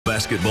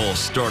Basketball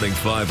Starting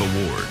Five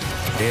Award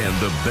and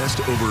the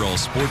best overall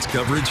sports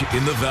coverage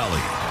in the Valley.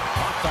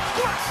 Off the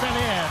flips and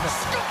in.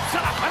 Scoops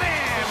up and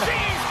in.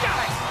 She's got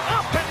it.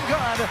 Up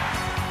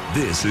and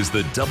good. This is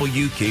the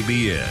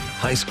WKBN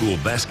High School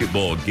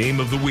Basketball Game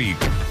of the Week,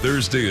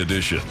 Thursday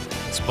edition.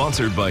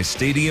 Sponsored by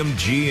Stadium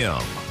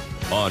GM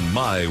on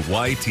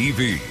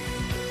MyYTV.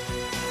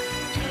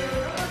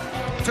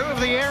 Two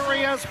of the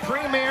area's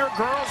premier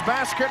girls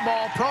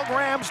basketball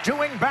programs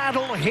doing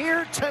battle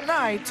here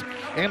tonight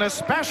in a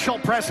special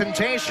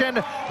presentation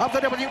of the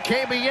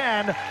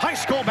WKBN High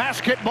School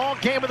Basketball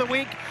Game of the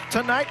Week.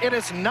 Tonight it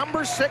is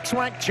number 6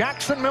 ranked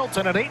Jackson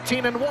Milton at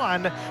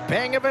 18-1,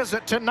 paying a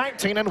visit to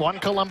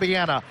 19-1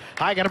 Columbiana.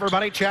 Hi again,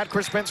 everybody. Chad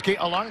Krispinski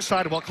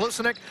alongside Will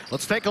Klusenik.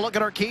 Let's take a look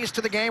at our keys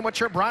to the game,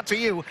 which are brought to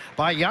you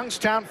by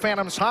Youngstown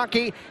Phantoms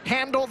Hockey.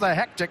 Handle the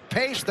hectic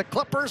pace. The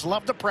Clippers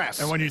love to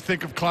press. And when you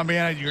think of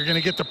Columbiana, you're going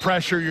to get the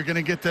pressure. You're going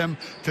to get them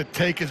to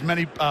take as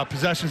many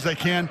possessions as they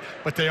can,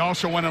 but they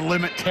also want to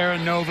limit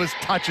Terranova's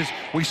touches.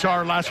 We saw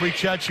her last week,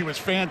 Chad. She was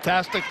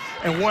fantastic,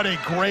 and what a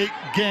great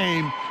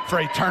game for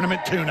a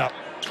tournament tune-up.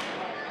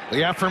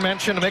 The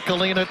aforementioned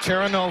Michalina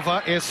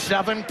Terranova is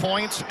 7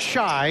 points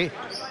shy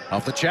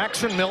of the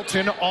Jackson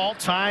Milton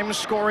all-time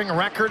scoring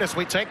record as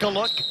we take a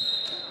look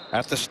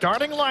at the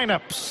starting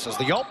lineups as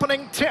the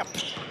opening tip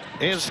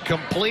is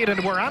complete,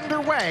 and we're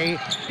underway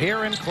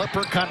here in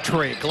Clipper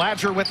Country.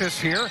 Glad you're with us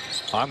here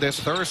on this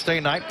Thursday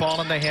night. Ball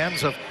in the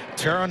hands of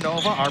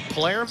Terranova, our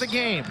player of the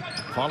game,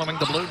 following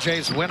the Blue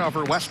Jays win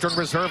over Western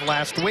Reserve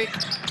last week.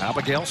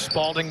 Abigail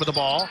Spalding with the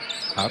ball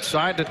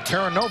outside to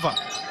Terranova.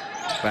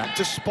 Back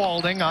to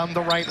Spalding on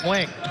the right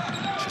wing.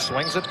 She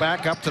swings it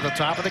back up to the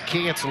top of the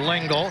key. It's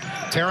Lingle.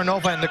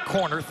 Terranova in the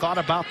corner, thought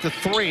about the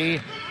three.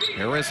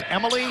 Here is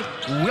Emily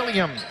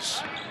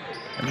Williams.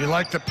 And you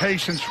like the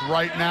patience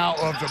right now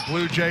of the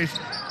Blue Jays,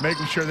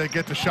 making sure they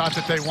get the shot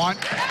that they want.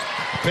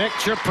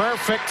 Picture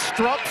perfect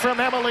stroke from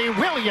Emily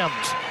Williams.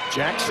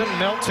 Jackson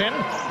Milton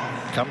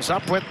comes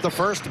up with the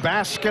first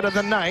basket of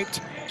the night.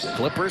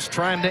 Clippers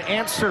trying to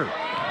answer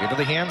into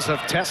the hands of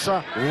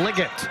Tessa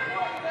Liggett.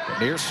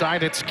 Near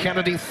side, it's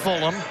Kennedy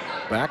Fulham.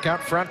 Back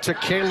out front to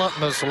Kayla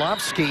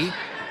Maslovsky.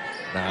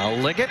 Now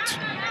Liggett.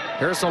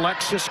 Here's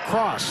Alexis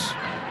Cross.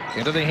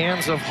 Into the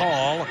hands of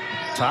Hall.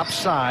 Top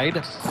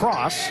side,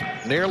 Cross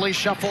nearly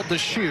shuffled the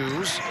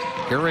shoes.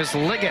 Here is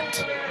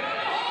Liggett.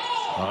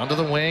 Onto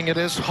the wing, it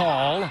is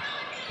Hall.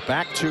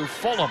 Back to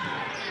Fulham.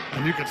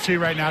 And you can see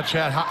right now,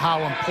 Chad,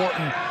 how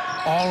important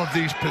all of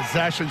these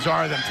possessions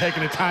are, them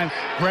taking the time.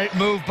 Great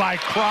move by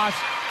Cross,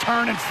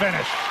 turn and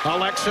finish.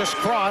 Alexis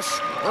Cross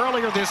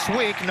earlier this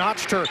week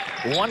notched her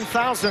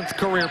 1,000th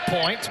career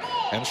point,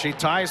 and she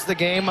ties the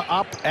game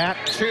up at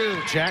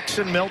 2.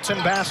 Jackson Milton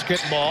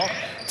basketball.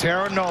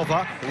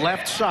 Terranova,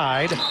 left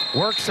side,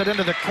 works it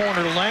into the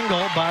corner,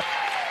 Lengel, but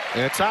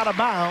it's out of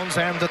bounds,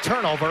 and the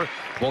turnover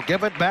will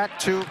give it back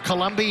to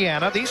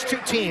Columbiana. These two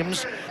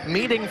teams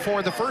meeting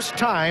for the first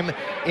time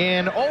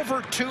in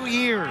over 2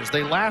 years.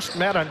 They last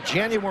met on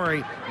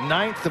January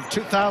 9th of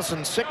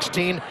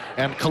 2016,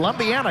 and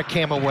Columbiana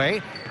came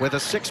away with a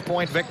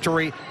 6-point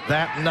victory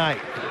that night.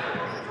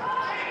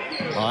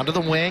 Onto the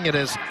wing, it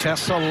is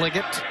Tessa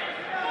Liggett.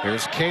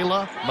 Here's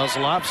Kayla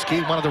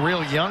Maslovsky, one of the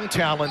real young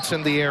talents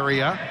in the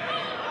area.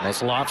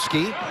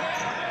 Maslovsky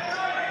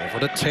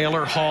over to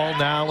Taylor Hall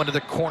now into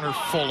the corner,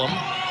 Fulham.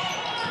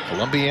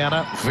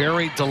 Columbiana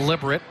very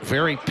deliberate,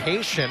 very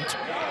patient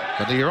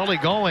in the early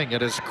going.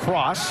 It is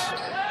Cross.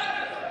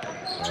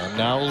 And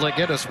now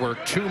Liggett as we're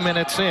 2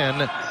 minutes in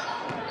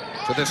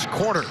to this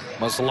quarter.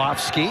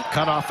 Maslovsky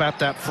cut off at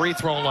that free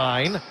throw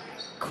line.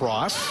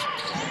 Cross.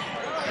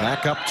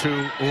 Back up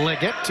to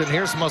Liggett, and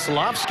here's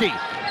Maslovsky.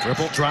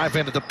 Dribble drive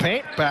into the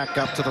paint, back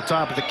up to the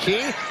top of the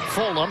key.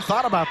 Fulham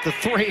thought about the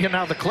three, and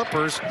now the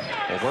Clippers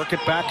will work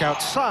it back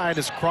outside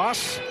as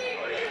Cross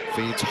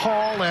feeds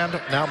Hall, and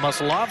now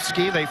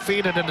Maslovsky. They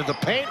feed it into the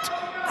paint.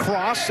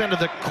 Cross into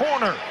the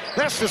corner.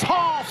 This is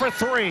Hall for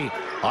 3.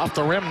 Off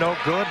the rim, no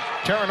good.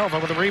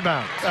 Terranova with a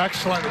rebound.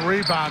 Excellent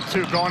rebound,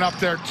 too. Going up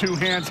there, 2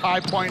 hands, high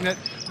pointing it,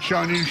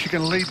 showing you she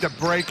can lead the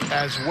break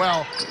as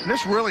well. And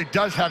this really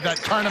does have that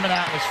tournament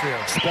atmosphere.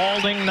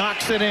 Spalding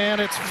knocks it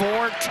in. It's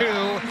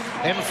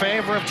 4-2 in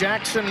favor of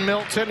Jackson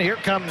Milton. Here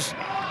comes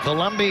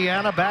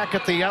Columbiana back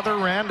at the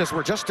other end as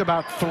we're just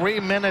about 3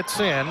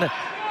 minutes in.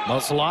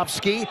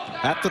 Maslovsky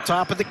at the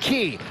top of the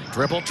key.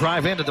 Dribble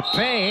drive into the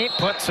paint,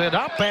 puts it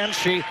up, and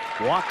she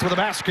walked with the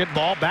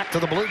basketball back to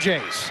the Blue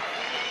Jays.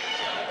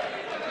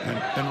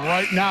 And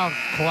right now,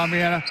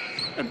 Columbiana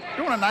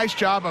doing a nice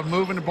job of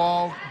moving the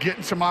ball,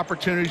 getting some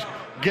opportunities,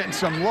 getting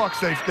some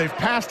looks. They've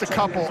passed a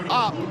couple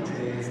up,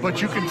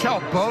 but you can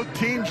tell both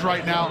teams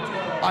right now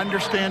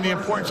understand the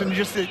importance and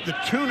just the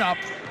tune-up,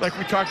 like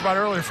we talked about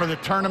earlier, for the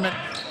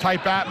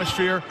tournament-type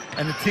atmosphere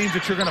and the teams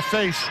that you're going to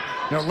face,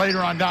 later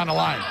on down the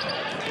line.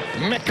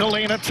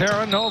 Michalina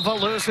Terranova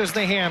loses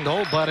the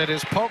handle, but it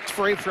is poked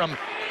free from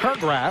her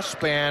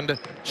grasp, and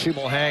she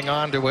will hang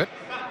on to it.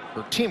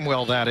 Her team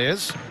will, that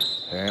is.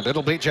 And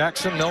it'll be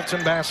Jackson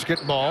Milton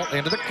basketball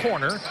into the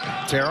corner.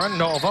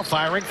 Terranova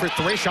firing for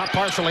three. Shot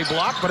partially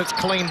blocked, but it's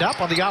cleaned up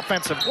on the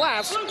offensive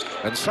glass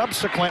and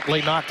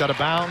subsequently knocked out of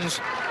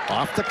bounds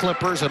off the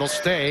Clippers. It'll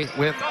stay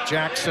with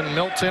Jackson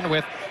Milton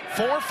with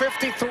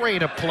 4:53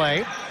 to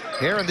play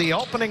here in the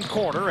opening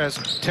quarter as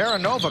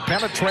Terranova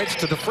penetrates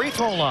to the free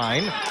throw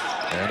line.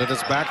 And it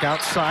is back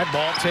outside.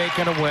 Ball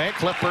taken away.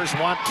 Clippers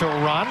want to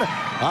run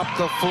up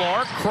the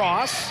floor.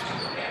 Cross.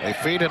 They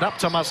feed it up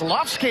to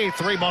Muslovsky.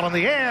 Three ball in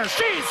the air.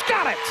 She's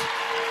got it.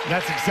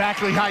 That's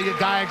exactly how you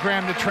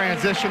diagram the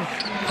transition.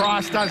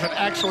 Cross does an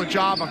excellent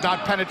job of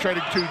not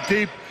penetrating too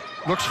deep.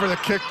 Looks for the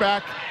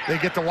kickback. They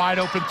get the wide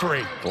open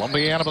three.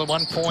 Columbiana with a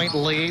 1-point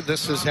lead.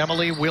 This is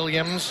Emily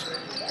Williams.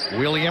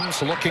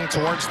 Williams looking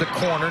towards the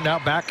corner. Now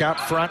back out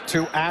front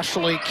to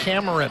Ashley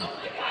Cameron.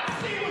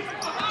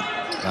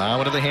 Now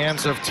into the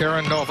hands of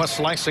Terranova,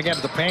 slicing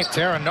into the paint.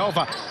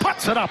 Terranova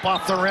puts it up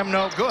off the rim,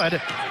 no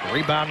good.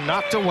 Rebound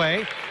knocked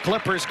away.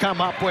 Clippers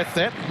come up with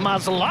it.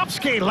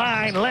 Muslovsky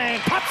line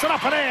lane, puts it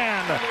up and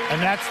in.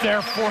 And that's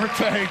their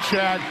forte,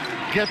 Chad.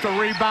 Get the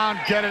rebound,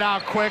 get it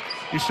out quick.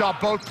 You saw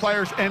both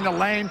players in the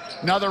lane.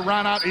 Another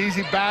run out,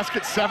 easy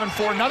basket,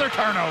 7-4, another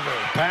turnover.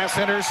 Pass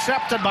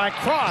intercepted by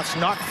Cross,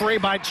 knocked free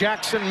by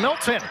Jackson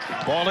Milton.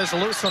 Ball is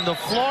loose on the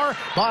floor.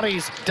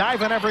 Bodies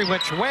diving every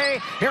which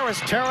way. Here is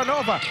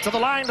Terranova to the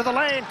line, to the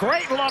lane.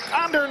 Great look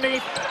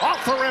underneath,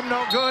 off the rim,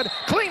 no good.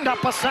 Cleaned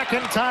up a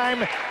second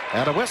time.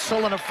 And a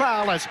whistle and a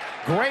foul as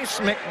Grace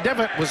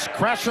McDivitt was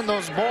crashing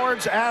those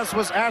boards, as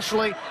was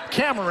Ashley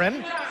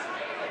Cameron.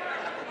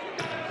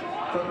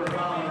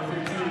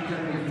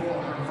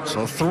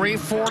 So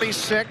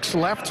 3:46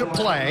 left to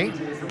play.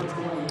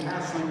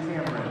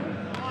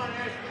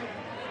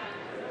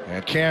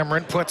 And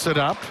Cameron puts it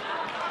up.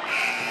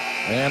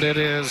 And it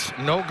is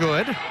no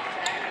good.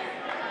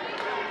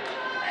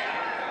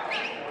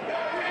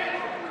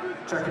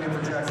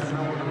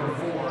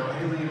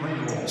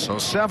 So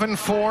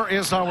 7-4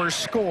 is our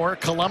score.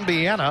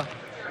 Columbiana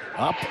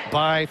up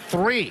by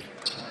 3.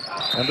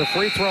 And the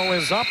free throw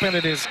is up, and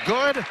it is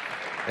good.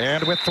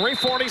 And with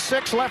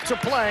 3:46 left to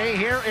play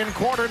here in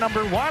quarter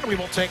number 1, we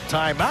will take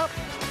timeout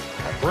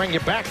and bring you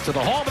back to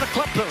the home of the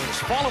Clippers.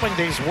 Following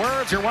these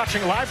words, you're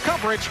watching live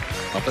coverage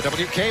of the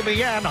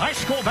WKBN High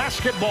School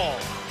Basketball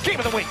Game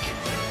of the Week.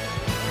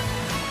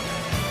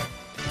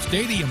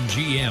 Stadium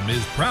GM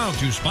is proud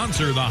to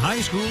sponsor the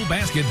High School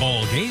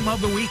Basketball Game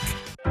of the Week.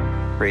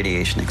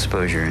 Radiation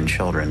exposure in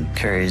children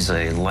carries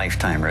a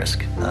lifetime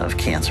risk of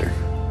cancer.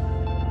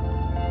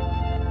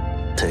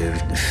 To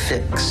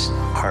fix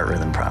heart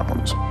rhythm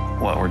problems,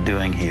 what we're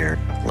doing here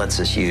lets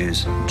us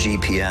use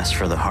GPS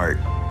for the heart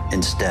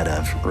instead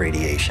of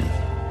radiation.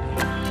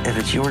 If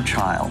it's your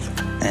child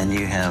and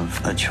you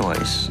have a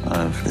choice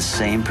of the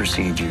same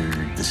procedure,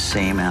 the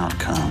same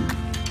outcome,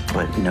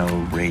 but no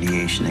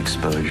radiation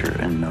exposure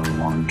and no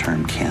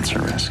long-term cancer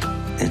risk,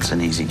 it's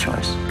an easy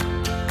choice.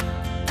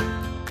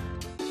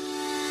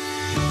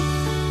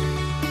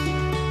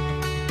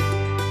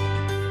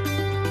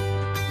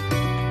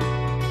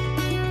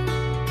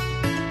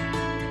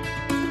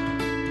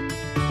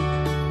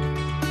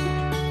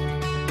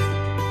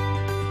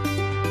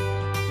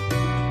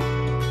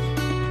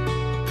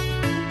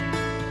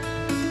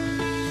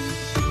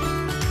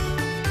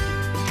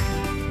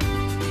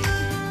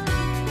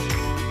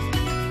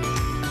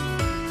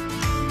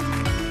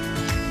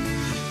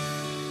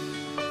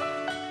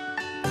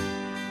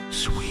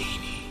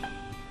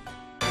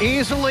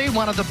 Easily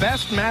one of the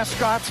best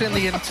mascots in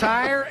the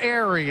entire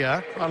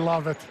area. I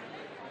love it.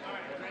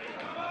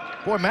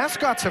 Boy,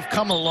 mascots have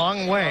come a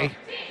long way,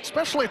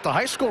 especially at the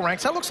high school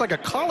ranks. That looks like a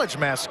college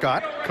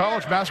mascot.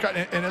 College mascot,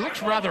 and it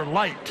looks rather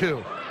light,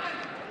 too.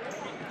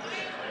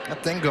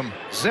 That thing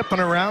zipping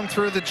around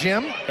through the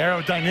gym.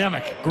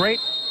 Aerodynamic. Great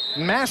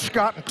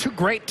mascot and two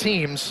great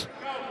teams.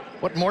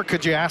 What more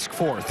could you ask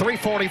for?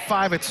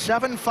 3:45 at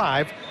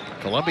 7-5.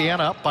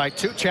 Columbiana up by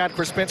 2. Chad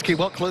Krispinski,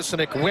 Will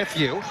Klusenik with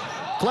you.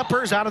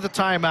 Clippers out of the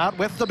timeout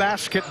with the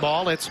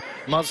basketball. It's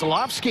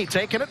Muslovsky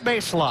taking it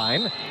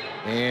baseline.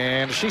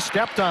 And she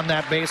stepped on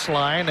that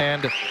baseline,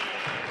 and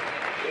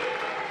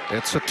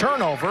it's a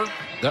turnover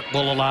that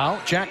will allow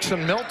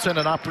Jackson Milton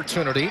an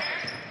opportunity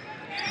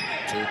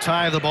to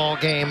tie the ball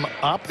game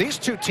up. These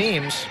two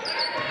teams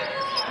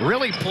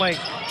really play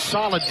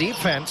solid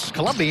defense.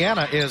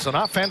 Columbiana is an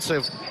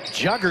offensive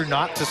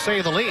juggernaut, to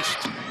say the least.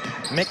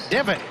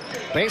 McDivitt,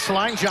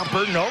 baseline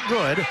jumper, no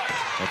good.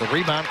 Well, the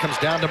rebound comes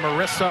down to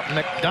Marissa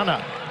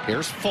McDonough.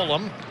 Here's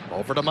Fulham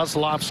over to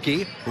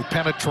Muslovsky, who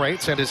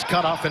penetrates and is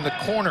cut off in the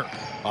corner.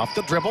 Off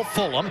the dribble,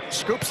 Fulham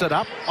scoops it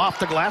up. Off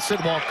the glass,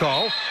 it won't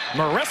go.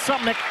 Marissa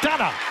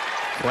McDonough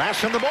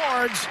crashing the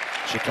boards.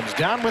 She comes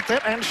down with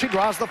it, and she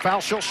draws the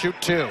foul. She'll shoot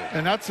 2.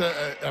 And that's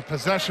a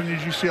possession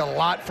you see a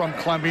lot from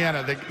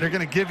Columbiana. They're going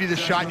to give you the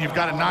shot, and you've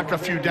got to knock a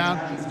few down,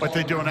 but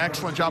they do an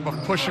excellent job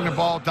of pushing the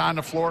ball down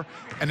the floor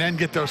and then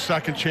get those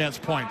second chance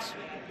points.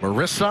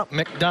 Marissa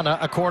McDonough,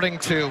 according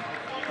to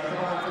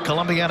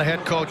Columbiana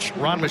head coach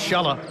Ron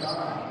Michella,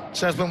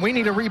 says when we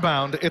need a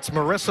rebound, it's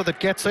Marissa that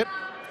gets it.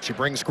 She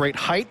brings great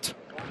height,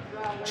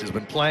 She's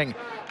been playing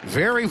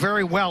very,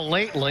 very well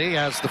lately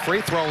as the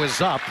free throw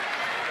is up.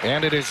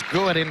 And it is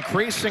good,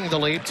 increasing the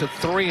lead to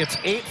 3. It's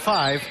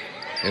 8-5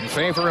 in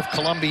favor of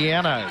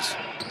Columbiana's.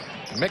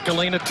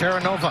 Michalina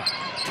Terranova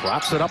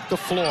drops it up the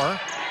floor.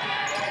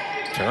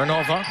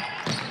 Terranova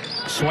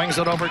swings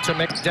it over to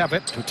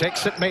McDevitt, who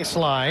takes it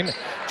baseline.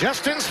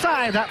 Just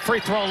inside that free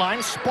throw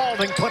line,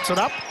 Spalding puts it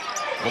up.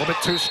 A little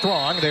bit too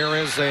strong. There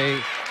is a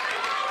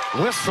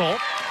whistle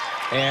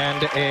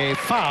and a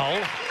foul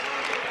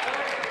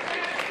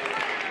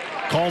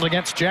called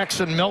against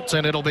Jackson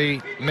Milton. It'll be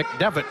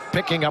McDevitt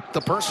picking up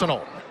the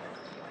personal.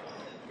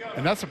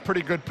 And that's a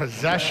pretty good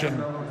possession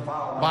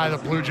by the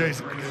Blue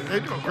Jays. They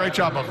do a great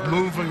job of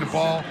moving the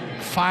ball,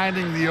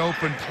 finding the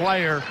open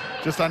player,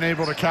 just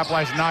unable to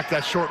capitalize and knock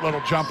that short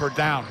little jumper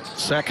down.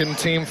 Second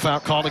team foul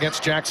called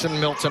against Jackson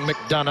Milton.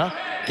 McDonough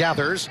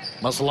gathers.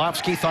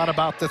 Muslovsky thought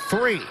about the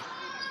 3.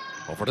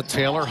 Over to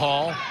Taylor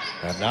Hall.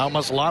 And now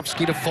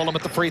Muslovsky to Fulham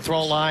at the free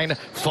throw line.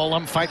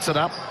 Fulham fights it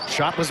up.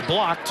 Shot was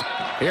blocked.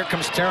 Here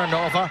comes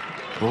Terranova.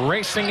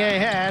 Racing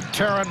ahead.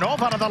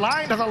 Terranova to the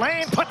line, to the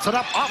lane. Puts it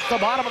up off the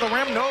bottom of the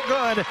rim. No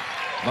good.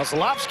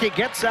 Muslovsky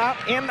gets out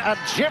in a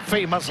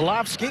jiffy.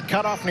 Muslovsky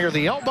cut off near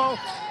the elbow.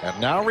 And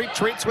now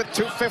retreats with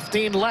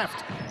 2:15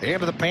 left.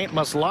 Into the paint.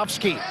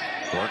 Muslovsky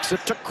works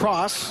it to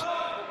Cross.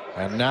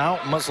 And now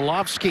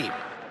Muslovsky.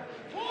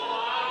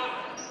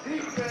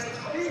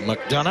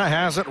 McDonough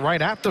has it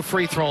right at the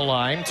free throw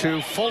line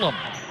to Fulham.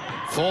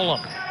 Fulham,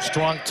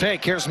 strong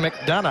take. Here's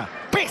McDonough.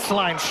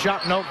 Baseline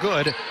shot, no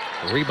good.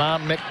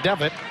 Rebound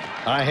McDevitt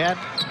ahead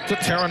to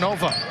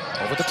Terranova.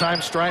 Over the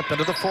time stripe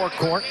into the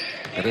forecourt.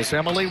 It is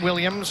Emily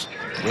Williams.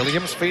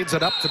 Williams feeds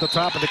it up to the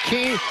top of the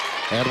key.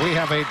 And we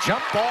have a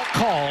jump ball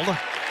called.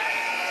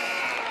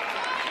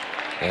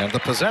 And the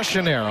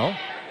possession arrow.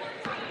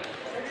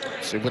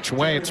 See which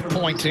way it's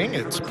pointing.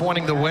 It's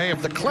pointing the way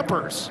of the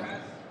Clippers.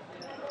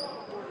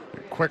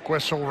 Quick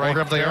whistle right Or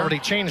have they there. already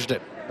changed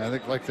it? I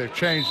think like they've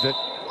changed it.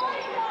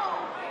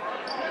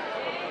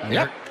 And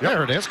Yep,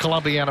 there it is.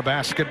 Columbiana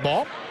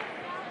basketball.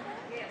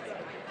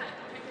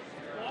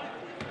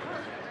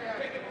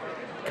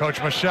 Coach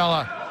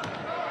Michella,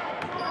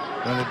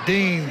 one of the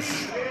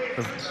deans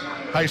of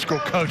high school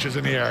coaches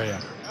in the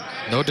area.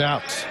 No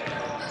doubt.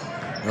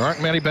 There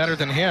aren't many better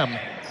than him.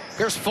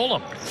 Here's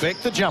Fulham.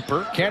 Fake the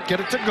jumper. Can't get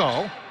it to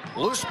go.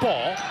 Loose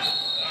ball.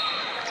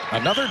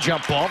 Another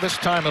jump ball. This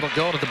time it'll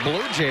go to the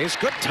Blue Jays.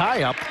 Good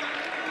tie-up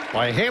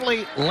by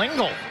Haley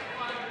Lingle.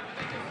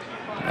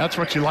 That's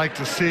what you like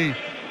to see.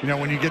 You know,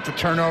 when you get the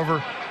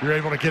turnover, you're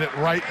able to get it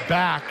right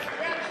back.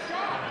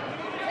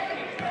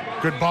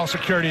 Good ball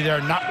security there,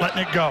 not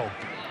letting it go.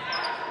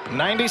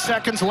 90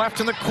 seconds left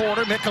in the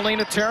quarter.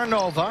 Michalina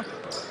Terranova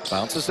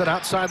bounces it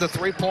outside the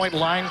three-point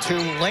line to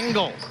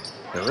Lingle.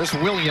 There is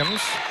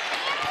Williams.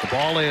 The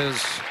ball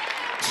is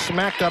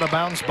smacked out of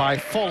bounds by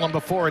Fulham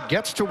before it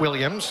gets to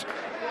Williams.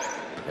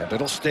 And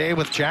it'll stay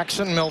with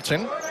Jackson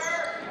Milton.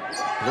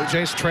 Blue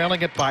Jays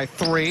trailing it by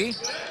 3.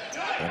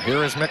 And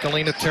here is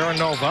Michalina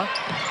Terranova.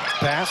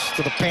 Pass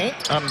to the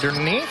paint,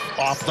 underneath,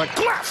 off the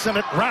glass, and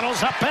it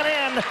rattles up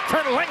and in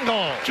for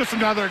Lingle. Just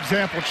another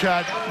example,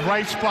 Chad.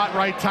 Right spot,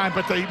 right time,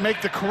 but they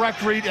make the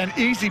correct read and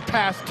easy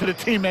pass to the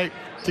teammate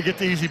to get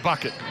the easy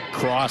bucket.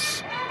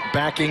 Cross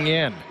backing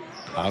in.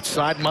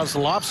 Outside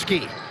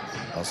Muslovsky.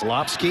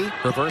 Muslovsky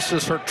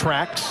reverses her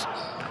tracks.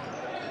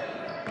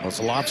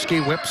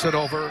 Muslovsky whips it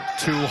over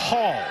to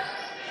Hall.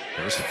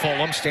 There's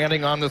Fulham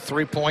standing on the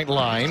three-point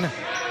line.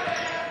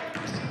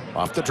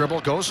 Off the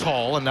dribble goes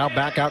Hall, and now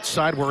back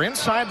outside. We're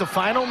inside the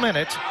final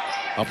minute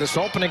of this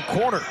opening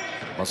quarter.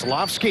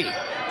 Muslovsky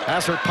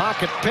has her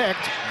pocket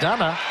picked.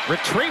 Dunna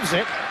retrieves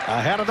it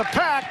ahead of the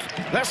pack.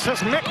 This is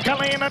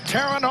Michalina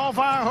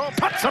Terranova,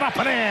 who puts it up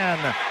and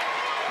in.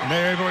 And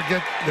they're able to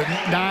get the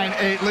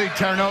 9-8 lead.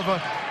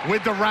 Terranova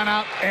with the run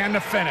out and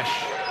the finish.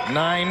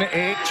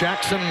 9-8,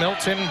 Jackson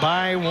Milton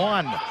by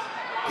 1.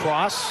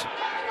 Cross,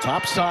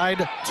 top side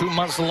to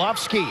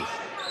Muslovsky.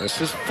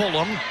 This is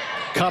Fulham,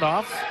 cut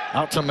off,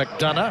 out to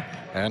McDonough,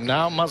 and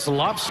now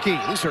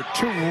Muslovsky. These are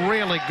two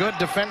really good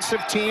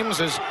defensive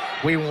teams as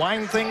we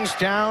wind things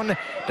down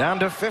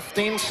to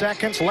 15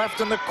 seconds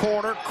left in the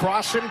quarter.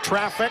 Cross in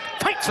traffic,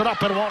 fights it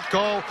up and won't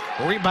go.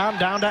 Rebound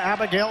down to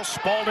Abigail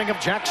Spalding of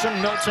Jackson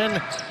Milton.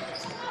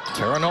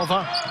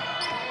 Terranova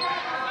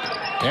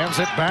hands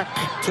it back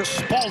to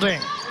Spalding.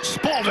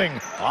 Spalding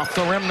off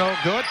the rim, no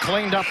good.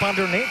 Cleaned up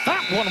underneath.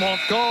 That one won't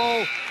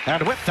go.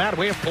 And with that,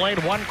 we have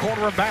played one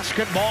quarter of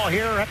basketball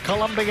here at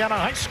Columbiana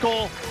High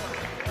School.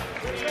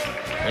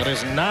 It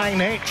is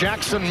 9-8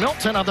 Jackson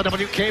Milton on the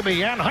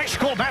WKBN High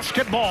School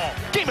Basketball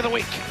Game of the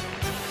Week.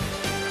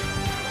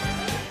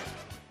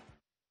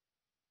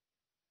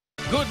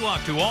 Good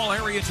luck to all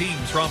area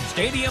teams from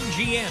Stadium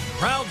GM,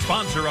 proud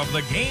sponsor of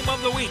the Game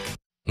of the Week.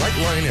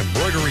 Nightline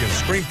Embroidery and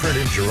Screen Print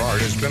in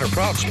Girard has been a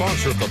proud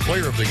sponsor of the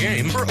Player of the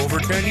Game for over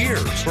 10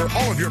 years. For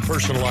all of your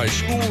personalized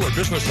school or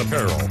business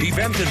apparel,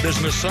 event and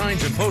business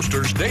signs and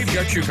posters, they've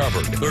got you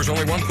covered. There's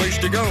only one place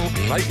to go,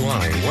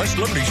 Nightline, West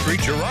Liberty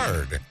Street,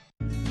 Girard.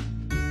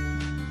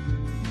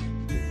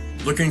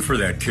 Looking for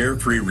that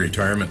carefree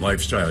retirement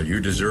lifestyle you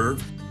deserve?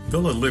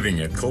 Villa Living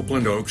at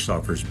Copeland Oaks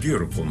offers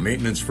beautiful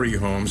maintenance-free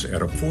homes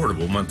at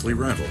affordable monthly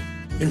rental.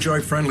 Enjoy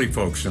friendly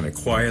folks in a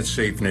quiet,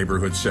 safe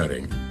neighborhood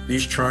setting.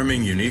 These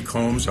charming, unique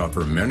homes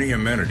offer many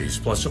amenities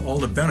plus all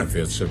the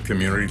benefits of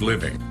community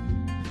living.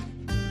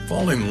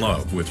 Fall in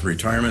love with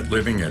retirement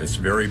living at its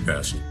very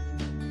best.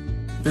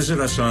 Visit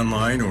us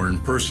online or in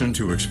person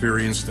to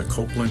experience the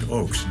Copeland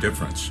Oaks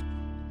difference.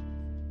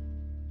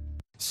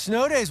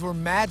 Snow days were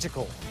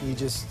magical. You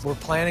just were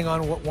planning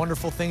on what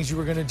wonderful things you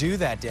were going to do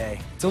that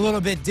day. It's a little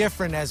bit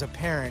different as a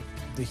parent.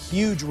 The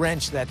huge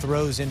wrench that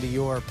throws into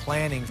your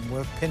planning,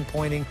 we're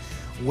pinpointing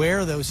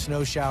where those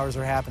snow showers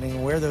are happening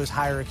and where those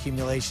higher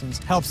accumulations.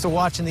 Helps to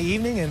watch in the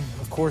evening and,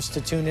 of course,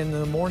 to tune in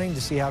the morning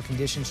to see how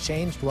conditions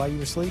changed while you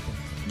were sleeping.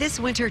 This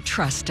winter,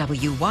 trust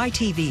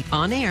WYTV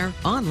on air,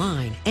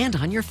 online, and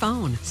on your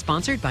phone.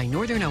 Sponsored by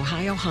Northern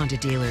Ohio Honda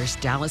Dealers,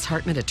 Dallas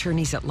Hartman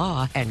Attorneys at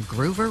Law, and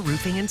Groover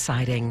Roofing and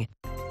Siding.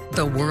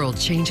 The world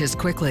changes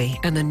quickly,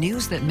 and the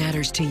news that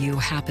matters to you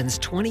happens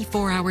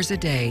 24 hours a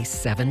day,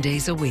 7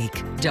 days a week.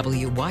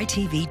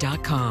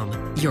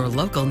 WYTV.com, your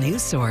local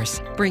news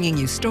source, bringing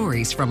you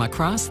stories from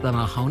across the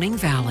Mahoning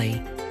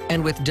Valley.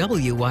 And with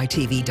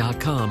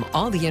WYTV.com,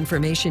 all the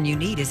information you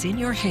need is in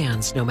your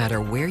hands no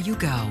matter where you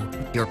go.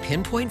 Your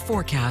pinpoint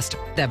forecast,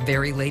 the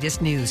very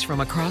latest news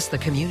from across the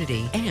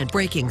community, and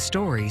breaking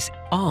stories,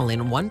 all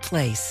in one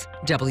place.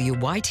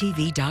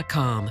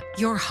 WYTV.com,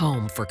 your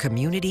home for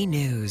community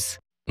news.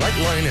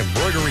 Nightline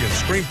Embroidery and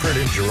Screen Print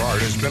in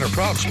Girard has been a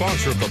proud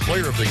sponsor of the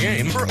Player of the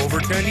Game for over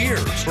 10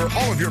 years. For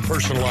all of your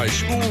personalized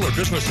school or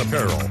business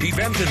apparel,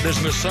 event and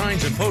business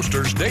signs and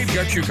posters, they've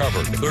got you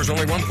covered. There's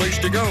only one place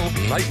to go,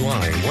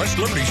 Nightline, West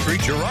Liberty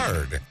Street,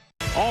 Girard.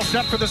 All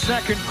set for the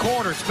second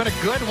quarter. It's been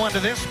a good one to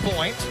this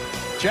point.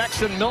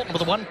 Jackson Milton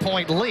with a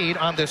 1-point lead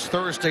on this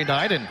Thursday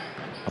night in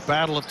a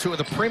battle of two of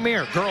the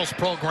premier girls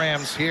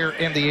programs here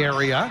in the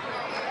area.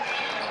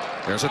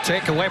 There's a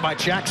takeaway by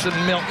Jackson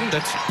Milton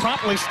that's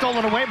promptly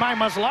stolen away by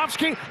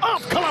Muslovsky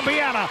of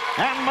Columbiana.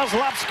 And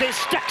Muslovsky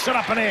sticks it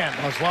up and in.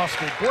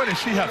 Muslovsky, boy, does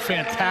she have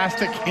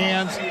fantastic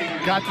hands.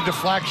 Got the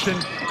deflection.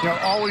 You know,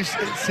 always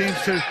seems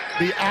to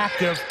be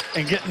active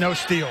and get no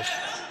steals.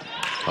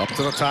 Up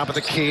to the top of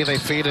the key. They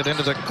feed it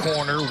into the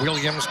corner.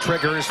 Williams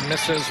triggers,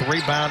 misses,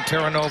 rebound,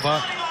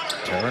 Terranova.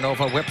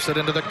 Terranova whips it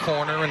into the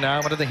corner and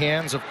now into the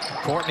hands of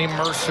Courtney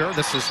Mercer.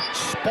 This is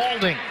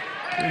Spalding.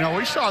 You know,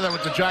 we saw that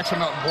with the Jackson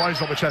Milton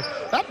boys, which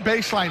that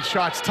baseline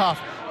shot's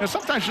tough. You know,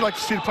 sometimes you like to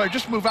see the player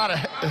just move out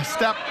a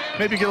step,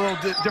 maybe get a little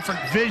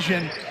different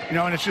vision, you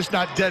know, and it's just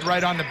not dead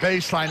right on the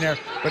baseline there.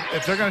 But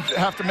if they're going to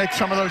have to make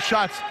some of those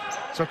shots,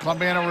 so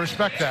Columbiana will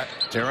respect that.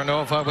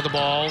 Terranova with the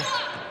ball.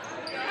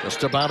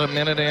 Just about a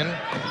minute in.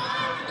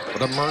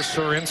 With a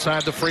Mercer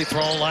inside the free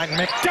throw line.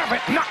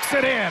 McDevitt knocks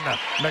it in.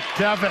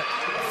 McDevitt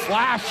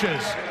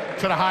flashes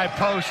to the high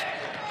post,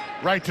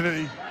 right to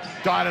the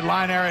dotted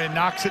line area and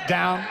knocks it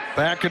down.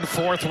 Back and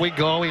forth we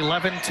go.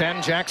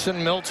 11-10.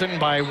 Jackson Milton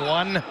by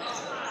 1.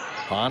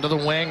 Onto the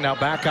wing. Now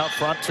back out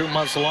front to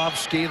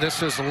Muslovsky.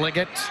 This is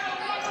Liggett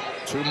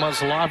to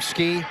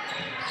Muslovsky.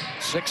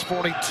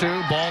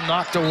 6:42. Ball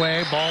knocked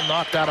away. Ball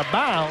knocked out of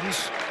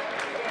bounds.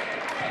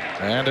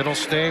 And it'll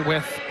stay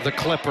with the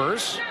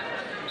Clippers,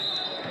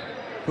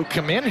 who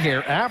come in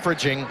here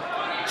averaging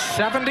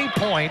 70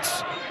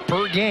 points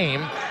per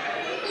game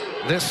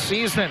this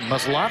season.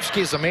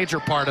 Muslovsky is a major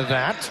part of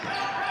that.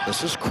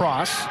 This is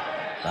Cross.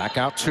 Back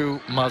out to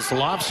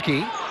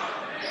Muslovsky.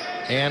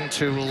 And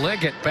to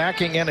Liggett.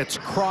 Backing in, it's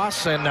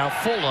Cross. And now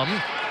Fulham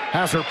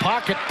has her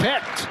pocket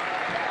picked.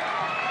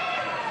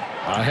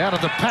 Ahead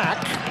of the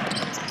pack.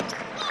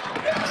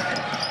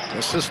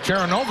 This is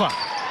Terranova.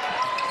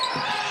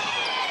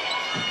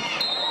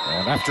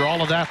 And after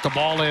all of that, the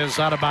ball is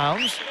out of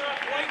bounds.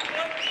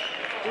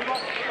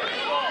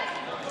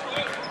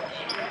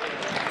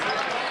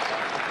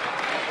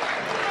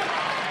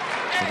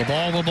 So the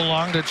ball will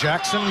belong to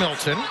Jackson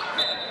Milton.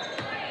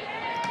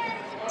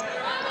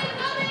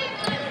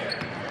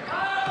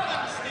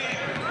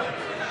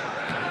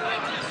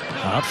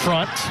 Out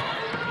front.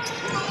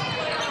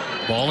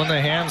 Ball in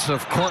the hands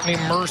of Courtney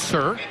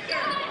Mercer.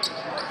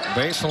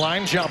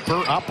 Baseline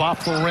jumper up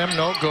off the rim,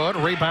 no good.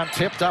 Rebound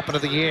tipped up into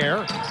the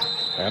air.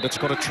 And it's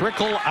going to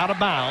trickle out of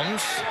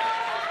bounds.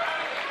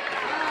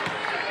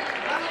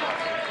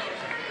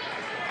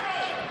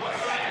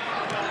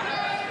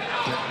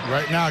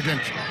 Right now, again,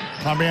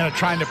 Columbiana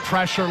trying to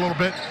pressure a little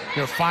bit,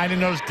 you know, finding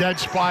those dead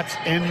spots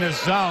in the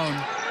zone.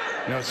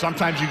 You know,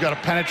 sometimes you got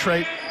to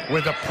penetrate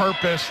with a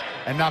purpose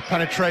and not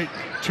penetrate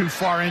too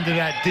far into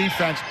that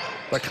defense.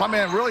 But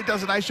Columbiana really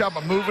does a nice job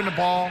of moving the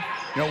ball,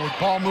 you know, with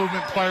ball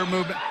movement, player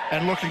movement,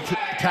 and looking to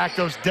attack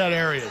those dead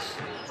areas.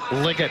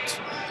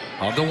 Liggett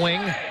on the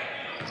wing.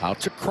 Out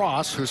to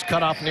Cross, who's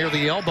cut off near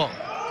the elbow.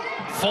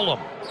 Fulham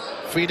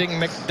feeding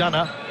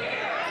McDonough.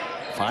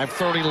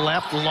 5:30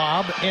 left,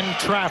 lob in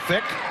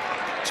traffic.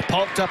 It's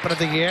poked up into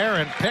the air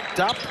and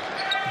picked up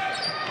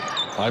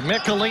by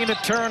Michelina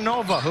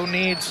Terranova, who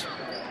needs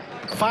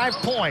 5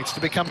 points to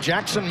become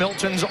Jackson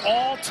Milton's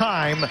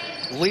all-time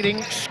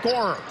leading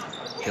scorer.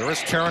 Here is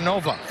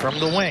Terranova from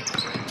the wing.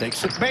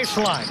 Takes it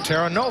baseline.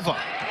 Terranova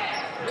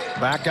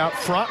back out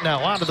front now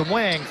onto the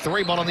wing.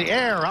 3-ball in the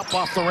air. Up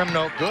off the rim.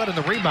 No good. And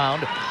the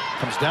rebound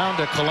comes down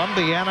to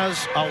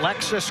Columbiana's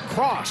Alexis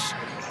Cross.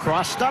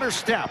 Cross stutter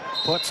step.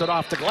 Puts it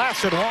off the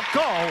glass. It won't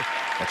go.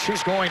 But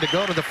she's going to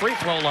go to the free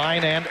throw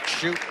line and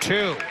shoot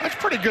 2. That's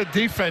pretty good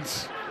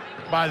defense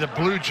by the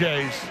Blue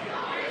Jays.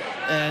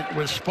 And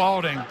with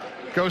Spalding.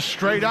 Goes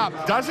straight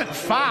up. Doesn't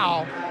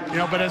foul. You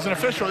know, but as an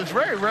official, it's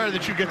very rare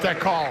that you get that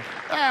call.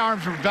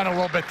 Arms were bent a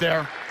little bit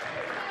there.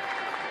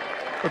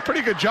 But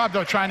pretty good job,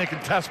 though, trying to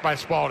contest by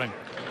Spalding.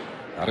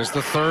 That is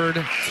the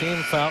 3rd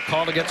team foul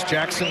called against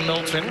Jackson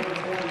Milton.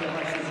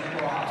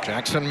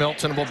 Jackson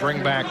Milton will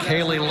bring back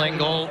Haley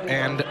Lingle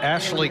and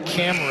Ashley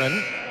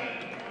Cameron.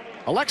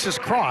 Alexis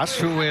Cross,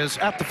 who is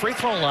at the free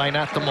throw line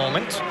at the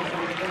moment.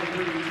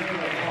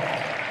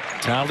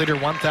 Tally leader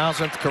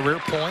 1,000th career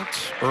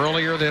point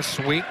earlier this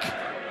week.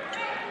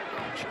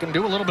 She can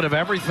do a little bit of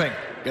everything.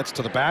 Gets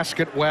to the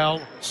basket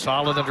well,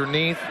 solid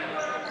underneath.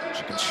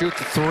 She can shoot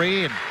the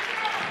 3 and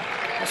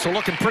also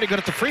looking pretty good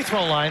at the free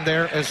throw line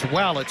there as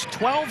well. It's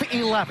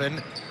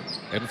 12-11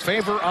 in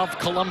favor of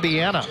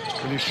Columbiana.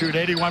 When you shoot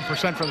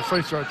 81% from the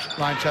free throw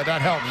line, Chad,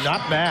 that helps.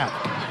 Not bad.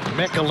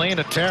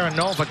 Michelina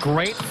Terranova,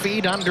 great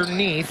feed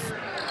underneath.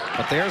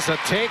 But there's a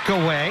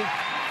takeaway.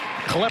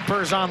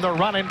 Clippers on the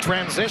run in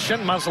transition.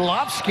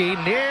 Muslovsky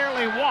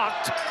nearly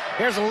walked.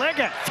 Here's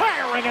Liggett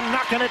firing and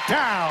knocking it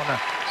down.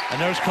 And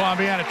there's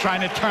Columbiana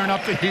trying to turn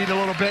up the heat a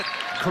little bit,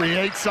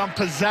 create some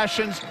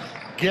possessions,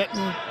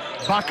 getting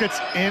buckets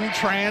in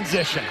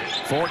transition.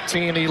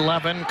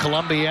 14-11,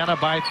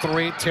 Columbiana by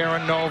 3.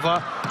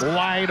 Terranova,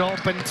 wide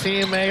open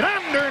teammate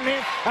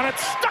underneath, and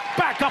it's stuck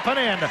back up and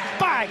in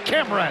by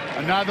Cameron.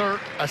 Another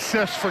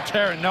assist for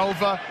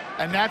Terranova,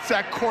 and that's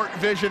that court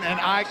vision and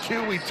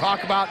IQ we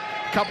talk about.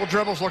 Couple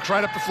dribbles, looks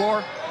right up the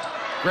floor.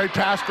 Great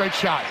pass, great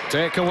shot.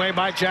 Takeaway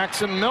by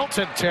Jackson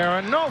Milton.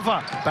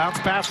 Terranova, bounce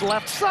pass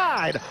left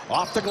side.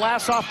 Off the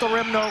glass, off the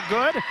rim, no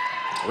good.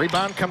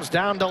 Rebound comes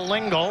down to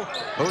Lingle,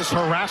 who's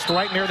harassed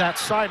right near that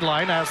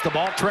sideline as the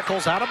ball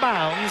trickles out of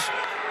bounds.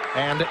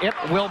 And it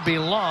will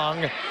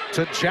belong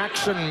to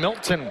Jackson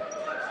Milton.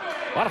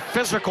 A lot of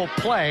physical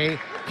play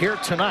here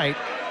tonight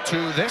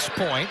to this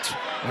point.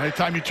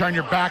 Anytime you turn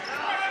your back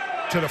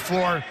to the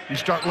floor, you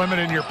start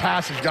limiting your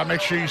passes. You got to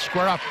make sure you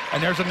square up.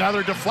 And there's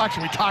another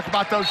deflection. We talk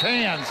about those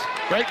hands.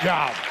 Great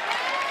job.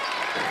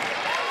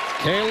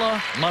 Kayla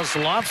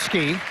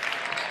Muslovsky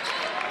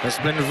has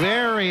been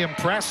very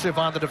impressive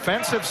on the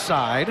defensive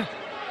side.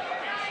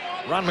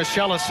 Ron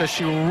Michela says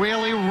she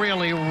really,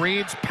 really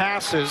reads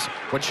passes.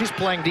 When she's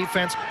playing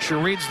defense, she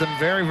reads them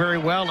very, very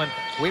well. And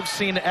we've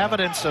seen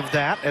evidence of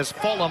that as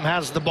Fulham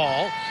has the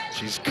ball.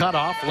 She's cut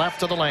off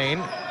left of the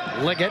lane.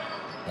 Liggett.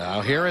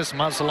 Now here is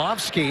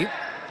Muslovsky.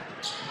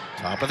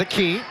 Top of the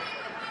key.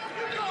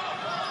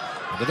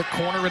 Into the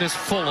corner it is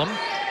Fulham.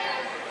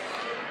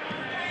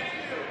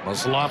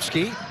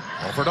 Muslovsky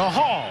over to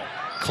Hall.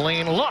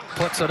 Clean look,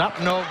 puts it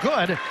up, no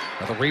good.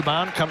 Now the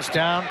rebound comes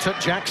down to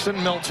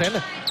Jackson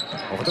Milton.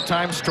 Over the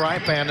time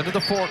stripe and into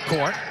the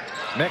forecourt.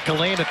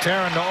 Michelina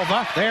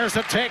Terranova. There's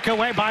a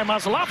takeaway by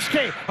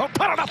Muslovsky, who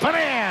put it up and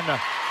in.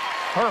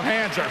 Her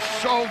hands are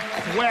so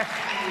quick,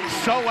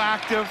 so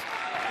active.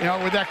 You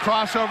know, with that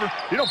crossover,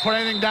 you don't put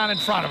anything down in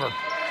front of her.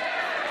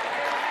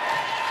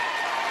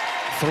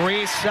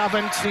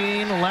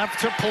 3:17 left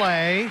to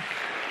play.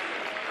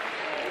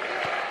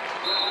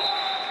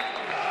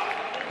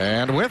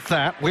 And with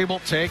that, we will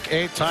take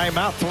a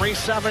timeout.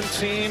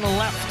 3:17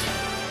 left.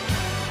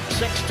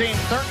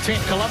 16-13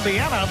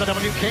 Columbiana, the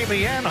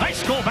WKBN High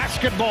School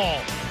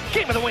Basketball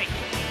Game of the Week.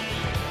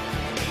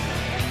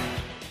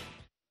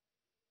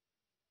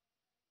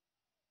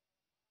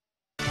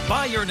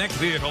 Buy your next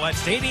vehicle at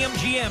Stadium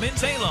GM in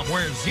Salem,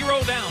 where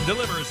Zero Down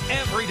delivers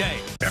every day.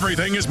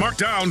 Everything is marked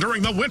down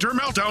during the Winter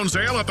Meltdown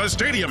Sale at the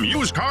Stadium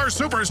Used Car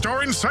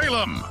Superstore in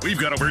Salem. We've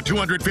got over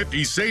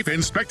 250 safe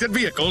inspected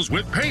vehicles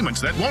with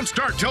payments that won't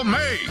start till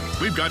May.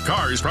 We've got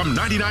cars from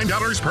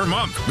 $99 per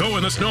month. Go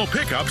in the snow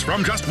pickups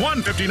from just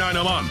 $159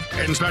 a month.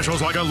 And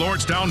specials like a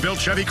Lordstown built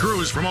Chevy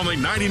Cruze from only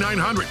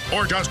 $9,900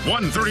 or just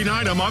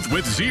 $139 a month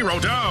with zero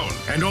down.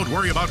 And don't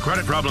worry about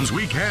credit problems.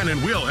 We can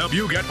and will help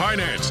you get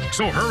financed.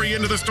 So hurry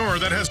into the store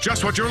that has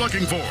just what you're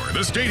looking for.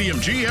 The Stadium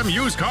GM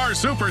Used Car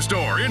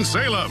Superstore in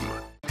Salem.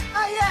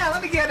 Oh, yeah,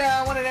 let me get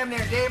one of them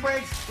there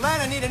daybreaks.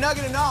 Len, I need a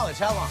nugget of knowledge.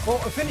 How long?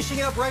 Well, we're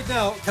finishing up right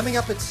now. Coming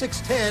up at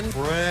 6:10.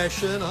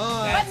 Fresh and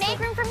hot. But make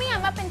room for me.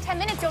 I'm up in 10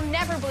 minutes. You'll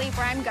never believe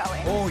where I'm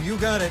going. Oh, you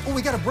got it. Oh,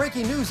 we got a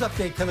breaking news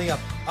update coming up.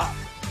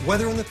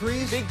 Weather in the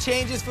threes. Big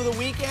changes for the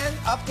weekend.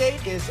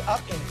 Update is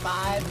up in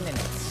 5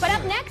 minutes. But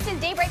up next is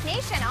Daybreak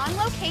Nation on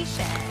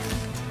location.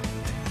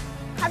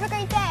 Have a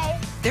great day.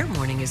 Their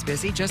morning is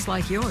busy just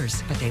like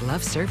yours, but they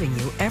love serving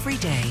you every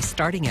day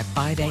starting at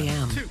 5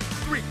 a.m. 1, 2,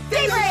 3.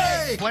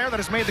 Daybreak! Player that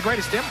has made the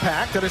greatest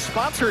impact, that is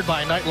sponsored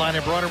by Nightline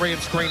Embroidery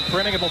and Screen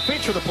Printing. It will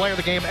feature the player of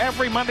the game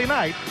every Monday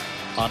night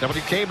on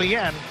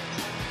WKBN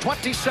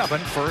 27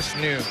 First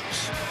News.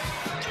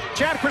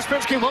 Chad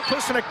Krispinski, Will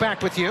Kusinek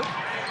back with you.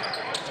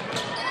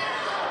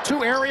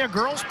 Two area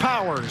girls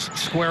powers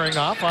squaring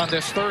off on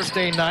this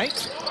Thursday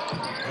night.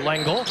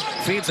 Lengel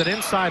feeds it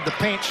inside the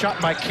paint. Shot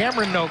by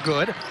Cameron, no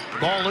good.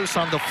 Ball loose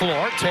on the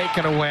floor,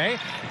 taken away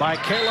by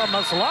Kayla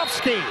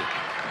Maslovsky.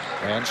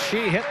 And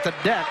she hit the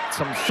deck.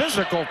 Some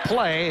physical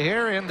play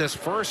here in this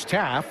first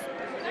half.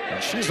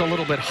 And she's a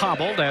little bit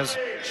hobbled as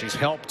she's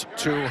helped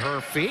to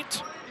her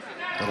feet.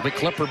 It'll be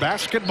Clipper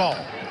basketball.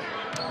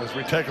 As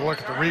we take a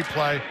look at the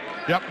replay,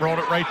 yep, rolled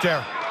it right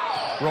there.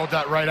 Rolled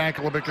that right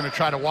ankle a little bit, going to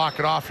try to walk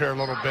it off here a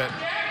little bit.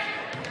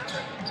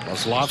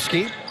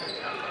 Maslovsky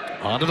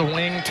onto the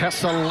wing,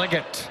 Tessa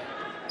Liggett.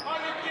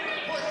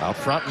 Out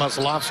front,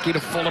 Maslovsky to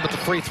Fulham at the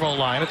free throw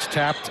line. It's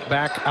tapped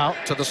back out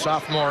to the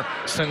sophomore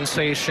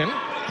sensation.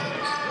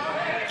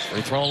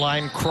 Free throw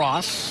line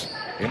cross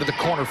into the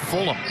corner,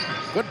 Fulham.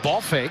 Good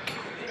ball fake.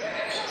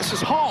 This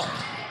is Hall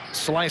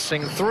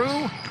slicing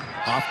through.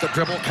 Off the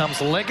dribble comes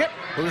Liggett,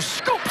 who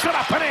scoops it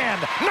up and in.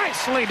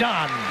 Nicely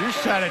done. You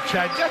said it,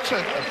 Chad. That's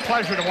a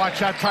pleasure to watch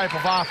that type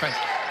of offense.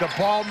 The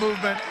ball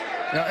movement,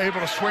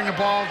 able to swing the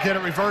ball, get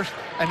it reversed,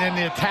 and then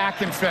the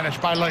attack and finish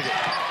by Liggett.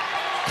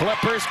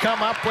 Clippers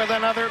come up with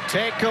another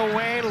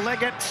takeaway.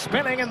 Liggett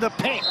spinning in the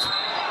paint.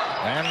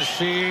 And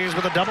she's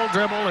with a double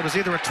dribble. It was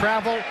either a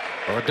travel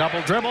or a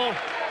double dribble.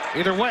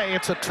 Either way,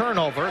 it's a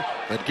turnover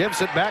that gives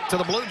it back to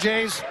the Blue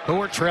Jays,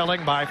 who are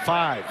trailing by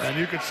 5. And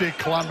you can see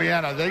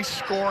Columbiana, they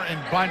score in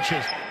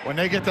bunches. When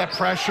they get that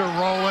pressure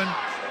rolling,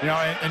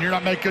 and you're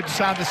not making good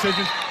sound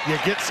decisions, you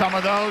get some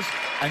of those,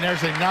 and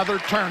there's another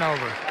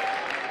turnover.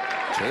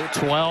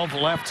 2:12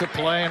 left to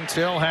play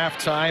until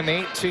halftime,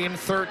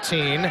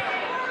 18-13.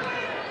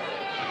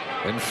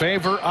 In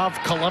favor of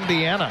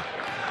Columbiana.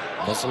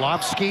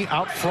 Maslovsky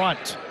out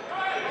front.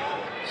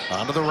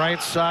 Onto the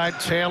right side,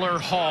 Taylor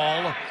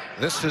Hall.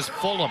 This is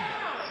Fulham.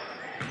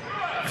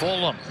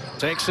 Fulham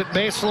takes it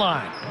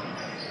baseline.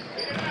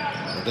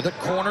 Into the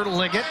corner,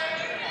 Liggett.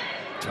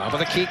 Top of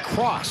the key,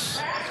 Cross.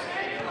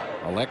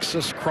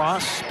 Alexis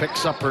Cross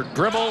picks up her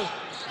dribble,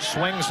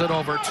 swings it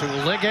over to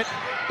Liggett.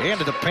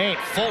 Into the paint,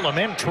 Fulham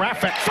in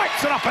traffic,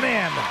 fights it up and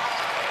in.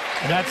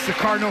 And that's the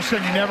Cardinals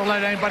sin. You never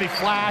let anybody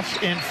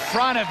flash in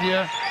front of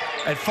you.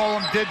 And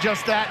Fulham did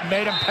just that and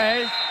made them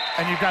pay.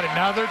 And you've got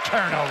another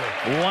turnover.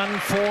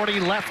 1:40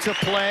 left to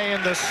play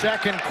in the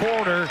second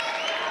quarter.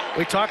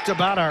 We talked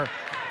about our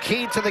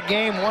key to the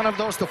game. One of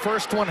those, the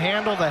first one,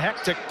 handle the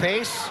hectic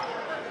pace.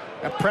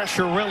 That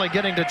pressure really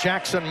getting to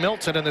Jackson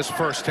Milton in this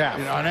first half.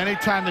 And any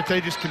time that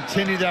they just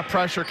continue that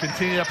pressure,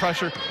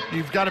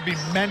 you've got to be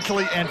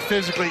mentally and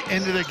physically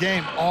into the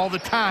game all the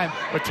time.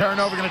 But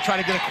Terranova going to try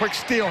to get a quick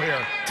steal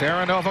here.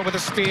 Terranova with a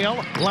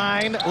steal.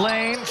 Line,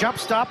 lane, jump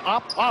stop,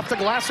 up, off the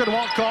glass, it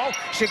won't go.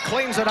 She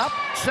cleans it up.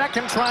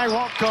 Second try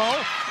won't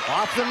go.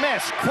 Off the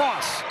miss,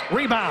 Cross,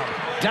 rebound,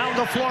 down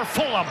the floor,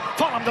 Fulham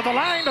to the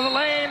line, to the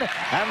lane,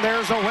 and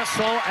there's a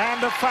whistle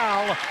and a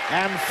foul,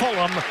 and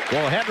Fulham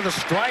will head to the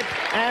stripe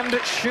and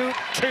shoot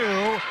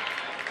 2.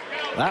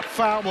 That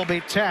foul will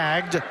be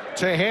tagged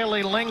to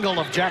Haley Lingle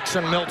of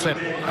Jackson Milton.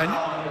 And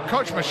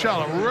Coach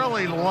Michelle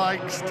really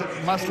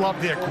must love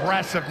the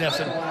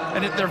aggressiveness,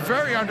 and they're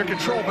very under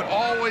control, but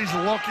always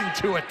looking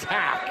to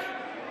attack.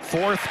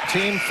 4th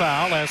team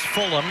foul as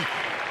Fulham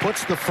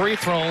puts the free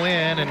throw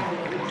in, and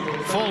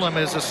Fulham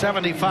is a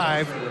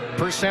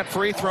 75%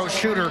 free throw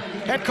shooter.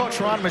 Head coach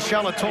Ron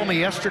Michella told me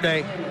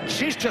yesterday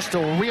she's just a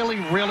really,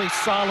 really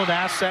solid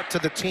asset to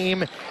the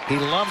team. He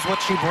loves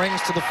what she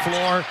brings to the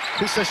floor.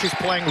 He says she's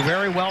playing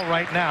very well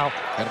right now,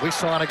 and we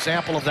saw an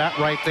example of that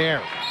right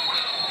there.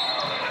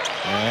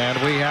 And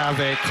we have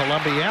a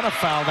Columbiana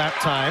foul that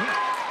time.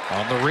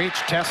 On the reach,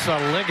 Tessa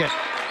Liggett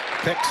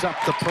picks up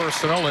the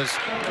personal. Is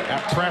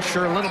that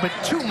pressure a little bit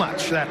too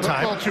much that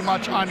time? A little too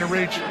much on the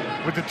reach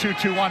with the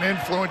 2-2-1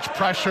 influence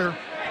pressure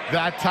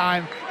that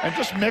time, and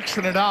just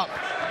mixing it up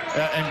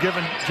and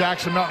giving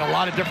Jackson Milton a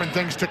lot of different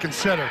things to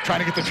consider. Trying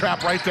to get the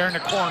trap right there in the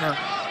corner.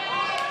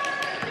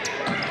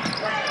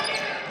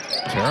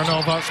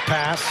 Terranova's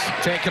pass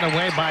taken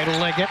away by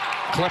Liggett.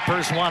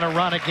 Clippers want to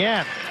run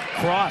again.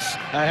 Cross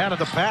ahead of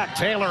the pack.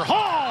 Taylor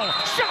Hall,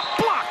 shot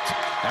blocked,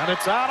 and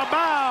it's out of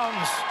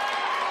bounds.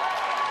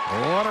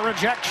 What a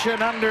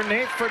rejection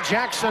underneath for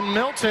Jackson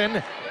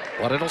Milton.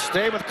 But it'll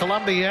stay with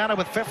Columbiana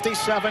with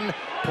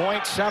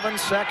 57.7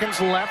 seconds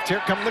left.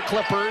 Here come the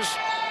Clippers.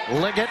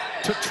 Liggett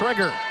to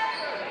trigger.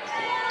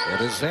 It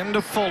is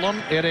into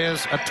Fulham. It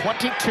is a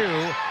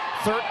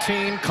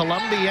 22-13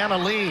 Columbiana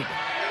lead.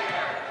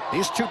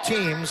 These two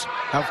teams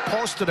have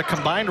posted a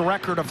combined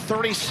record of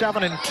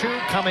 37-2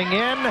 coming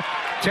in.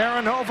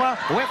 Terranova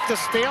with the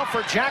steal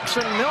for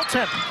Jackson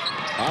Milton.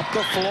 Up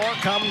the floor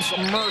comes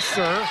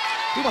Mercer.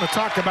 You want to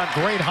talk about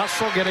great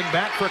hustle getting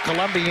back for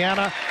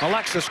Columbiana.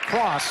 Alexis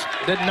Cross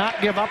did not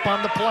give up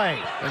on the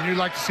play. And you'd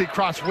like to see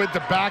Cross with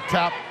the back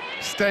tap,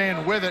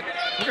 staying with it.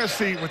 We're going to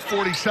see with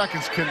 40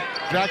 seconds, can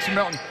Jackson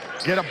Milton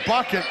get a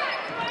bucket,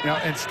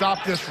 and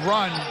stop this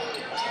run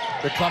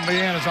that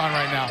Columbiana's on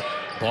right now.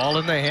 Ball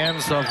in the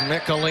hands of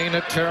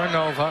Nicolina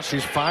Terranova.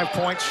 She's 5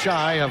 points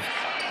shy of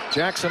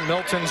Jackson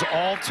Milton's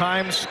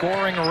all-time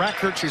scoring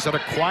record. She's had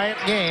a quiet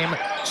game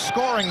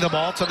scoring the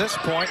ball to this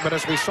point, but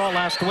as we saw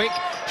last week,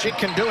 she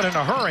can do it in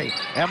a hurry.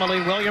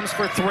 Emily Williams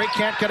for three,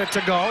 can't get it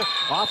to go.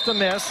 Off the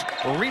miss,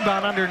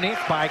 rebound underneath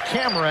by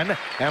Cameron,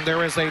 and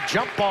there is a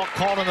jump ball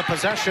called on the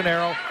possession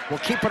arrow. We'll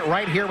keep it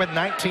right here with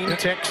 19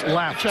 ticks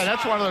left. Yeah,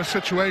 that's one of those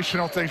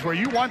situational things where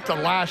you want the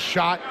last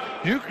shot.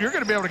 You're going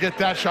to be able to get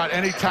that shot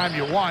anytime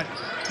you want.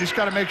 You just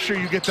got to make sure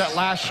you get that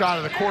last shot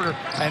of the quarter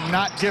and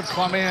not give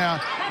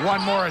Columbiana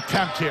one more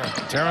attempt here.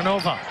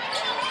 Terranova,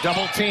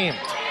 double teamed,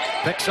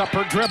 picks up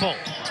her dribble.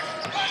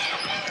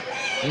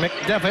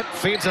 McDevitt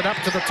feeds it up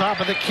to the top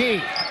of the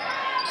key.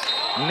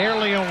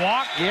 Nearly a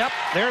walk. Yep,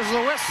 there's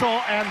the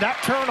whistle, and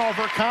that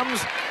turnover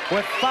comes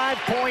with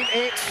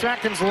 5.8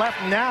 seconds left.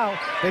 Now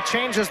it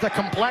changes the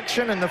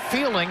complexion and the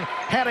feeling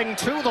heading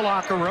to the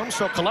locker room.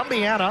 So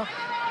Columbiana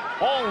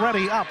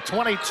already up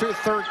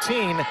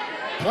 22-13.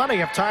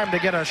 Plenty of time to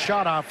get a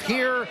shot off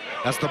here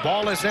as the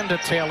ball is into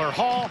Taylor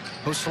Hall,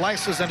 who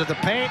slices into the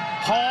paint.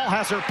 Hall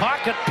has her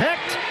pocket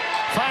picked.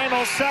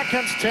 Final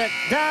seconds tick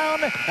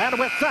down, and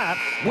with that,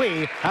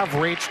 we have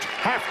reached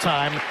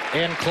halftime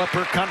in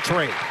Clipper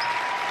Country.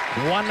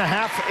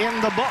 1/2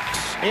 in the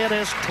books. It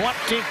is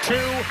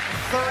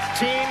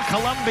 22-13.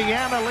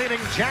 Columbiana leading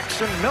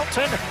Jackson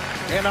Milton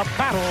in a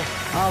battle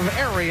of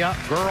area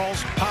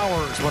girls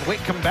powers. When we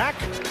come back,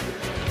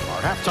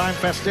 our halftime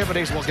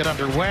festivities will get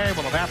underway.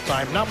 We'll have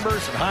halftime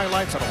numbers and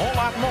highlights and a whole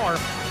lot more.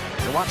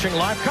 You're watching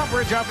live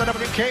coverage of the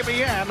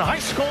WKBN High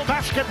School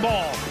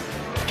Basketball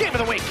Game of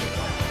the Week.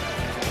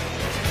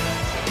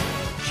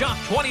 Shop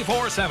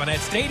 24/7 at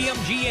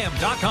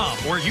StadiumGM.com,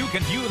 where you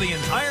can view the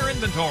entire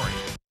inventory.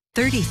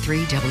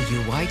 33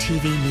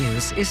 WYTV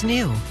News is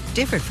new.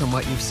 Different from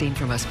what you've seen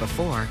from us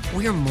before,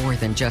 we're more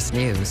than just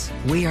news.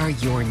 We are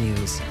your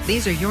news.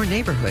 These are your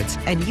neighborhoods,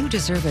 and you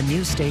deserve a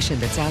news station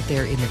that's out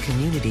there in the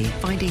community,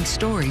 finding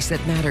stories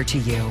that matter to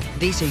you.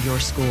 These are your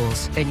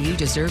schools, and you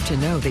deserve to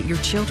know that your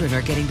children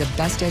are getting the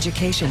best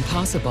education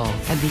possible.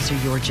 And these are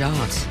your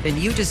jobs, and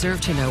you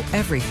deserve to know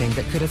everything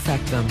that could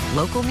affect them.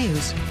 Local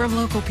news from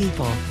local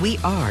people. We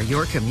are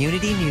your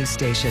community news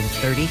station,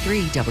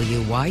 33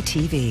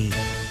 WYTV.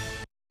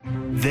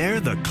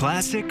 They're the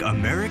classic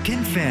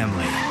American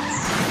family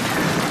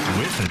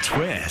with a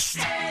twist.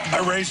 I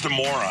raised a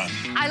moron.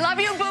 I love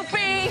you,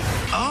 Boopy.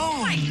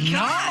 Oh, my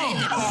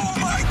God. Oh,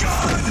 my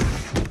God.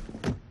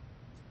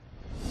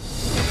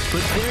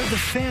 But they're the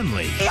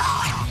family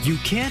you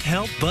can't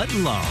help but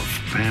love.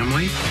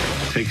 Family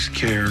takes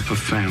care of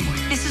family.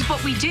 This is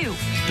what we do.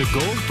 The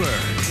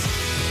Goldbergs.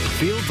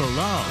 Feel the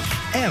love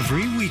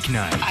every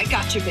weeknight. I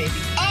got you, baby.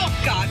 Oh,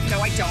 God,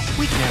 no, I don't.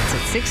 Weeknights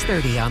at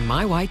 6:30 on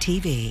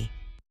MyYTV.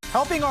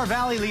 Helping our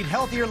valley lead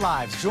healthier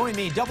lives. Join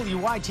me,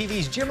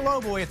 WYTV's Jim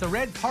Lowboy, at the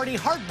Red Party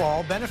Heart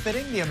Ball,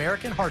 benefiting the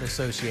American Heart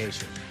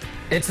Association.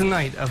 It's a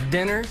night of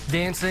dinner,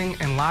 dancing,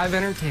 and live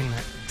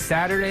entertainment.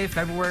 Saturday,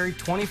 February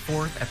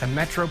 24th at the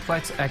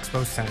Metroplex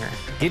Expo Center.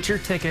 Get your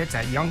tickets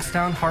at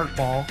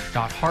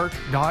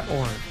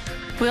youngstownheartball.heart.org.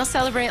 We'll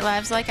celebrate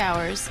lives like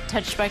ours,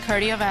 touched by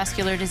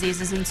cardiovascular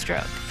diseases and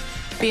stroke.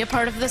 Be a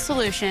part of the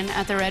solution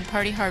at the Red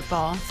Party Heart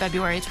Ball,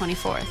 February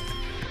 24th.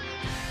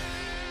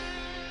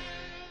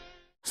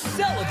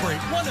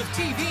 Celebrate one of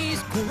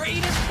TV's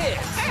greatest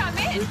hits. Hey, I'm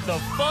in. With the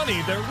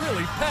funny that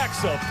really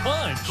packs a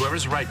punch.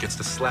 Whoever's right gets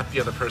to slap the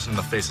other person in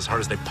the face as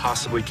hard as they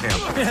possibly can.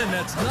 And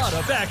that's not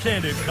a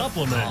backhanded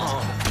compliment.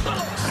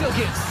 So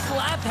get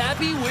slap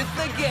happy with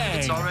the gang.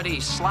 It's already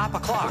slap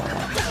o'clock.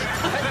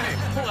 Hey,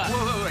 wait.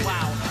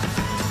 Wow.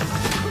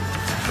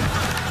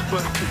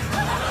 But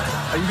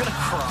are you gonna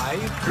cry?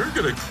 You're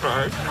gonna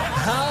cry.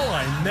 How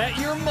I Met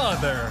Your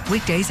Mother.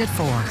 Weekdays at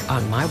 4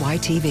 on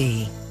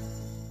MyYTV.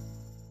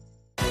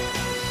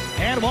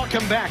 And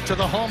welcome back to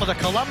the home of the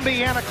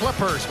Columbiana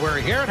Clippers. We're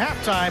here at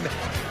halftime.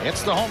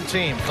 It's the home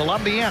team,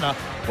 Columbiana,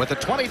 with a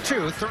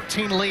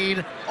 22-13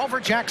 lead over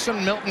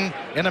Jackson Milton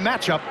in a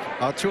matchup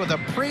of two of the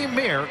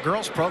premier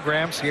girls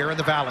programs here in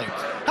the Valley.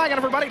 Hi again,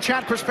 everybody.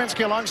 Chad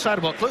Krispinski alongside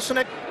Will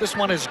Klusenik. This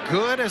one is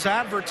good as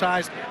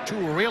advertised. Two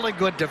really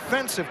good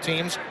defensive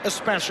teams,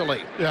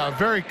 especially. Yeah, a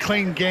very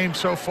clean game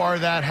so far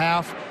that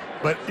half.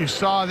 But you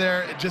saw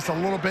there just a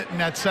little bit in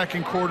that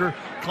second quarter,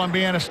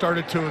 Columbiana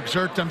started to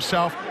exert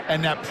themselves,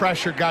 and that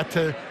pressure got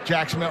to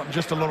Jackson Milton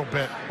just a little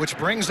bit. Which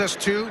brings us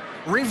to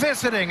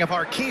revisiting of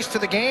our keys to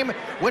the game,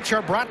 which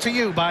are brought to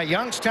you by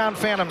Youngstown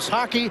Phantoms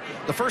Hockey.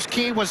 The first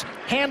key was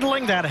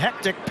handling that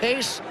hectic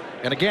pace.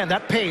 And again,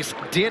 that pace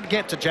did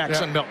get to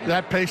Jackson Milton.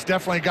 That pace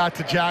definitely got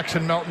to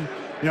Jackson Milton.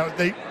 You know,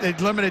 they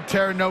limited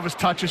Terranova's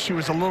touches. She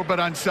was a little bit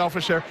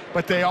unselfish there,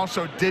 but they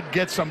also did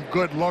get some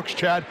good looks,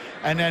 Chad.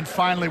 And then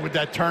finally with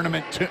that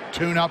tournament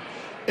tune-up,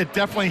 it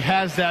definitely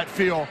has that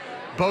feel.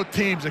 Both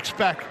teams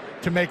expect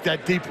to make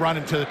that deep run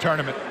into the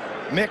tournament.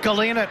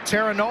 Michalina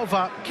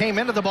Terranova came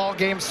into the ball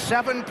game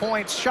 7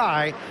 points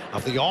shy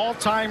of the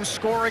all-time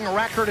scoring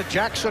record at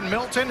Jackson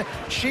Milton.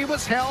 She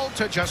was held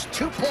to just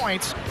 2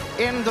 points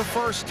in the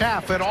first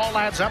half. It all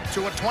adds up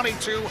to a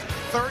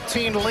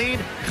 22-13 lead.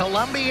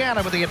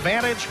 Columbiana with the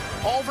advantage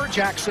over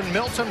Jackson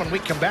Milton. When we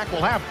come back,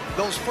 we'll have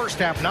those first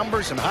half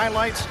numbers and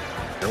highlights.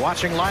 You're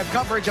watching live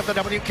coverage of the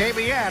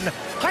WKBN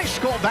High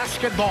School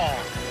Basketball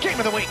Game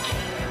of the Week.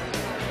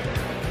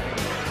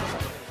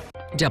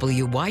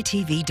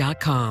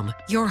 WYTV.com,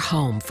 your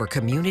home for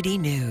community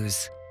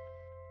news.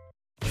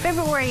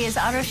 February is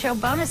Auto Show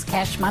Bonus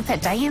Cash Month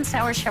at Diane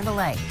Sauer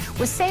Chevrolet,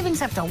 with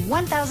savings up to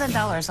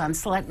 $1,000 on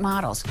select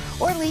models,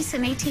 or lease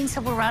an 18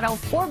 Silverado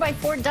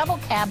 4x4 double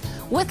cab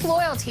with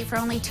loyalty for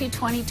only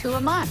 $222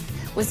 a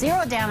month. With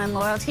 0 down in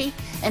loyalty,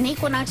 an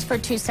Equinox for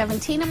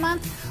 $217 a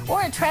month,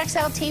 or a Trax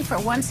LT for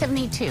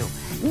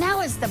 $172.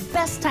 Now is the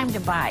best time to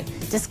buy.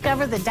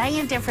 Discover the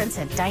Diane difference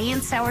at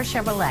Diane Sauer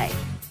Chevrolet.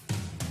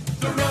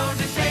 The road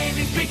to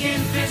savings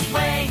begins this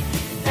way.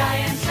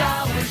 Diane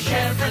Sauer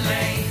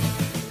Chevrolet.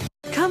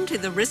 Come to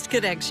the Wrist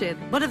Connection,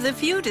 one of the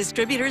few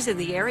distributors in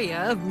the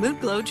area of Moon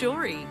Glow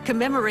jewelry.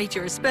 Commemorate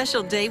your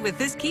special day with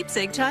this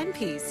keepsake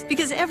timepiece,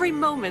 because every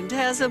moment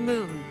has a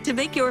moon. To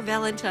make your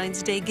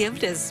Valentine's Day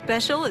gift as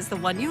special as the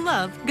one you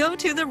love, go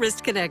to the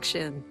Wrist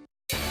Connection.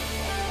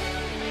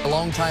 A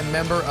longtime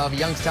member of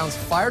Youngstown's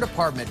fire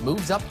department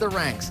moves up the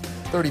ranks.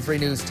 33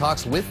 News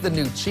talks with the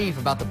new chief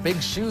about the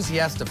big shoes he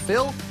has to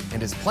fill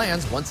and his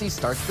plans once he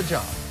starts the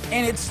job.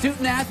 And it's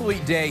Student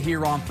Athlete Day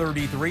here on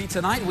 33.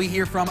 Tonight we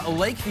hear from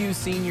Lakeview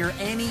senior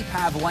Annie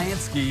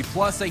Pavlansky,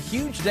 plus a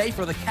huge day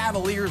for the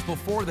Cavaliers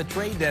before the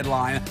trade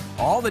deadline.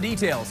 All the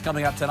details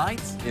coming up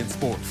tonight in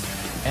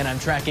sports. And I'm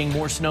tracking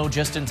more snow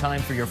just in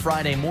time for your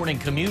Friday morning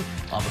commute.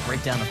 I'll have a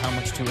breakdown of how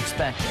much to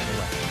expect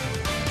anyway.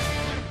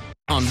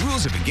 On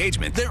Rules of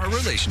Engagement, there are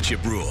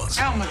relationship rules.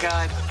 Oh, my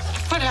God.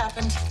 What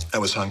happened? I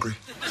was hungry.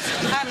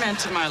 I meant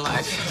to my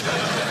life.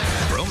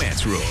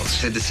 Romance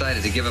rules. They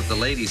decided to give up the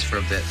ladies for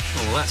a bit.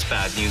 Well, that's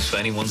bad news for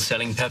anyone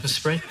selling pepper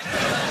spray.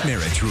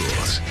 Marriage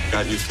rules.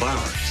 Got you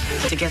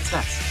flowers. To get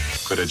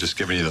sex. Could have just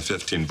given you the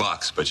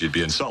 $15, but you'd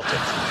be insulted.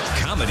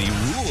 Comedy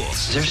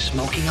rules. Is there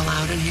smoking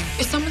allowed in here?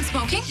 Is someone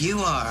smoking? You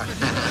are.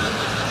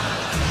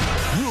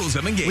 Rules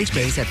of Engagement.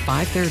 Weekdays at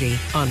 5:30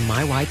 on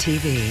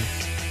MyYTV.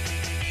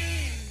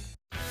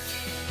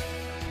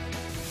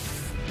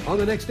 On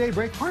the next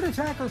Daybreak, heart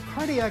attack or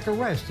cardiac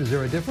arrest? Is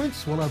there a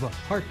difference? We'll have a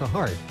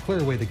heart-to-heart.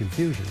 Clear away the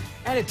confusion.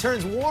 And it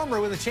turns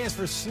warmer with a chance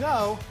for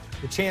snow.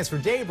 The chance for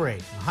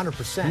Daybreak,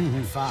 100%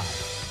 at 5.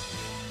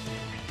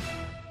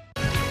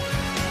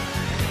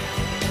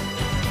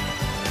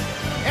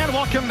 And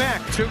welcome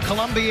back to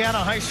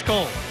Columbiana High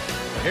School.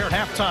 Here at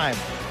halftime,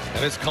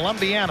 it is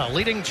Columbiana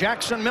leading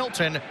Jackson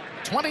Milton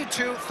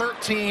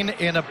 22-13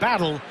 in a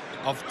battle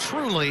of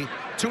truly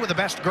two of the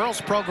best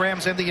girls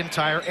programs in the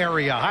entire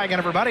area. Hi again,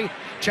 everybody.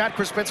 Chad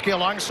Krispinski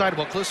alongside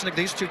Will Klusnick.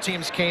 These two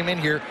teams came in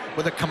here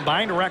with a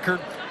combined record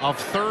of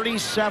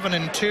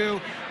 37-2.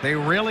 They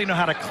really know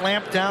how to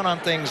clamp down on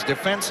things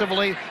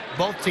defensively.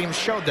 Both teams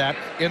showed that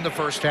in the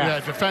first half. Yeah,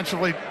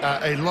 defensively,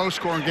 a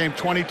low-scoring game,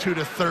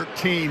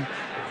 22-13.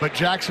 But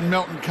Jackson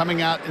Milton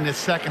coming out in the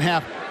second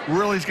half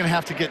really is going to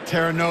have to get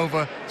Terra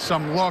Nova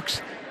some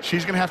looks.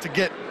 She's going to have to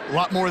get a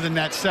lot more than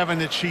that 7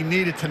 that she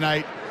needed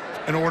tonight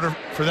in order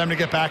for them to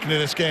get back into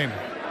this game.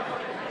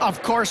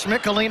 Of course,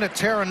 Michelina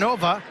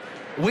Terranova,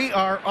 we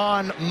are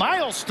on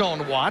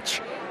milestone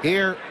watch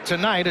here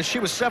tonight as she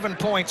was 7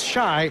 points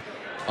shy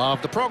of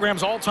the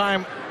program's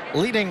all-time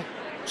leading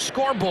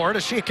scoreboard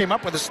as she came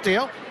up with a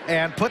steal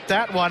and put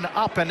that one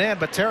up and in.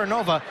 But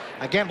Terranova,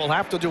 again, will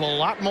have to do a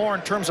lot more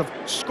in terms of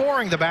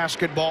scoring the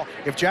basketball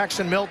if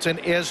Jackson Milton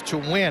is to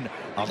win.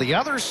 On the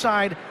other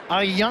side,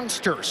 a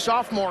youngster,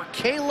 sophomore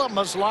Kayla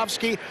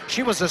Maslovsky.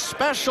 She was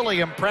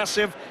especially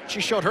impressive.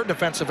 She showed her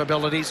defensive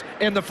abilities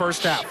in the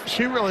first half.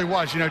 She really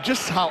was. You know,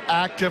 just how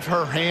active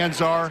her hands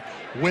are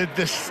with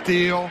the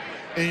steal.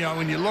 And, you know,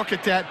 when you look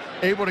at that,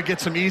 able to get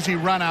some easy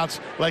runouts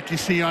like you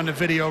see on the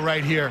video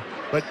right here.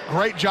 But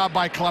great job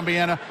by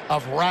Columbiana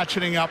of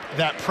ratcheting up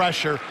that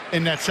pressure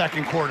in that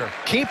second quarter.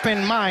 Keep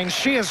in mind,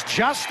 she is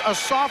just a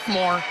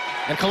sophomore,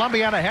 and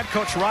Columbiana head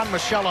coach Ron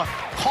Michella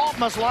called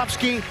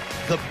Maslovsky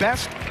the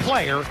best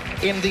player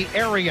in the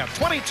area.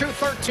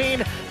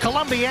 22-13,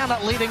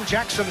 Columbiana leading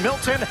Jackson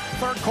Milton.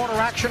 Third quarter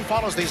action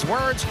follows these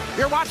words.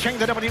 You're watching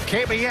the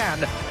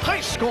WKBN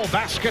High School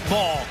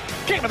Basketball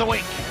Game of the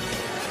Week.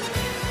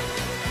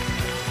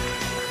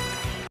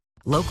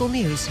 Local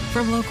news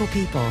from local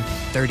people.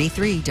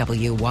 33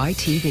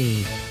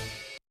 WYTV.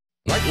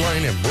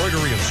 Nightline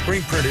Embroidery and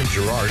Screen Print in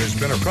Girard has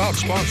been a proud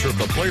sponsor of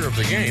the Player of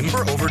the Game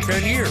for over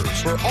 10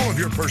 years. For all of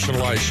your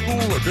personalized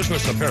school or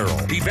business apparel,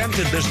 event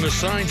and business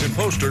signs and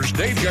posters,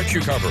 they've got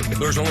you covered.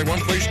 There's only one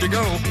place to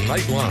go,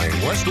 Nightline,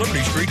 West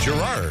Liberty Street,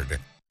 Girard.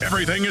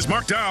 Everything is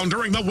marked down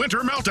during the Winter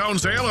Meltdown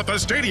Sale at the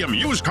Stadium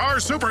Used Car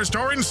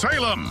Superstore in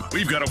Salem.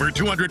 We've got over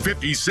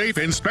 250 safe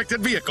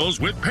inspected vehicles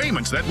with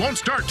payments that won't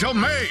start till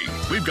May.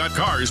 We've got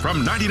cars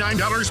from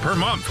 $99 per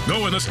month.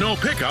 Go in the snow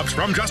pickups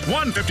from just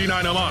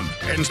 $159 a month.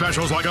 And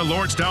specials like a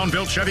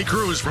Lordstown-built Chevy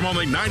Cruze from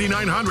only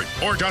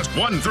 $9,900 or just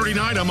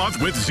 $139 a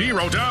month with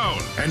 0 down.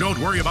 And don't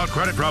worry about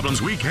credit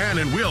problems. We can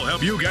and will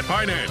help you get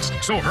financed.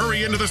 So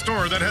hurry into the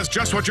store that has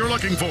just what you're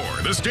looking for.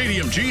 The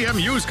Stadium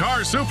GM Used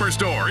Car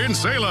Superstore in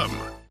Salem.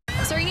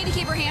 Sir, you need to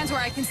keep your hands where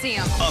I can see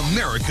them.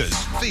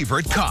 America's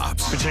favorite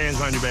cops. Put your hands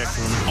behind your back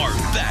for me. Are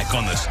back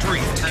on the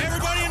street.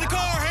 Everybody in the car,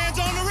 hands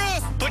on the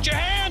roof. Put your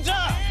hands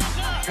up.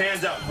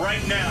 Hands up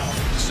right now.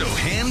 So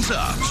hands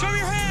up. Show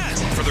your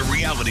hands. For the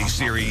reality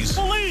series.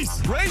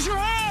 Police, raise your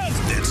hands.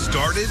 That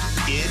started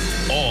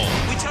it all.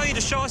 We tell you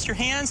to show us your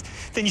hands,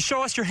 then you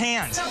show us your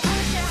hands. So put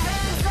your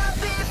hands up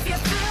if you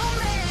feel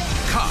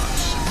me.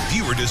 Cops,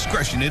 viewer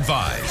discretion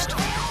advised.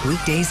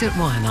 Weekdays at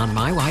 1 on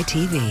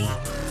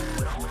MyYTV.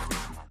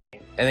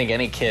 I think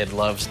any kid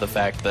loves the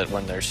fact that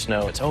when there's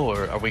snow, it's, oh,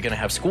 are we going to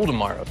have school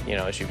tomorrow? You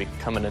know, as you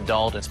become an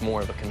adult, it's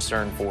more of a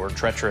concern for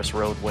treacherous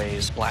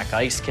roadways. Black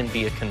ice can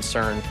be a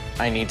concern.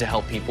 I need to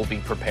help people be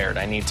prepared.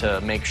 I need to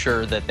make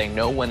sure that they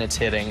know when it's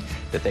hitting,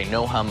 that they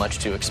know how much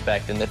to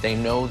expect, and that they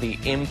know the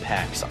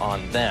impacts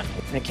on them.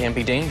 It can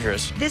be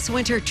dangerous. This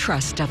winter,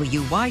 trust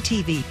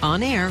WYTV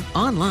on air,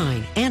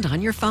 online, and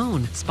on your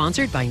phone.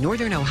 Sponsored by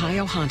Northern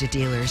Ohio Honda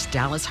Dealers,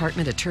 Dallas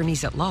Hartman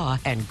Attorneys at Law,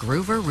 and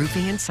Groover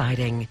Roofing and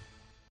Siding.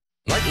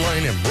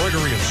 Nightline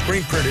Embroidery and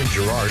Screen Print in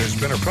Girard has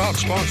been a proud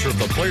sponsor of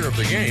the Player of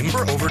the Game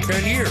for over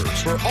 10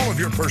 years. For all of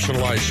your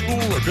personalized school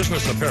or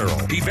business apparel,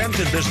 event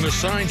and business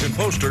signs and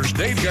posters,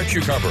 they've got you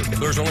covered.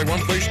 There's only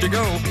one place to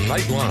go,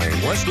 Nightline,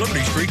 West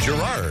Liberty Street,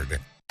 Girard.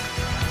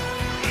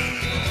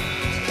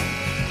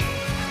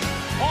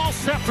 All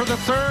set for the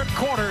third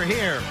quarter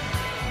here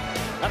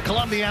at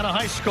Columbiana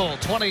High School.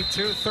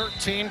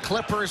 22-13,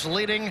 Clippers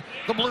leading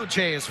the Blue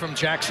Jays from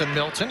Jackson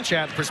Milton.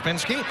 Chad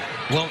Przyspinski,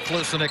 Will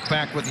Klusenik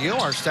back with you.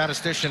 Our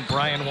statistician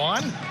Brian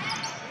Wan.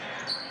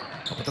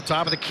 Up at the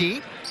top of the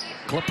key,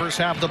 Clippers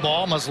have the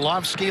ball.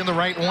 Maslovsky in the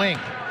right wing.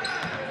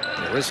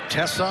 There is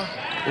Tessa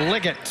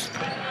Liggett.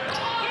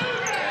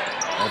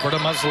 Over to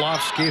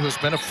Maslovsky, who's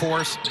been a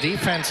force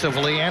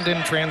defensively and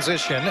in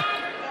transition.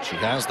 She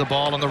has the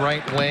ball in the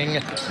right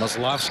wing.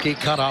 Maslovsky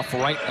cut off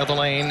right of the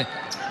lane.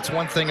 It's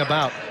one thing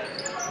about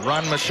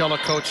Ron Michela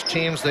coach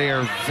teams. They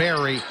are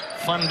very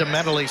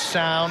fundamentally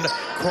sound.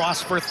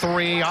 Cross for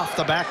three off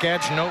the back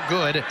edge, no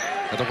good.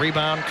 But the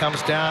rebound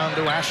comes down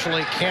to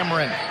Ashley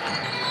Cameron.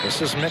 This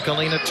is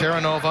Michalina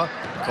Terranova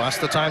across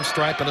the time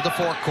stripe into the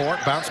forecourt.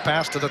 Bounce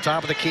pass to the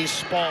top of the key,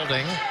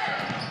 Spalding.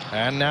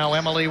 And now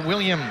Emily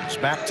Williams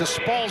back to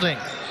Spalding.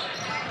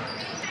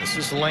 This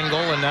is Lingle,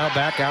 and now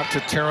back out to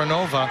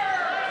Terranova.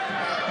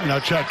 You know,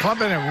 Chad,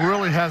 Columbiana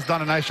really has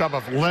done a nice job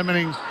of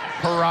limiting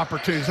her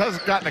opportunities. Has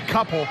gotten a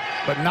couple,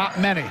 but not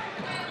many.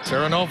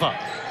 Terranova,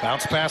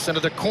 bounce pass into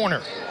the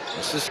corner.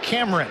 This is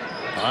Cameron.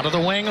 Onto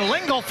the wing,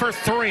 Lingle for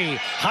three.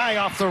 High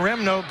off the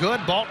rim, no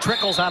good. Ball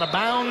trickles out of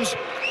bounds,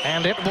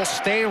 and it will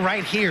stay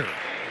right here.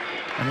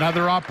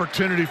 Another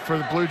opportunity for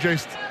the Blue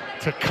Jays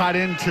to cut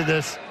into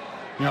this,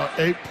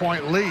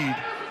 8-point lead.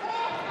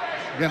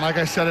 Again, like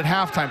I said at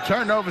halftime,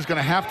 Terranova's going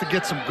to have to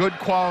get some good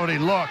quality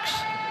looks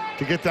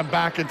to get them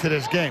back into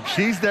this game.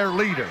 She's their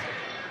leader.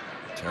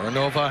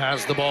 Terranova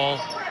has the ball.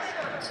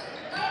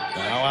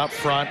 Now out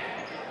front.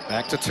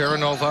 Back to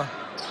Terranova.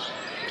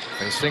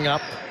 Facing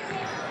up.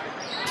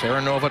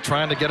 Terranova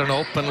trying to get an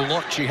open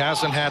look. She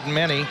hasn't had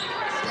many.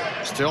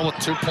 Still with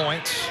 2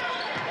 points.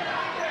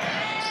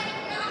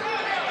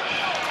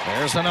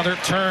 There's another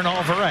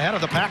turnover ahead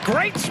of the pack.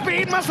 Great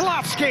speed,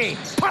 Maslovsky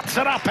puts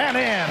it up and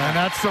in. And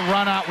that's the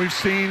run out we've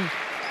seen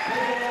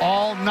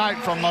all night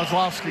from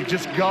Maslovsky,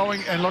 just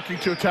going and looking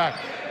to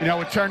attack.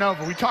 With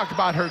Terranova, we talked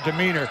about her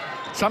demeanor.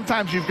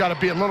 Sometimes you've got to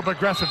be a little bit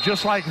aggressive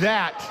just like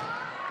that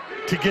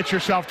to get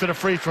yourself to the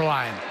free throw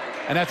line.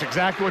 And that's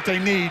exactly what they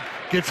need.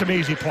 Get some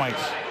easy points.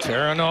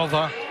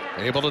 Terranova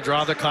able to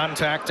draw the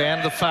contact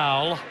and the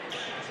foul.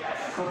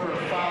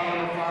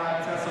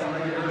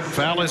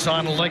 Foul is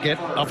on Liggett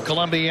of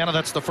Columbiana.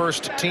 That's the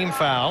first team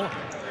foul.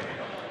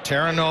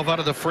 Terranova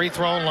to the free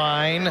throw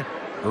line.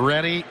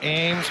 Ready,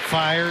 aims,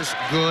 fires,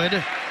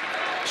 good.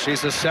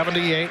 She's a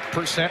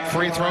 78%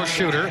 free throw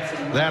shooter.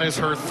 That is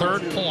her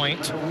third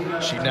point.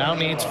 She now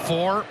needs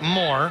 4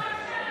 more.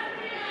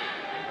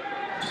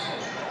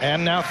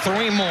 And now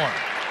 3 more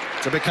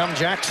to become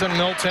Jackson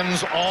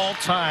Milton's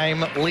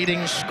all-time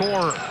leading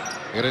scorer.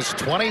 It is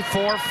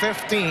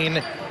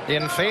 24-15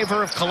 in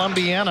favor of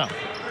Columbiana.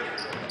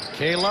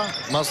 Kayla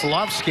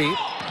Maslovsky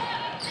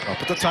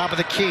up at the top of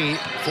the key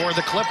for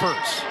the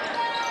Clippers.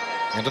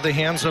 Into the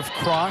hands of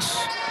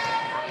Cross.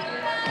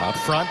 Up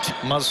front,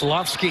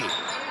 Maslovsky.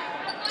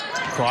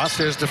 Cross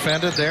is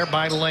defended there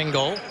by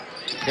Lingle.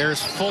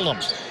 Here's Fulham.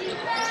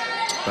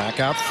 Back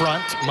out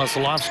front,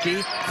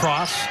 Maslovsky,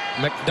 Cross,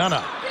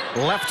 McDonough.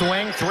 Left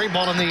wing,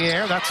 3-ball in the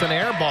air. That's an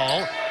air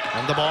ball.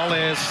 And the ball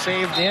is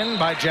saved in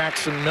by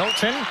Jackson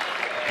Milton.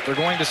 They're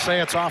going to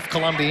say it's off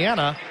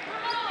Columbiana.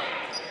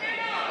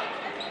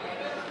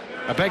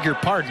 I beg your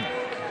pardon.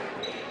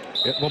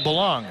 It will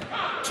belong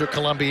to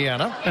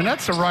Columbiana. And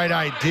that's the right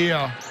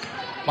idea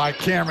by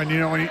Cameron. You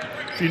know, when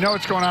if you know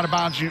it's going out of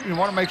bounds, you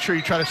want to make sure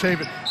you try to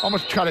save it.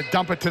 Almost try to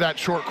dump it to that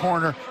short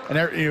corner,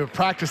 and you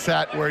practice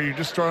that where you're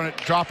just throwing it,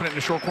 dropping it in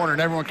the short corner,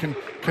 and everyone can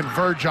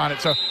converge on it.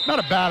 So not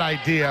a bad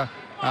idea,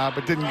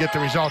 but didn't get the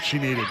result she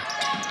needed.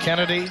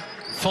 Kennedy,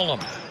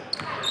 Fulham.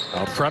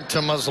 Out front to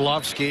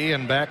Muslovsky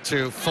and back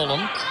to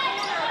Fulham.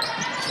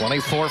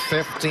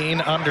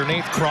 24-15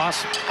 underneath.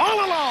 Cross all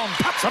alone,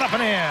 pops it up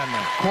and in.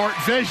 Court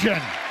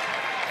vision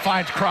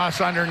finds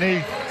Cross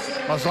underneath.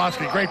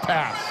 Muslovsky, great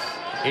pass.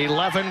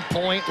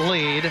 11-point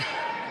lead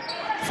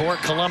for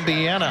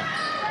Columbiana.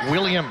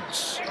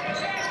 Williams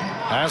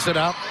has it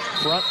up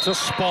front to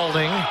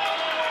Spalding.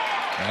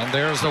 And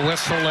there's a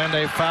whistle and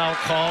a foul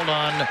called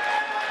on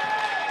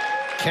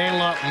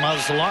Kayla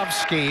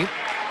Muslovsky.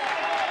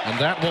 And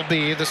that will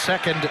be the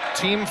second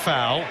team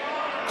foul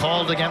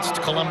called against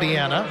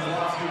Columbiana.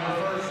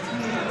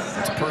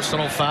 It's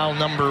personal foul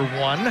number 1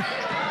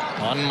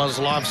 on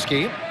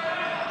Muslovsky.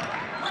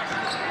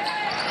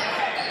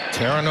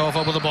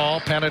 Terranova with the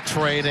ball,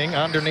 penetrating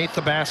underneath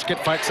the basket,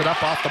 fights it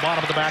up off the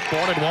bottom of the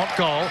backboard. It won't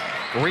go.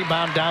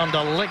 Rebound down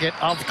to Liggett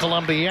of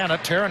Columbiana.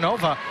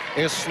 Terranova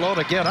is slow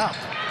to get up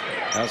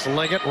as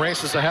Liggett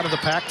races ahead of the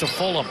pack to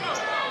Fulham.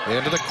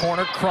 Into the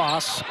corner,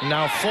 Cross.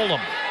 Now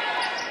Fulham.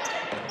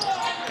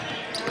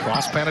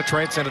 Cross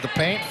penetrates into the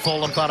paint.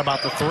 Fulham thought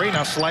about the 3.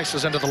 Now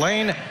slices into the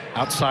lane.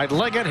 Outside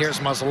Liggett. Here's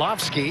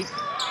Muslovsky.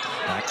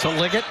 Back to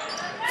Liggett.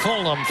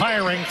 Fulham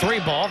firing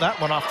 3-ball.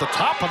 That one off the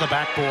top of the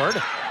backboard.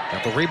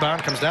 But the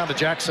rebound comes down to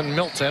Jackson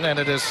Milton, and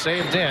it is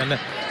saved in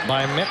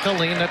by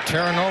Michalina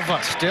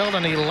Terranova. Still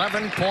an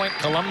 11-point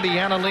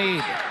Columbiana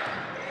lead.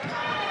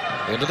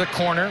 Into the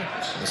corner.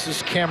 This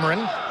is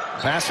Cameron.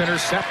 Pass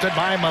intercepted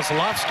by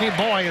Muslovsky.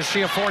 Boy, is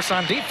she a force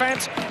on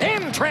defense.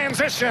 In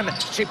transition.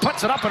 She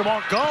puts it up and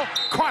won't go.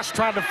 Cross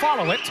tried to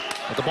follow it,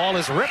 but the ball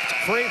is ripped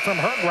free from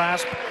her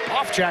grasp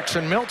off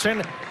Jackson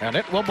Milton, and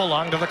it will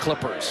belong to the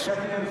Clippers.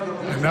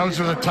 And those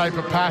are the type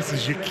of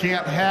passes you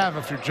can't have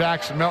if you're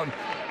Jackson Milton.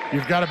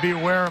 You've got to be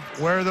aware of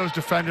where those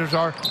defenders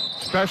are,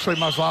 especially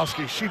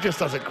Muslovsky. She just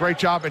does a great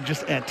job and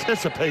just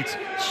anticipates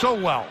so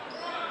well.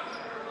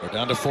 We're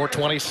down to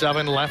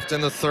 4:27 left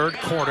in the third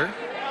quarter.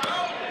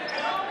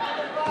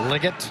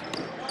 Liggett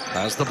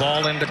has the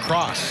ball into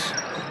Cross.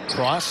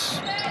 Cross,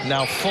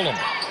 now Fulham.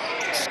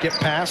 Skip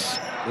pass,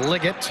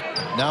 Liggett.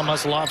 Now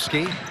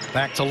Muslovsky.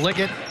 Back to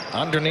Liggett.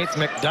 Underneath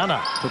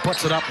McDonough, who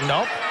puts it up.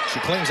 Nope. She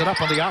cleans it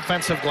up on the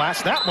offensive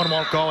glass. That one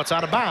won't go. It's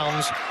out of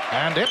bounds.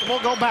 And it will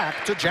go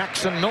back to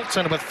Jackson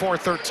Milton with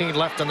 4:13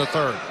 left in the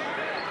third.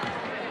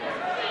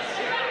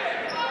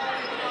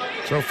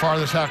 So far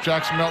this half,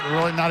 Jackson Milton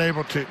really not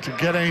able to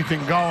get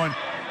anything going.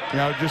 You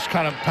know, just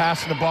kind of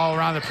passing the ball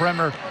around the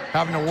perimeter,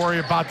 having to worry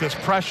about this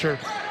pressure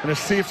and to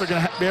see if they're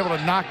going to be able to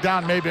knock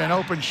down maybe an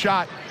open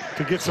shot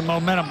to get some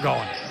momentum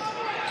going.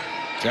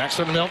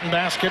 Jackson Milton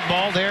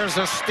basketball. There's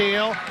a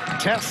steal.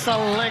 Tessa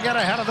Liggett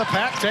ahead of the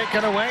pack,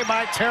 taken away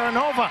by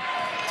Terranova.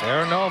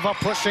 Terranova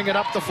pushing it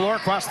up the floor,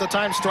 across the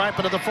time stripe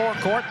into the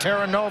forecourt.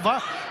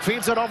 Terranova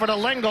feeds it over to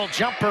Lingle.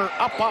 Jumper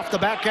up off the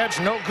back edge,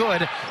 no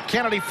good.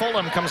 Kennedy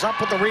Fulham comes up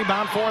with the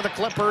rebound for the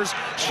Clippers.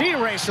 She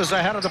races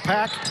ahead of the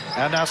pack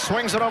and now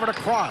swings it over to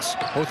Cross,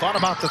 who thought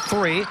about the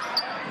 3.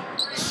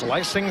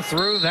 Slicing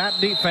through that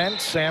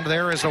defense, and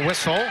there is a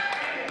whistle.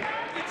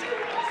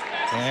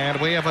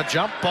 And we have a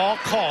jump ball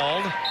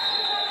called.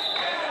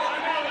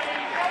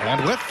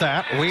 And with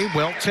that, we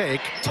will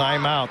take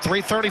timeout.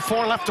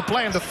 3:34 left to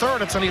play in the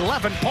third. It's an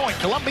 11-point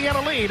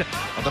Columbiana lead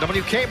on the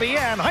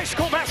WKBN High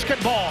School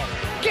Basketball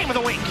Game of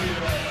the Week.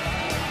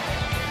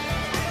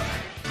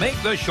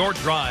 Make the short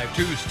drive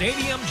to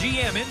Stadium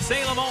GM in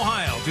Salem,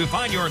 Ohio to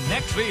find your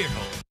next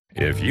vehicle.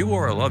 If you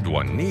or a loved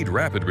one need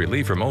rapid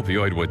relief from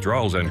opioid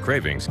withdrawals and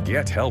cravings,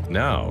 get help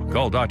now.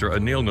 Call Dr.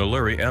 Anil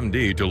Naluri,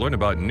 MD, to learn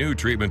about new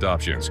treatment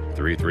options.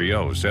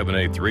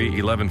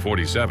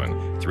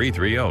 330-783-1147.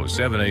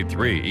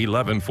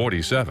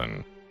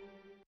 330-783-1147.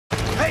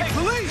 Hey,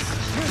 police!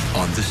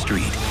 On the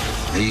street.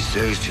 These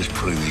days, just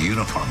putting the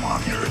uniform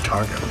on, you're a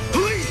target.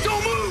 Police,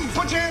 don't move!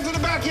 Put your hands in the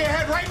back of your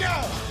head right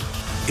now!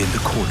 In the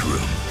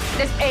courtroom.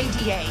 This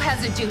ADA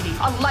has a duty,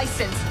 a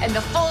license, and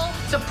the full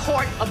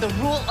support of the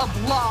rule of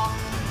law.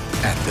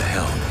 At the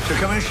helm. To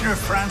Commissioner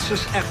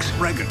Francis X.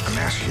 Reagan, I'm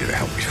asking you to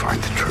help me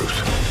find the truth.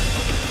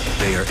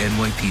 They are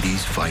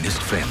NYPD's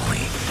finest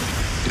family.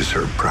 You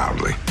serve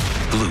proudly.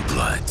 Blue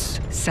Bloods.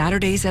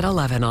 Saturdays at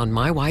 11 on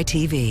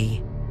MyYTV.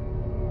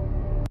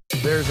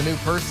 There's a new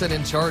person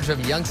in charge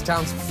of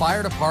Youngstown's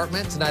fire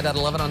department tonight at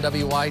 11 on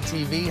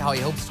WYTV, how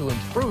he hopes to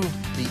improve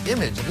the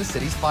image of the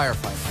city's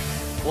firefighters.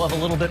 We'll have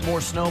a little bit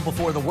more snow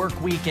before the work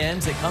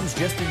weekends. It comes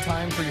just in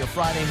time for your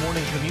Friday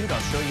morning commute.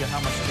 I'll show you how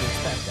much to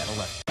expect at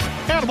 11.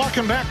 And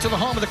welcome back to the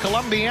home of the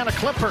Columbiana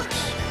Clippers.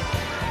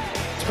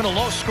 It's been a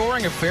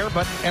low-scoring affair,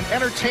 but an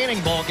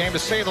entertaining ball game to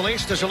say the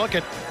least as you look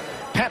at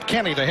Pat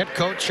Kenny, the head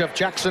coach of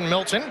Jackson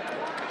Milton.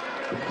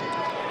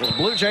 The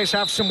Blue Jays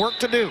have some work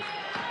to do.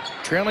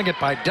 trailing it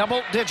by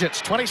double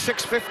digits,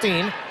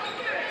 26-15.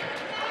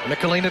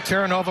 Michelina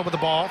Terranova with the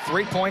ball,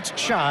 3 points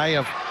shy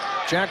of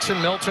Jackson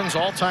Milton's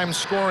all-time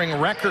scoring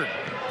record.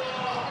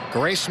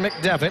 Grace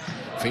McDevitt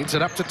feeds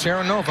it up to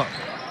Terranova.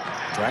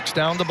 Tracks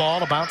down the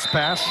ball, a bounce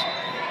pass.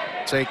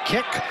 It's a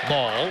kick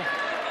ball.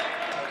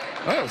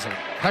 That was a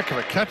heck of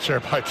a catch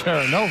there by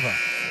Terranova.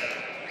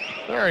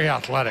 Very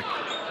athletic.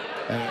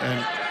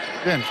 And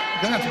again,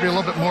 gonna have to be a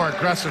little bit more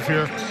aggressive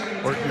here.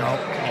 Or, you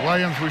know,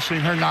 Williams, we've seen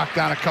her knock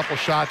down a couple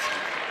shots.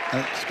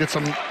 Let's get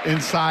some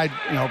inside,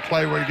 you know,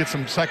 play where you get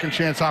some second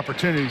chance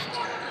opportunities.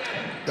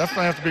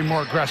 Definitely have to be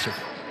more aggressive.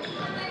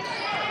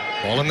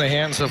 Ball in the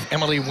hands of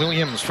Emily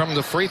Williams from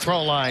the free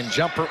throw line.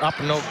 Jumper up,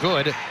 no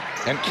good.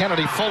 And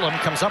Kennedy Fulham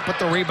comes up with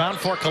the rebound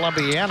for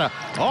Columbiana.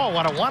 Oh,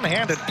 what a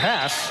one-handed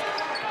pass.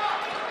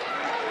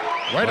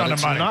 Right on the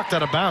money. Knocked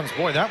out of bounds.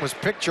 Boy, that was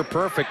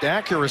picture-perfect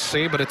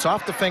accuracy, but it's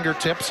off the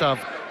fingertips of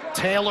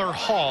Taylor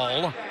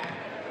Hall.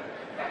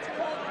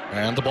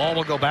 And the ball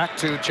will go back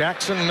to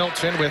Jackson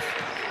Milton with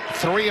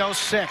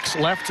 3:06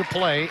 left to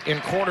play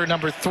in quarter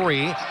number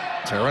 3.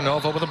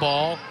 Terranova with the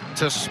ball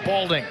to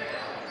Spalding.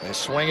 They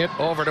swing it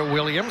over to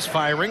Williams,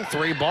 firing.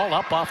 3 ball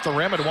up off the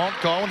rim. It won't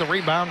go. And the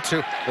rebound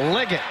to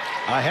Liggett.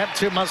 Ahead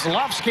to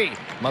Muslovsky.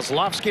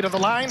 Muslovsky to the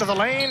line, to the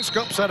lane.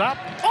 Scoops it up.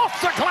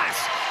 Off the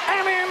glass.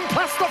 And in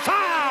plus the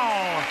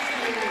foul.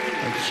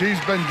 And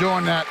she's been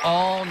doing that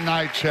all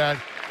night, Chad.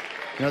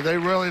 You know, they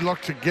really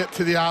look to get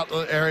to the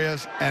outlet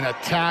areas and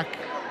attack.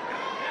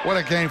 What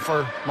a game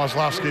for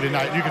Muslovsky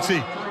tonight. You can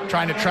see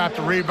trying to trap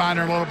the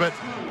rebounder a little bit.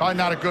 Probably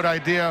not a good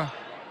idea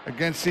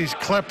against these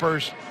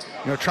Clippers.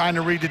 You know, trying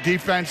to read the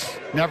defense,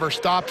 never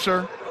stops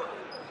her.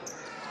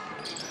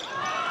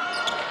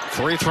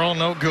 Free throw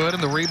no good,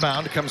 and the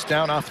rebound comes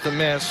down off the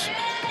miss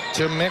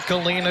to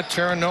Michelina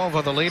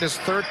Terranova. The lead is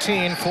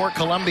 13 for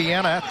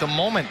Columbiana at the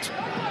moment.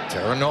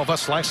 Terranova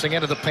slicing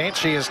into the paint.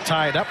 She is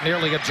tied up,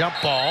 nearly a jump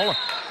ball.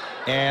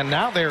 And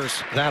now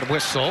there's that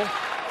whistle.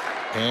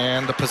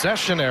 And the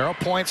possession arrow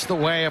points the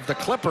way of the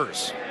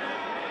Clippers.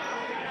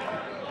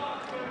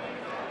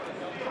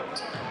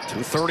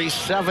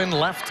 2:37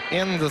 left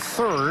in the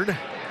third.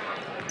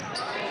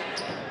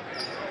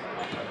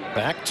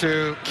 Back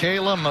to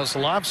Kayla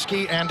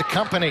Muslovsky and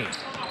company.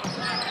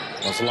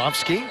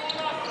 Muslovsky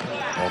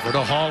over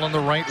to Hall on the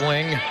right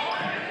wing.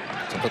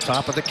 To the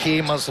top of the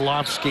key,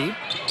 Muslovsky.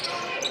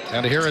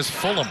 And here is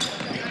Fulham.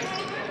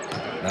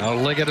 Now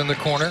Liggett in the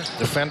corner,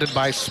 defended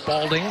by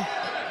Spalding.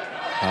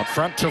 Out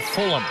front to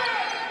Fulham.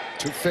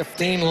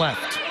 2:15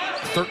 left.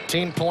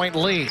 13-point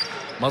lead.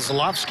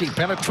 Muslovsky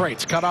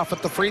penetrates, cut off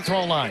at the free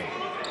throw line.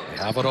 They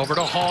have it over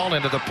to Hall,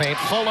 into the paint.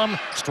 Fulham,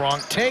 strong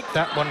take,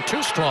 that one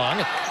too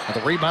strong. And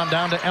the rebound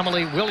down to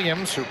Emily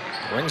Williams, who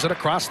brings it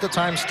across the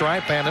time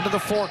stripe and into the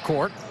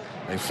forecourt.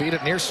 They feed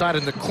it near side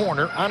in the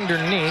corner,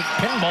 underneath,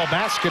 pinball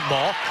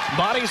basketball.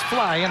 Bodies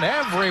flying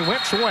every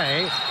which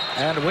way.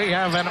 And we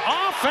have an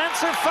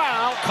offensive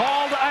foul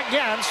called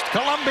against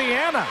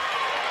Columbiana.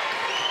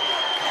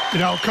 You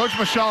know, Coach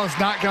Michelle is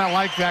not going to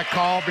like that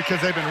call because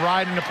they've been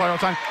riding the play all the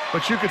time.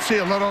 But you could see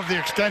a little of the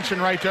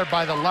extension right there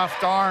by the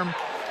left arm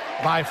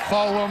by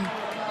Fulham.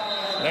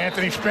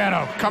 Anthony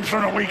Spano comes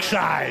from the weak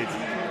side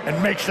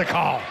and makes the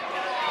call.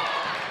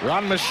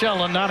 Ron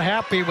Michelle not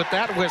happy with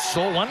that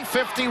whistle.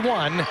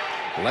 1:51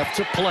 left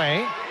to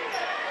play.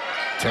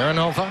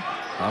 Terranova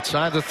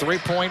outside the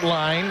three-point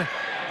line,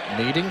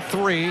 needing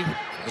 3.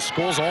 The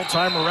school's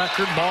all-time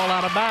record. Ball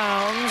out of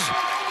bounds.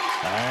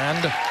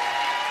 And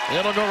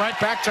it'll go right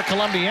back to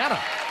Columbiana.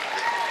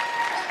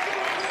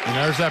 And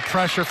there's that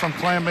pressure from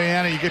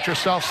Columbiana. You get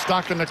yourself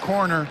stuck in the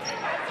corner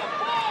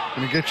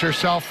and you get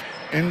yourself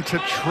into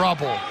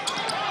trouble.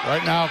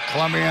 Right now,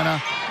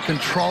 Columbiana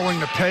controlling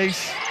the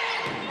pace,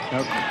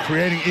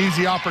 creating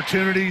easy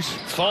opportunities.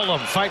 Fulham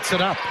fights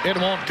it up. It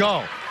won't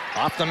go.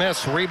 Off the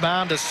miss.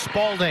 Rebound to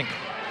Spalding.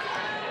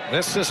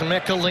 This is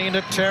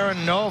Michelina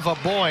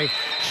Terranova. Boy,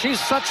 she's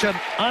such an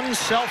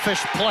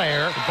unselfish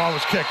player. The ball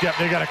was kicked. Yep,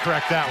 they got to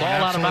correct that one.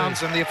 Ball out of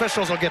bounds, and the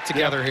officials will get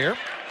together here.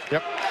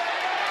 Yep.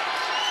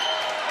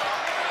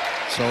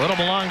 So it'll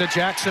belong to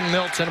Jackson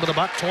Milton with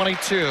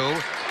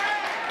 $1:22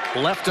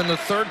 left in the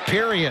third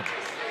period.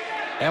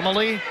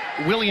 Emily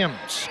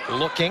Williams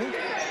looking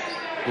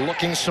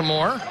some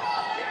more.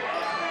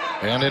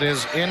 And it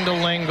is into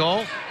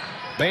Lingle.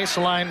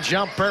 Baseline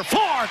jumper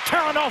for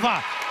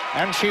Terranova.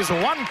 And she's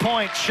 1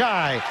 point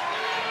shy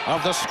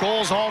of the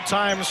school's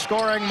all-time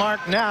scoring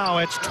mark now.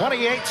 It's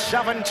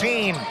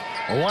 28-17.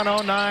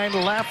 1:09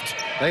 left.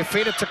 They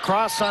feed it to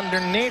Cross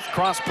underneath.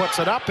 Cross puts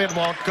it up. It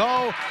won't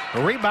go.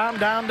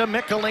 Rebound down to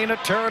Michelina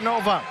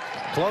Terranova.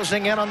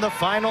 Closing in on the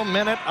final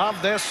minute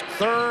of this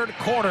third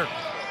quarter.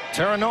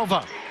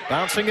 Terranova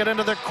bouncing it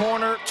into the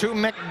corner to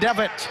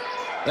McDevitt.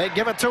 They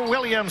give it to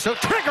Williams, who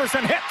triggers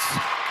and hits.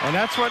 And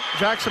that's what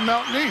Jackson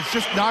Milton needs.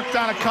 Just knock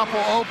down a couple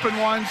open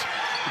ones,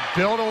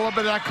 build a little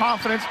bit of that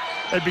confidence.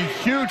 It'd be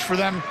huge for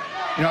them,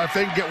 you know, if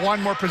they can get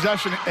one more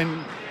possession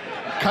and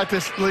cut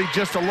this lead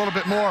just a little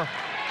bit more.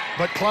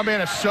 but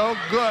Columbiana is so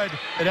good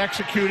at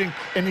executing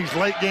in these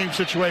late game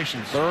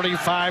situations.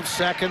 35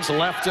 seconds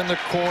left in the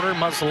quarter.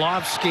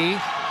 Muslovsky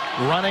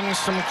running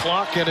some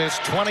clock. It is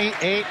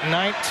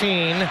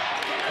 28-19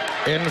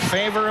 in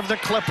favor of the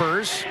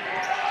Clippers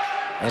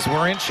as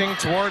we're inching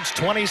towards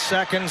 20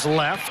 seconds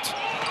left.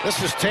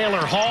 This is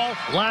Taylor Hall.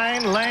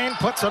 Lane,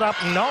 puts it up.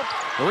 Nope.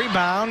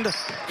 Rebound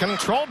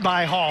controlled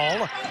by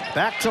Hall.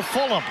 Back to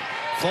Fulham.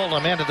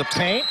 Fulham into the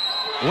paint.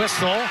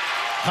 Whistle,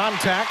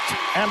 contact,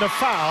 and a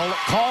foul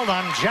called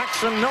on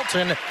Jackson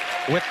Milton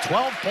with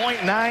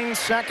 12.9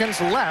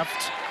 seconds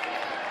left.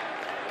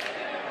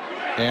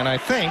 And I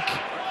think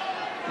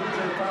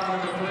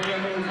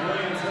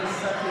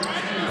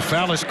the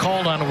foul is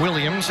called on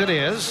Williams. It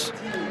is.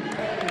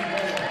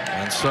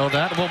 And so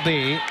that will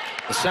be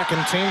the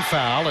second team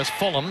foul as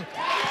Fulham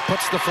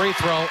puts the free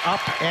throw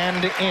up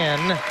and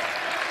in.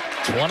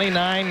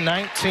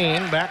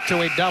 29-19, back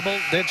to a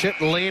double-digit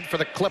lead for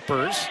the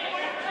Clippers.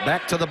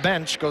 Back to the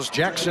bench goes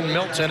Jackson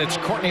Milton. It's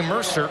Courtney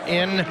Mercer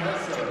in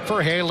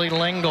for Haley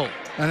Lingle.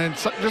 And then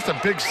just a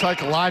big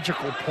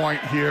psychological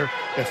point here.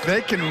 If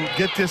they can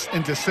get this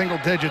into single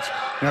digits,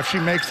 if she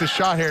makes the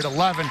shot here at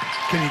 11,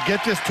 can you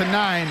get this to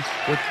 9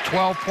 with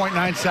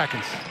 12.9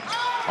 seconds?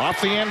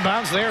 Off the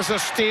inbounds, there's a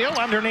steal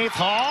underneath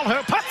Hall,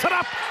 who puts it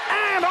up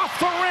and off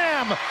the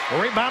rim.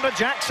 Rebounded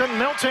Jackson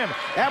Milton.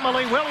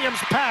 Emily Williams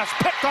pass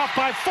picked off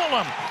by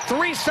Fulham.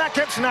 3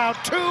 seconds now,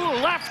 2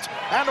 left.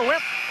 And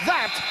with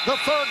that, the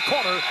third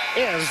quarter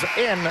is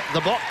in the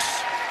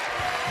books.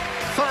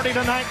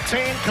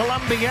 30-19,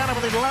 Columbiana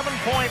with an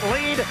 11-point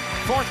lead.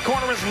 Fourth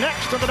quarter is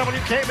next to the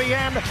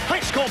WKBN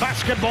High School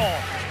Basketball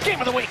Game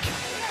of the Week.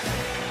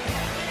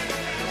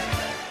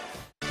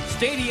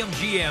 Stadium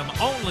GM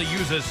only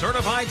uses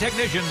certified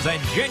technicians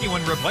and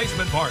genuine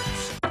replacement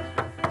parts.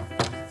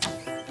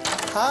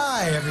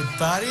 Hi,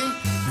 everybody.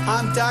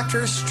 I'm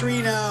Dr.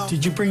 Estrino.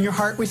 Did you bring your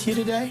heart with you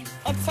today?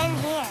 It's in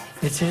here.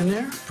 It's in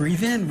there?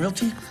 Breathe in, real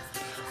deep.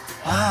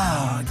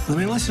 Wow. Let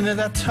me listen to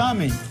that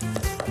tummy.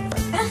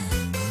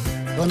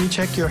 Let me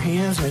check your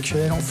hands, make sure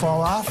they don't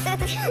fall off.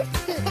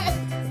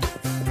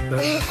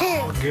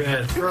 Oh,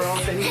 good.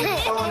 Girls, anything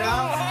falling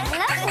out?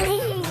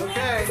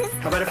 Okay.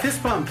 How about a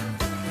fist bump?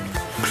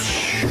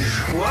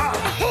 Wow.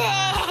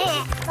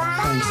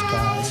 Thanks,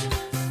 guys.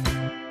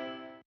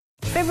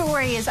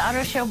 February is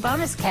Auto Show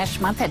Bonus Cash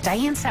Month at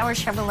Diane Sauer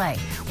Chevrolet,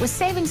 with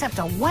savings up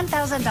to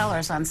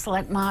 $1,000 on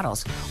select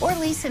models, or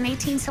lease an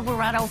 18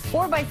 Silverado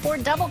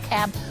 4x4 double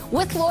cab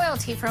with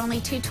loyalty for only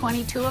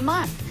 $222 a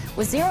month,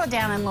 with 0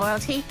 down in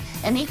loyalty,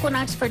 an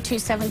Equinox for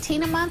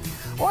 $217 a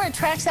month, or a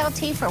Trax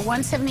LT for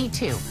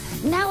 $172.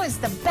 Now is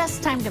the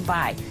best time to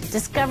buy.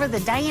 Discover the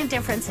Diane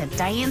difference at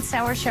Diane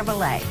Sauer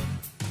Chevrolet.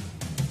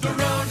 The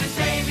road to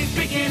savings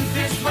begins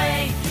this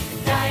way.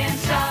 Diane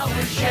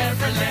Sauer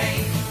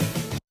Chevrolet.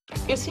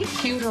 Is he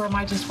cute or am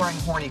I just wearing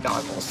horny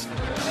goggles?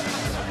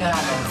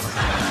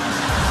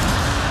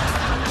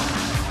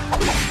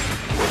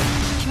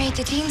 He made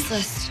the dean's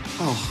list.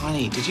 Oh,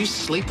 honey, did you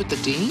sleep with the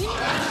dean?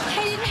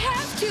 I didn't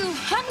have to.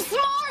 I'm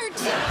smart.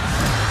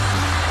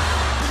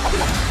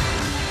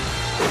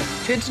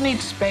 Kids need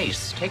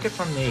space. Take it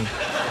from me.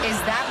 Is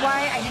that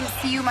why I didn't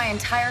see you my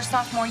entire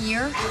sophomore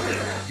year?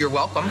 You're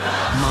welcome.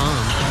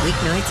 Mom,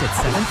 weeknights at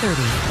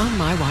 7:30 on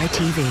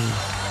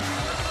MyYTV.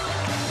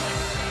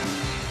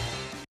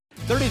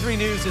 33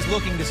 News is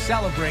looking to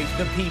celebrate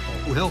the people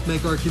who help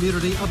make our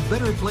community a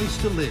better place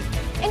to live.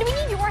 And we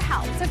need your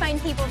help to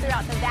find people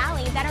throughout the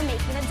valley that are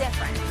making a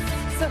difference.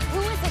 So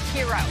who is a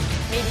hero?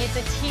 Maybe it's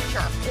a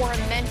teacher or a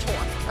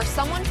mentor or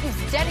someone who's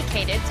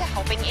dedicated to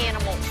helping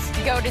animals.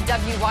 Go to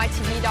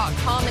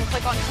WYTV.com and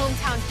click on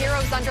Hometown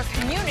Heroes under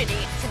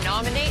Community to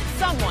nominate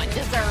someone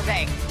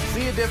deserving.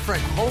 See a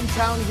different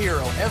hometown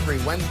hero every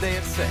Wednesday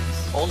at 6.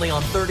 Only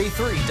on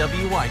 33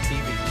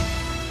 WYTV.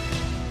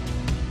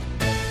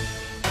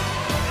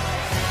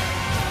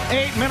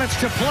 8 minutes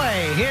to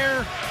play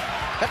here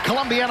at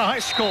Columbiana High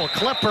School.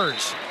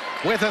 Clippers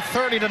with a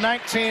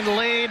 30-19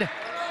 lead.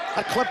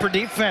 A Clipper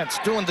defense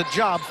doing the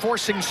job,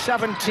 forcing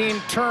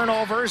 17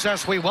 turnovers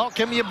as we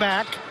welcome you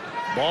back.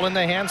 Ball in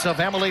the hands of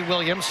Emily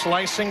Williams,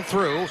 slicing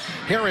through.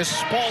 Here is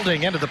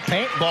Spalding into the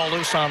paint. Ball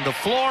loose on the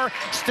floor.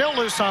 Still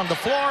loose on the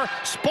floor.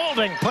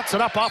 Spalding puts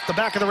it up off the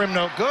back of the rim.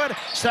 No good.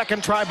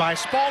 Second try by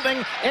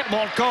Spalding. It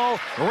won't go.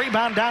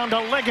 Rebound down to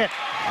Liggett.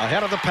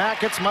 Ahead of the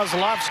pack, it's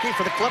Muslovsky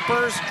for the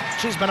Clippers.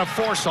 She's been a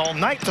force all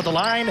night to the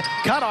line.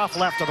 Cut off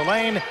left of the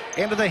lane.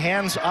 Into the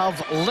hands of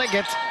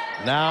Liggett.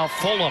 Now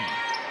Fulham.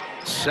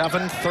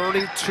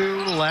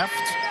 7:32 left.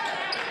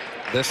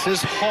 This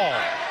is Hall.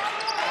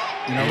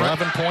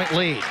 11-point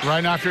lead.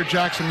 Right now, if you're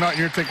Jackson Milton,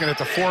 you're thinking at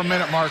the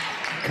 4-minute mark,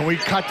 can we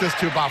cut this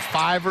to about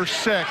 5 or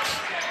 6?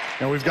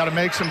 And we've got to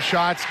make some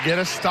shots, get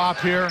a stop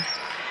here,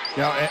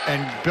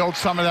 and build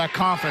some of that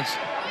confidence.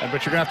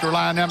 But you're going to have to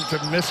rely on them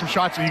to miss some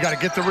shots, and you got to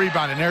get the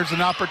rebound. And there's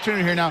an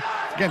opportunity here now,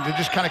 again, to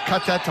just kind of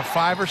cut that to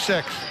 5 or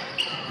 6.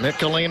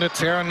 Michalina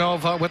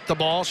Terranova with the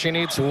ball. She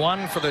needs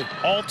 1 for the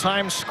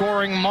all-time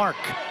scoring mark.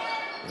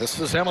 This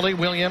is Emily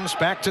Williams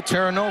back to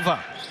Terranova.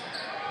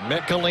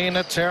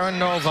 Michalina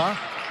Terranova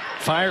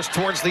Fires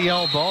towards the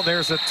elbow.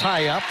 There's a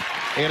tie-up.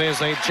 It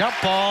is a jump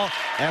ball,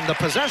 and the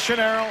possession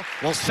arrow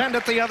will send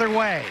it the other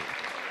way.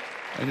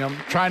 And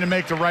trying to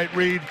make the right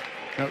read.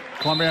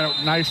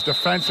 Columbiana nice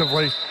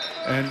defensively,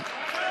 and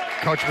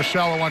Coach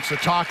Michella wants to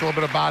talk a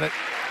little bit about it.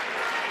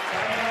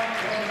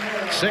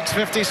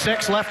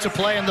 6:56 left to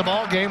play in the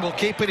ball game. We'll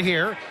keep it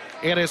here.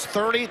 It is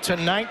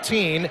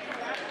 30-19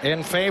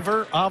 in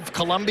favor of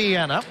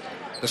Columbiana.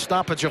 The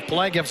stoppage of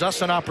play gives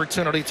us an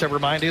opportunity to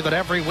remind you that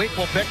every week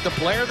we'll pick the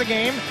player of the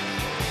game.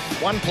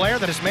 One player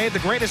that has made the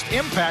greatest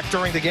impact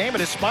during the game.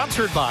 It is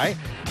sponsored by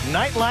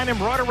Nightline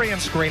Embroidery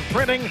and Screen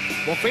Printing.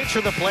 Will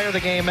feature the player of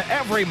the game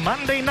every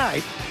Monday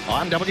night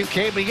on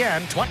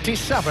WKBN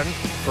 27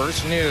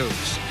 First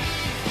News.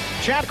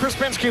 Chad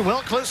Krispinski,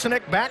 Will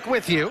Klusenik back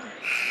with you.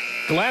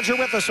 Glad you're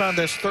with us on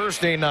this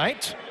Thursday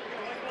night.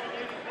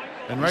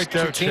 And right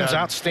there, two teams Chad,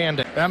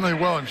 outstanding. Emily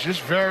Williams,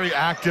 just very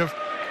active.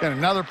 And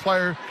another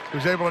player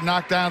who's able to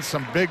knock down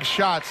some big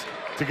shots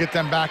to get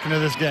them back into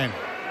this game.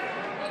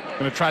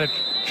 Going to try to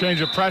change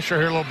the pressure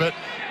here a little bit,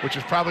 which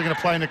is probably going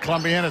to play into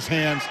Columbiana's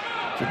hands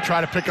to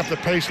try to pick up the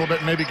pace a little bit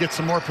and maybe get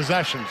some more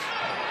possessions.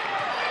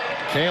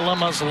 Kayla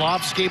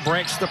Muslovsky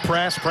breaks the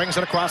press, brings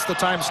it across the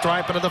time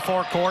stripe into the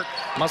forecourt.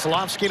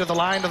 Muslovsky to the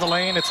line, to the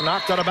lane. It's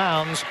knocked out of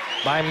bounds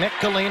by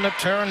Mikalina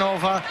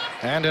Terranova,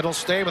 and it'll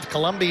stay with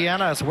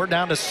Columbiana as we're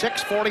down to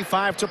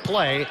 6:45 to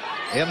play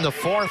in the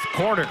fourth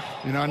quarter.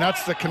 And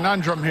that's the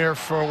conundrum here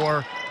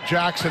for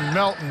Jackson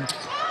Milton.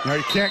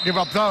 You can't give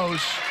up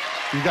those.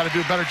 You got to do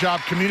a better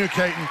job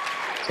communicating,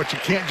 but you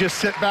can't just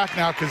sit back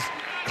now because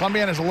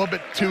Columbiana is a little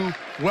bit too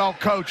well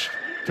coached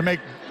to make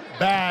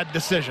bad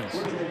decisions.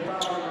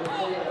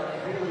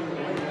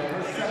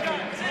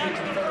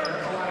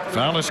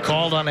 Foul is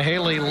called on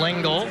Haley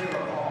Lingle.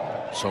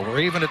 So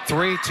we're even at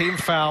 3 team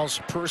fouls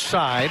per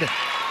side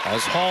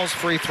as Hall's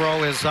free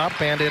throw is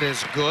up, and it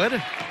is good.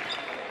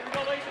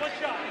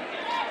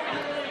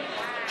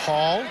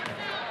 Hall,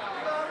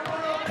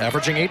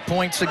 averaging 8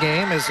 points a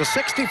game, is a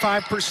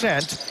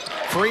 65%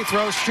 free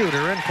throw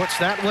shooter and puts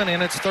that one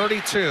in. It's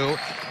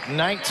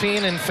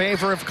 32-19 in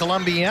favor of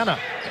Columbiana.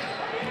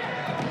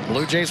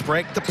 Blue Jays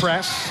break the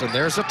press, and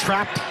there's a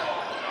trap.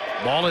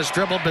 Ball is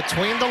dribbled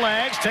between the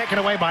legs, taken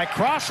away by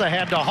Cross,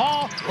 ahead to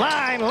Hall.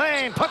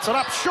 Lane, puts it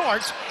up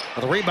short.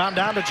 With a rebound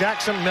down to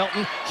Jackson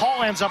Milton.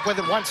 Hall ends up with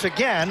it once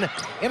again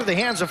into the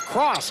hands of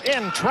Cross.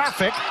 In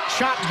traffic,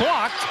 shot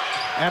blocked.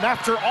 And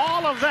after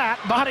all of that,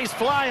 bodies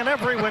flying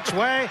every which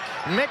way.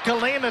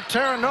 Mikalina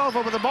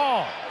Terranova with the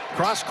ball.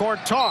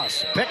 Cross-court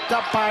toss, picked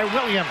up by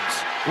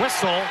Williams.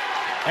 Whistle,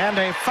 and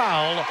a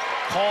foul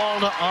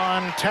called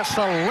on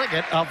Tessa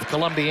Liggett of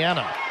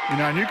Columbiana.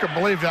 And you can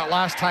believe that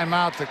last time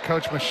out that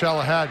Coach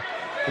Michella had.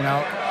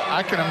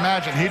 I can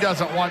imagine he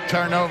doesn't want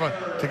Terranova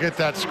to get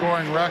that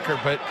scoring record,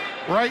 but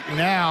right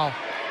now,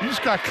 you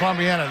just got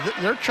Columbiana.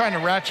 They're trying to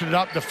ratchet it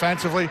up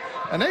defensively,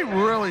 and they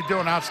really do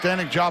an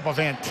outstanding job of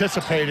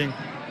anticipating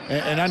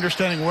and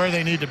understanding where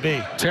they need to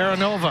be.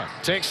 Terranova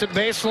takes it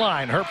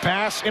baseline. Her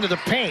pass into the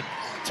paint,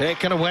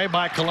 taken away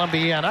by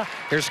Columbiana.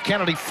 Here's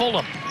Kennedy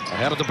Fulham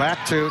ahead of the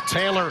back to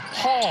Taylor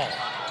Hall.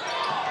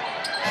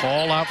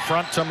 Hall out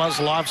front to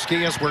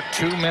Muslovsky as we're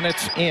 2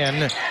 minutes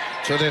in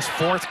to this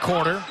fourth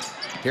quarter.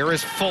 Here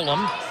is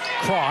Fulham.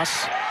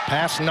 Cross.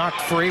 Pass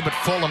knocked free, but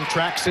Fulham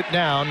tracks it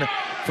down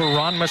for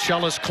Ron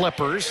Michella's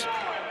Clippers.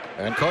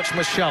 And Coach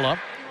Michella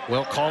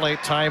will call a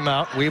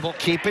timeout. We will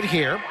keep it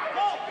here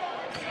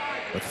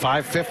with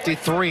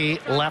 5:53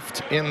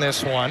 left in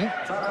this one.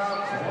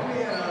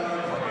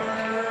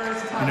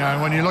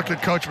 And when you look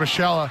at Coach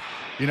Michella,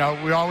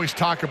 we always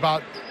talk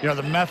about,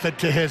 the method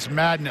to his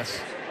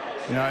madness.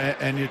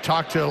 And you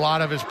talk to a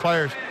lot of his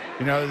players,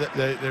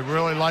 they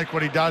really like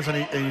what he does,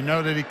 and you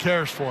know that he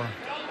cares for them.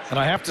 And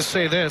I have to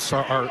say this,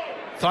 our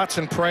thoughts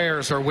and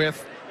prayers are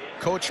with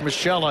Coach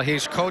Michella.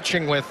 He's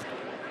coaching with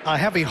a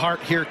heavy heart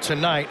here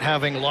tonight,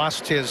 having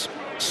lost his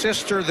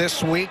sister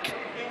this week.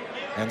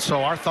 And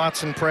so our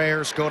thoughts and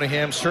prayers go to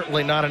him.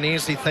 Certainly not an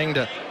easy thing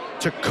to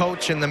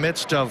coach in the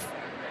midst of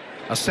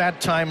a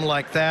sad time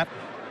like that.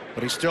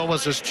 But he still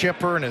was as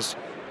chipper and as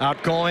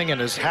outgoing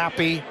and as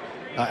happy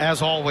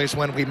as always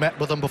when we met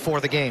with him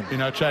before the game.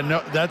 Chad,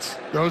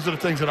 those are the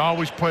things that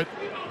always put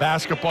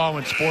basketball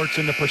and sports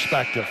into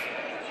perspective.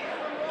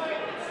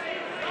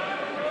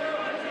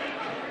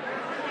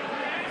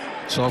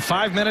 So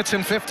 5 minutes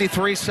and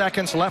 53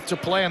 seconds left to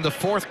play in the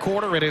fourth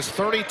quarter. It is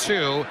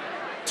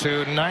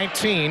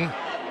 32-19.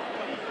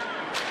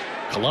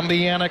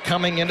 Columbiana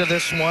coming into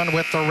this one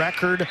with the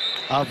record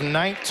of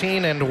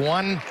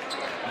 19-1.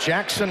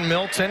 Jackson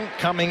Milton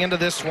coming into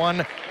this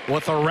one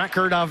with a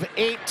record of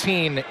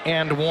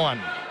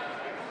 18-1.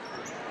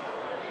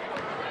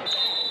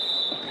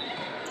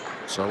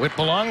 So it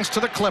belongs to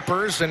the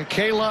Clippers, and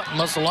Kayla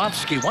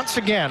Muslovsky, once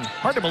again,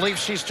 hard to believe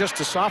she's just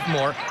a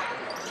sophomore.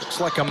 Looks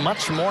like a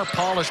much more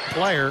polished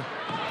player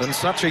than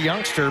such a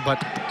youngster,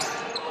 but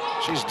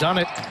she's done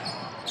it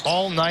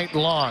all night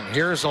long.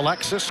 Here's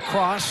Alexis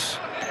Cross.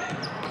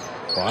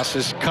 Cross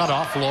is cut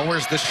off,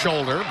 lowers the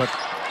shoulder, but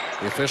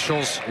the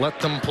officials let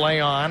them play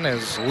on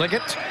as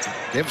Liggett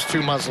gives to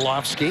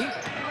Muslovsky.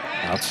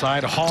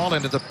 Outside Hall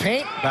into the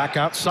paint. Back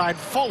outside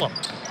Fulham.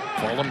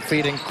 Fulham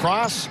feeding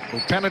Cross, who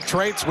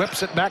penetrates,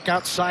 whips it back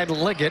outside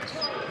Liggett,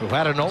 who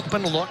had an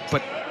open look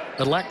but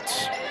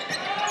elects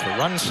to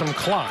run some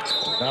clock.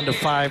 Down to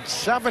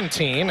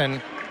 5:17,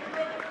 and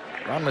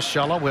Ron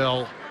Michella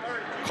will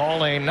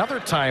call another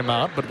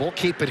timeout, but we'll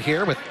keep it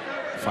here with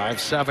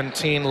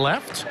 5:17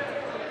 left.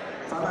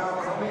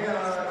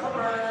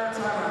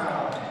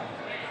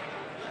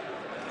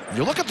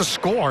 You look at the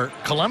score,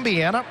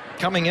 Columbiana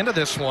coming into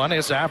this one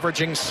is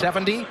averaging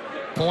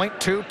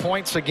 70.2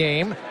 points a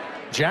game.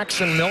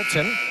 Jackson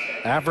Milton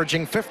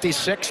averaging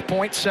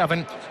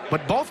 56.7,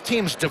 but both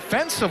teams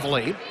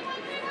defensively,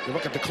 you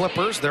look at the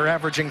Clippers, they're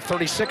averaging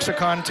 36 a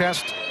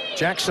contest.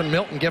 Jackson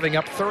Milton giving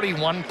up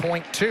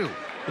 31.2.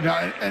 You know,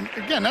 and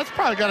again, that's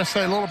probably got to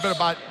say a little bit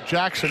about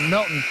Jackson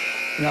Milton.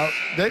 You know,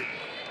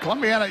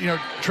 Columbiana, you know,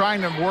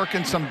 trying to work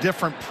in some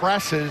different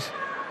presses,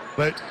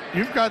 but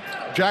you've got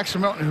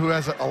Jackson Milton, who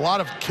has a lot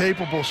of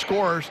capable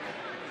scorers,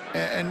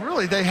 and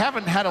really they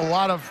haven't had a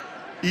lot of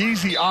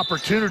easy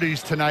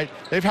opportunities tonight.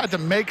 They've had to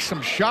make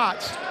some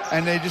shots,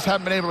 and they just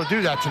haven't been able to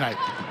do that tonight.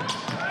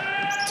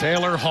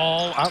 Taylor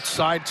Hall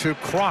outside to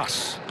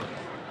Cross.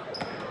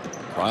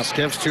 Cross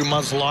gives to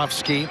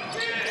Muslovsky.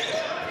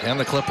 And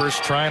the Clippers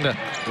trying to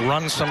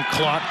run some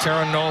clock.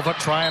 Terranova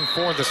trying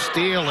for the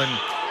steal, and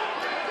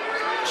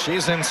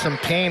she's in some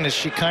pain as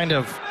she kind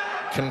of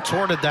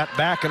contorted that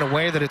back in a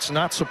way that it's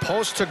not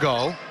supposed to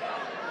go.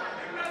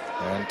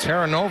 And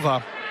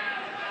Terranova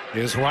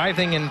is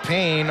writhing in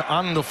pain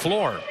on the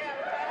floor.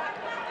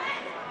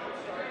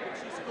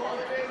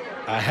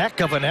 A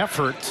heck of an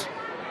effort.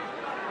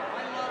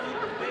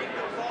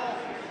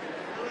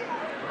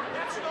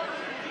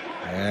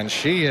 And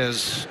she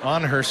is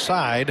on her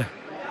side.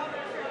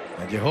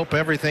 And you hope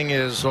everything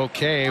is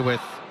okay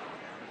with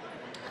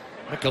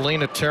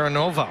Michalina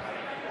Terranova.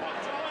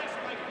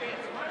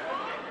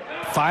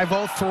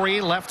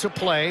 5:03 left to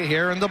play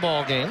here in the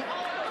ball game.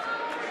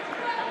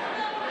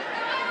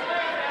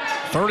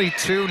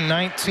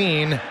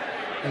 32-19.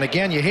 And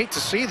again, you hate to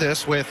see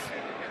this with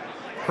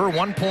her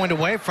 1 point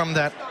away from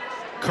that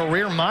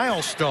career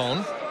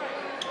milestone.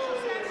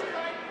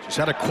 She's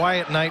had a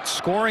quiet night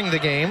scoring the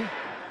game.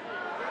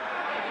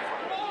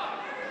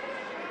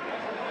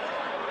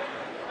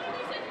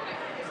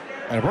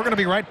 And we're going to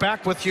be right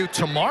back with you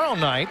tomorrow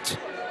night.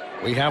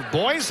 We have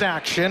boys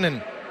action,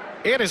 and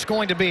it is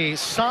going to be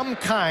some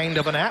kind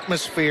of an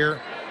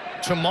atmosphere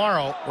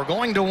tomorrow. We're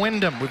going to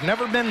Wyndham. We've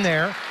never been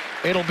there.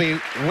 It'll be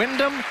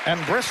Wyndham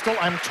and Bristol.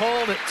 I'm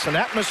told it's an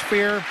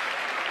atmosphere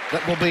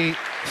that will be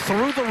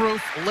through the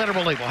roof,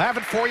 literally. We'll have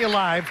it for you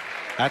live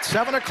at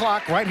 7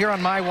 o'clock right here on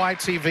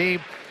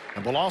MyYTV.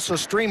 And we'll also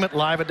stream it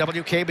live at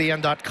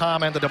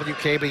WKBN.com and the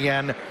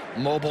WKBN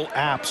mobile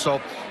app. So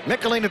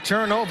Michalina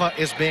Terranova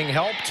is being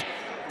helped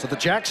to the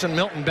Jackson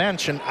Milton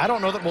bench, and I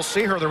don't know that we'll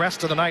see her the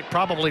rest of the night.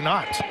 Probably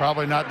not.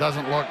 Probably not.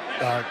 Doesn't look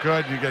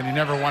good. You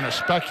never want to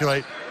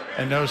speculate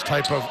in those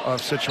type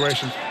of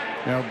situations.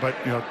 You know, but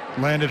you know,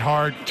 landed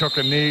hard, took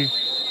a knee,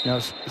 you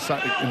know,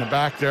 in the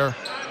back there.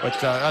 But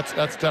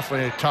that's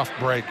definitely a tough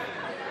break.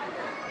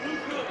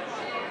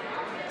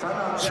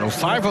 So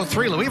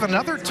 5:03. We have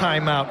another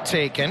timeout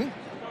taken,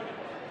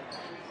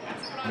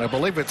 and I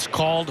believe it's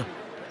called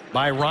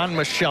by Ron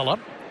Michella.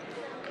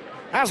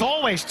 As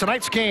always,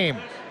 tonight's game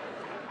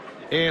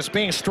is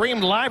being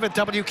streamed live at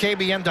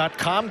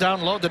WKBN.com.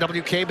 Download the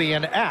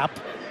WKBN app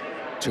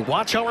to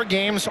watch our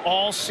games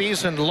all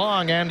season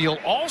long, and you'll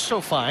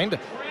also find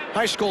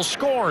high school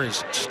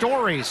scores,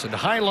 stories, and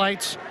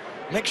highlights.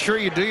 Make sure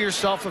you do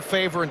yourself a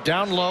favor and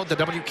download the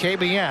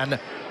WKBN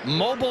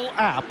mobile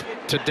app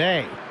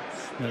today.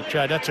 You know,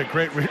 Chad, that's a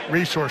great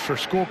resource for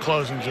school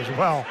closings as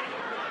well.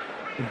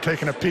 I'm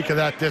taking a peek of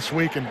that this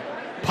week and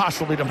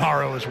possibly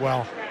tomorrow as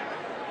well.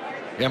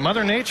 Yeah,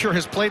 Mother Nature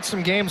has played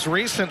some games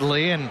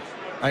recently, and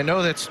I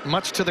know that's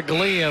much to the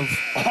glee of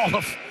all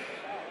of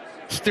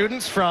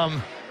students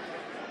from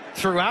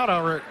throughout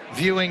our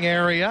viewing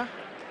area.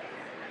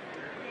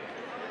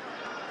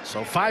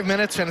 So 5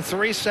 minutes and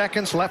 3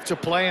 seconds left to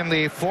play in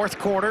the fourth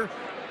quarter.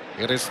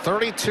 It is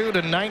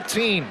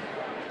 32-19.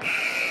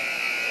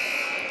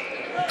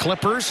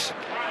 Clippers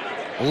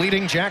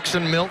leading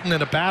Jackson Milton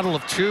in a battle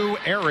of two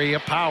area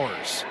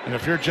powers. And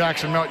if you're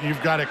Jackson Milton,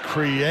 you've got to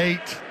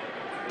create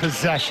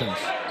possessions.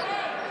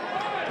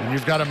 And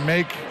you've got to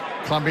make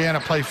Columbiana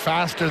play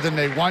faster than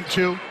they want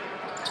to.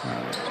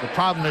 The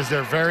problem is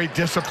they're very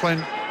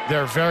disciplined,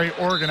 they're very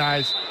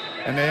organized,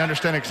 and they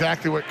understand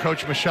exactly what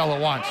Coach Michella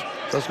wants.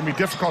 So it's going to be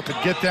difficult to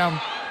get them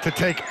to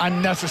take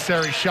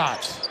unnecessary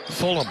shots.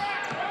 Fulham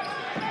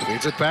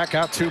feeds it back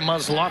out to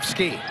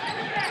Muslovsky.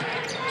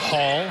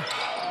 Hall,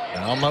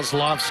 now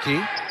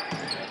Muslovsky.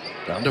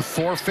 Down to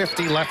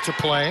 4:50 left to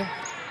play.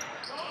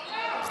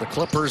 The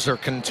Clippers are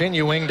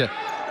continuing to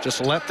just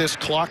let this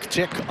clock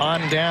tick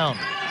on down.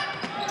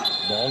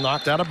 Ball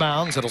knocked out of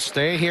bounds. It'll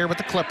stay here with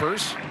the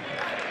Clippers.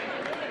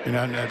 You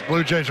know, the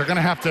Blue Jays are going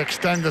to have to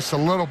extend this a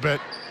little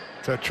bit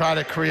to try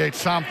to create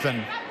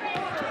something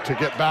to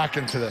get back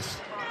into this.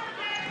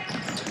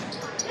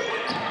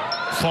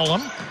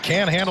 Fulham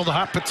Can't handle the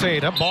hot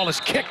potato. Ball is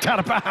kicked out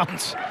of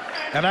bounds.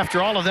 And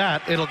after all of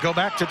that, it'll go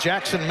back to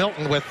Jackson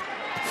Milton with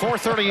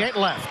 4:38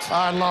 left.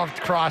 I loved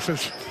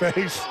Cross's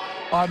face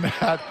on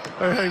that.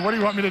 Hey, what do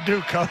you want me to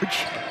do,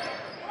 coach?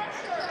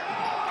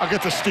 I'll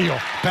get the steal.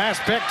 Pass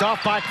picked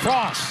off by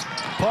Cross.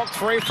 Poked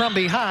free from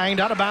behind.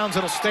 Out of bounds.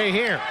 It'll stay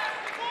here.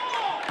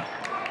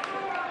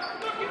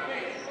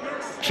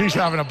 She's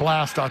having a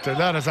blast out there.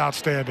 That is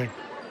outstanding.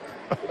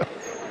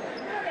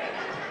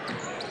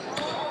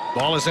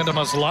 Ball is into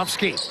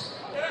Muslovsky.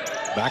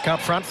 Back up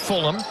front,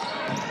 Fulham.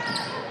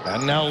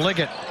 And now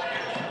Liggett.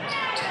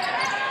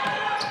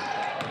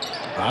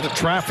 Out of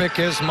traffic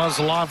is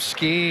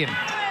Muslovsky.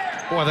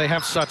 Boy, they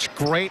have such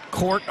great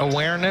court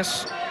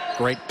awareness,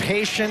 great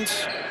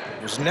patience.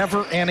 There's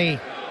never any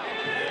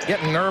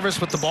getting nervous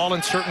with the ball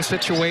in certain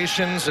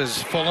situations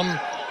as Fulham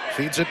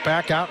feeds it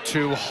back out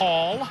to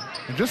Hall.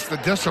 And just the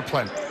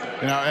discipline,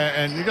 you know,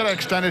 and you got to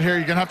extend it here.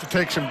 You're going to have to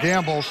take some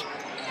gambles,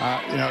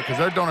 you know, because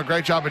they're doing a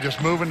great job of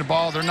just moving the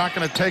ball. They're not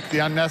going to take the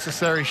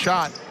unnecessary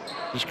shot.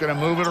 Just going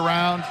to move it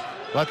around,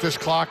 let this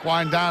clock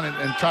wind down,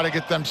 and try to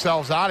get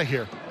themselves out of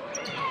here.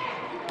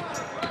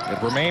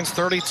 It remains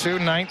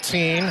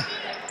 32-19.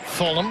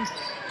 Fulham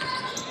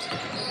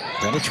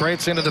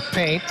penetrates into the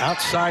paint,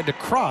 outside to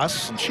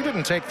Cross, and she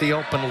didn't take the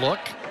open look.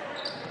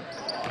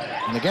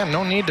 And again,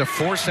 no need to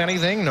force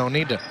anything, no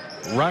need to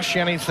rush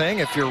anything.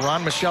 If you're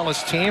Ron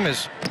Michela's team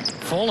is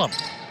Fulham.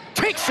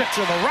 Takes it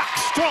to the rock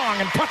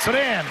strong and puts it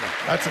in.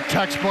 That's a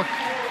textbook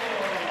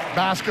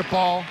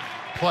basketball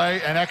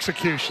play and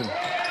execution.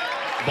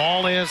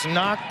 Ball is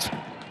knocked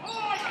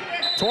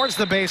towards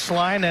the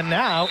baseline, and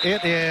now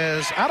it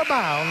is out of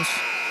bounds.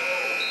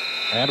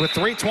 And with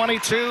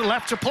 3:22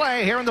 left to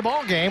play here in the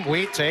ball game,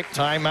 we take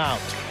timeout.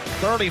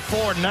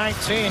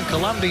 34-19,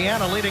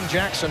 Columbiana leading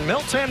Jackson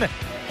Milton.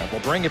 And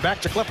we'll bring you back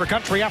to Clipper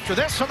Country after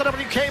this on the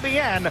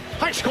WKBN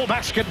High School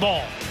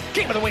Basketball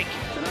Game of the Week.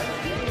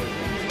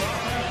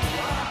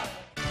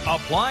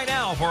 Apply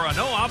now for a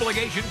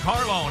no-obligation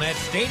car loan at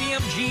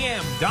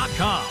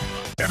StadiumGM.com.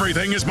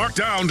 Everything is marked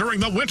down during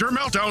the Winter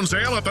Meltdown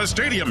Sale at the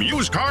Stadium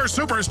Used Car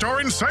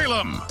Superstore in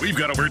Salem. We've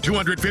got over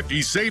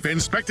 250 safe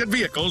inspected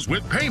vehicles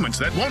with payments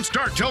that won't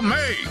start till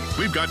May.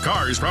 We've got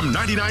cars from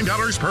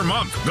 $99 per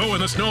month. No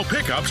in the snow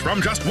pickups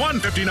from just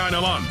 $159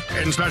 a month.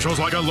 And specials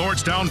like a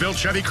Lordstown-built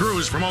Chevy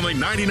Cruze from only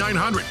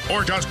 $9,900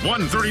 or just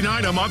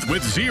 $139 a month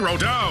with zero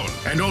down.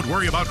 And don't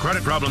worry about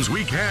credit problems.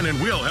 We can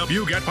and will help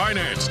you get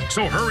financed.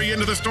 So hurry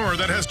into the store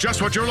that has just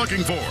what you're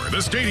looking for.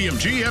 The Stadium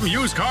GM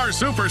Used Car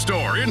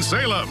Superstore in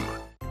Salem.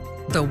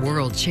 The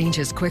world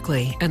changes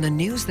quickly, and the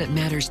news that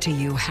matters to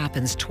you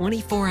happens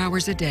 24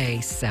 hours a day,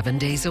 7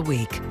 days a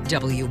week.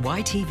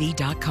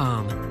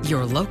 WYTV.com,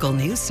 your local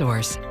news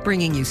source,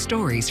 bringing you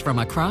stories from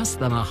across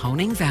the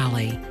Mahoning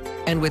Valley.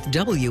 And with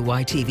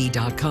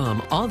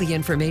WYTV.com, all the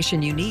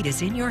information you need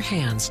is in your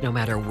hands no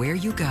matter where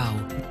you go.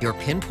 Your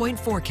pinpoint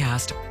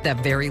forecast, the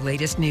very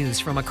latest news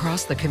from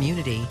across the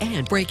community,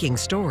 and breaking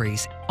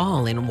stories,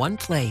 all in one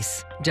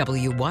place.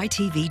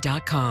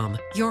 WYTV.com,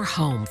 your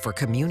home for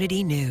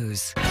community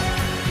news.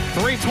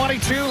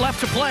 3:22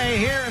 left to play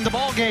here in the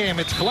ball game.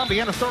 It's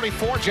Columbiana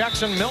 34,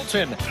 Jackson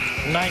Milton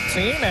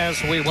 19.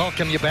 As we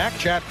welcome you back,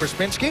 Chad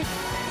Krispinski,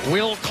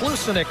 Will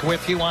Klusenik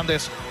with you on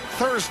this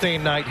Thursday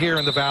night here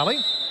in the Valley.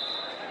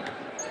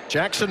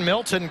 Jackson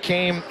Milton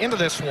came into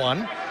this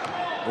one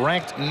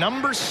ranked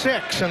number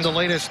 6 in the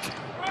latest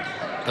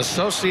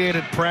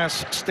Associated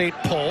Press state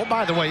poll.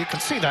 By the way, you can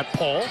see that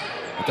poll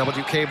at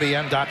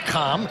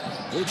WKBN.com.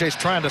 Blue Jays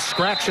trying to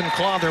scratch and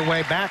claw their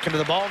way back into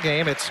the ball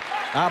game. It's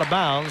out of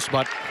bounds,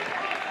 but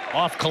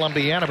off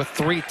Columbiana with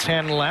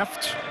 3:10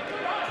 left.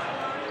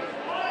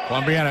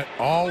 Columbiana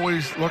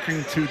always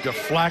looking to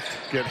deflect,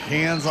 get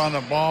hands on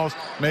the balls,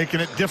 making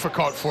it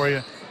difficult for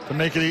you to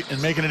making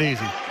it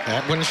easy.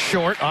 That one's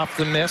short off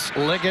the miss.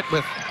 Liggett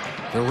with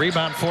the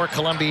rebound for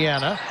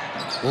Columbiana.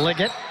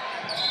 Liggett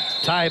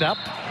tied up,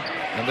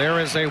 and there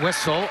is a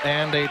whistle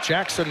and a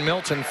Jackson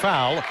Milton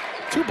foul.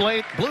 Two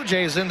Blue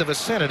Jays in the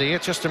vicinity.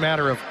 It's just a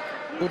matter of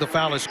who the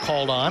foul is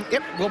called on.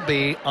 It will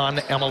be on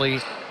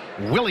Emily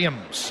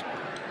Williams.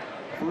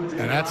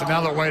 And that's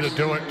another way to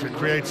do it, to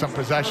create some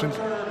possessions.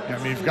 I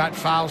mean, you've got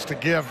fouls to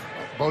give.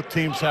 Both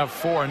teams have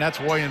 4, and that's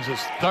Williams'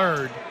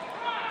 3rd.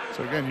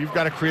 So again, you've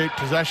got to create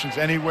possessions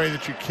any way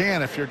that you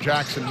can if you're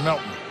Jackson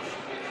Milton.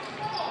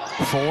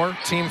 4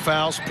 team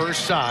fouls per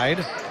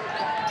side.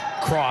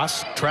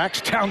 Cross tracks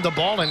down the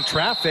ball in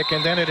traffic,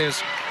 and then it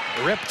is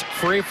ripped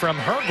free from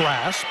her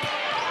grasp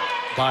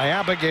by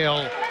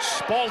Abigail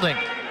Spaulding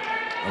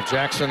of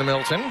Jackson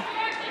Milton.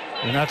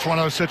 And that's one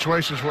of those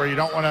situations where you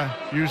don't want to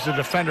use the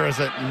defender as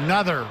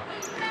another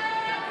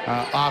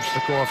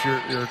obstacle if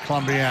you're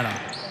Columbiana.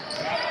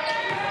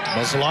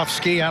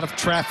 Muslovsky out of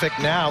traffic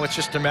now. It's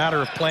just a matter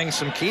of playing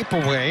some keep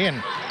away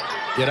and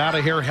get out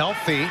of here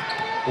healthy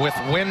with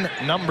win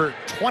number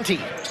 20.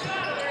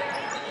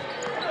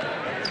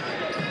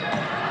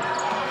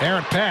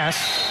 Errant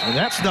pass, and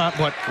that's not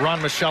what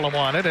Ron Michela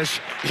wanted.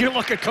 As you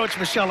look at Coach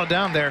Michela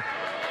down there.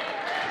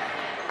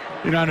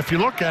 You know, and if you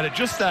look at it,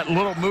 just that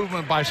little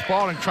movement by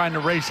Spaulding trying to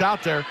race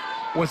out there,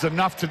 was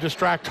enough to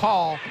distract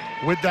Hall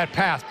with that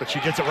pass, but she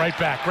gets it right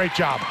back. Great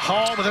job.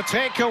 Hall with a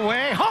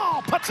takeaway.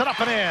 Hall puts it up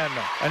and in.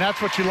 And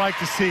that's what you like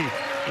to see.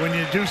 When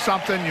you do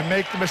something, you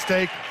make the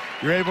mistake,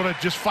 you're able to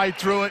just fight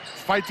through it,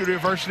 fight through the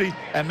adversity,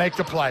 and make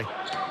the play.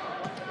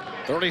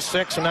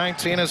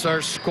 36-19 is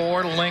our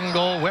score.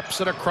 Lingle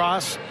whips it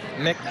across.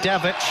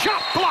 McDevitt.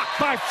 Shot blocked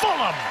by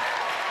Fulham.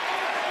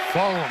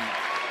 Fulham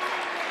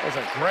does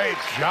a great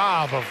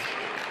job of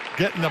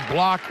getting the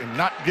block and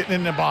not getting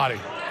in the body.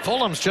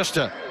 Fulham's just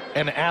an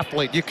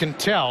athlete. You can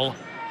tell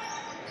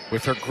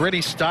with her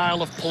gritty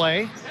style of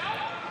play.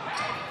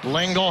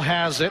 Lingle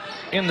has it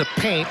in the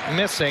paint,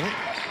 missing.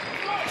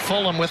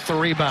 Fulham with the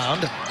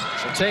rebound.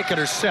 She'll take it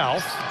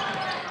herself.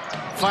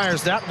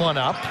 Fires that one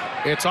up.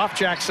 It's off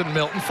Jackson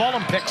Milton.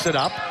 Fulham picks it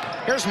up.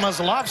 Here's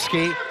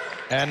Muslovsky.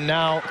 And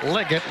now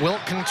Liggett will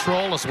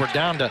control as we're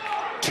down to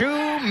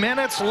 2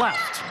 minutes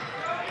left.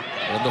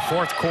 In the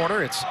fourth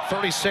quarter, it's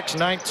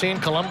 36-19.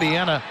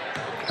 Columbiana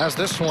has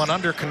this one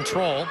under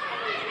control.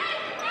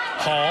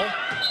 Hall.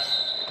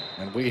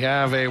 And we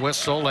have a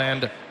whistle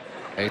and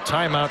a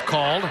timeout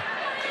called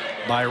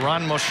by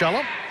Ron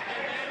Moschella.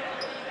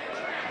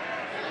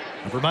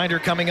 A reminder,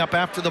 coming up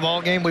after the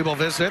ball game, we will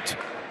visit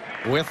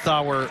with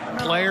our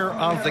player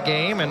of the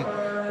game, and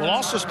we'll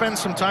also spend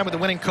some time with the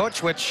winning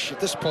coach, which at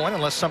this point,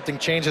 unless something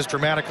changes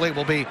dramatically,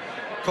 will be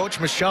Coach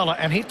Moschella.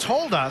 And he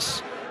told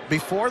us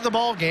before the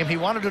ball game he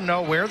wanted to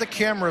know where the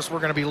cameras were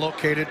going to be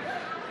located,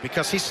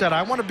 because he said,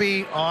 I want to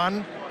be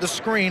on the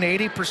screen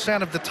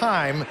 80% of the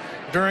time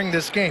during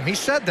this game. He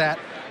said that,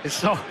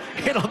 so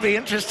it'll be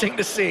interesting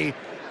to see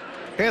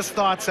his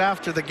thoughts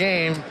after the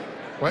game.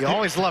 You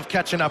always love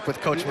catching up with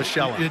Coach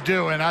Moschella. You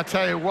do, and I'll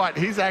tell you what,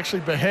 he's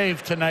actually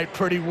behaved tonight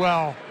pretty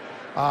well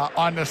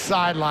on the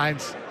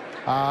sidelines.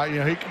 You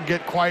know, he can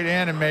get quite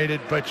animated,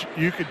 but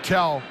you could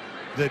tell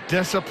the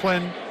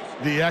discipline,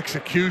 the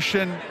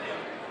execution,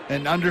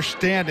 and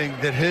understanding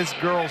that his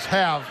girls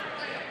have.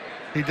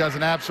 He does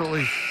an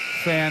absolutely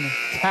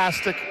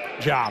fantastic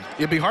job.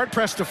 You'd be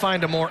hard-pressed to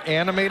find a more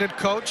animated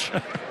coach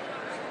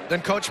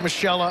than Coach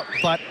Moschella,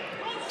 but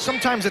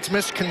sometimes it's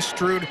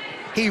misconstrued.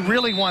 He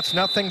really wants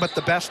nothing but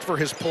the best for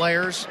his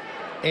players.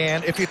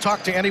 And if you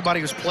talk to anybody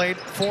who's played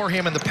for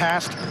him in the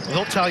past,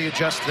 they'll tell you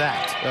just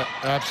that.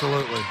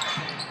 Absolutely.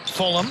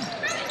 Fulham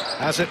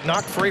has it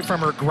knocked free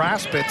from her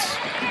grasp. It's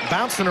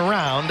bouncing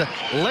around.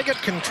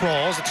 Liggett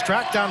controls. It's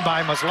tracked down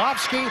by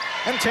Muslovsky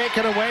and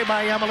taken away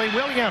by Emily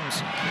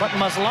Williams. But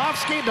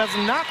Muslovsky does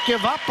not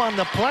give up on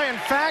the play. In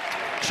fact,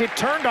 she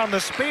turned on the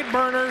speed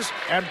burners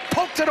and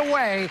poked it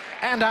away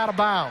and out of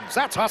bounds.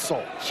 That's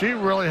hustle. She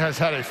really has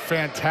had a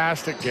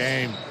fantastic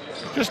game.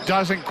 Just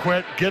doesn't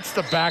quit, gets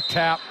the back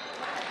tap,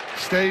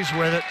 stays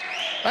with it.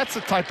 That's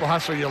the type of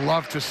hustle you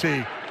love to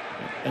see.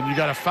 And you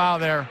got a foul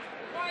there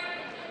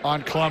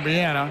on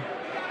Columbiana.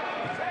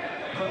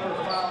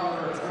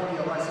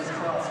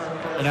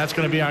 And that's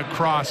going to be on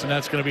Cross, and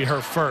that's going to be her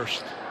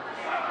first.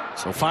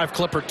 So 5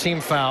 Clipper team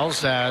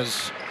fouls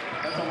as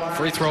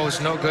free throws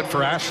no good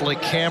for Ashley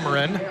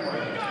Cameron.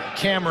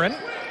 Cameron,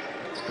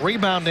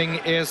 rebounding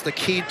is the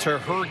key to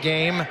her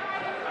game.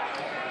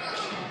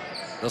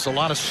 Does a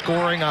lot of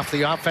scoring off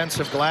the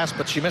offensive glass,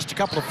 but she missed a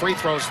couple of free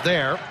throws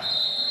there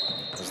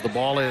as the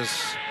ball is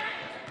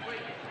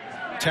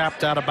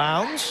tapped out of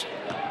bounds.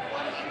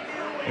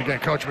 Again,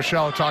 Coach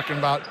Moschella talking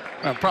about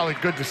probably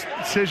good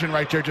decision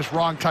right there, just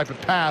wrong type of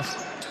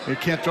pass. You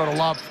can't throw the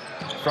lob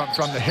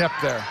from the hip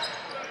there.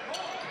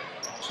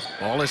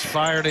 Ball is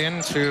fired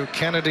into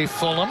Kennedy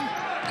Fulham.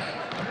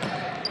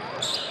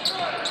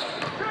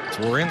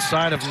 So we're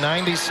inside of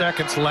 90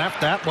 seconds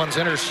left. That one's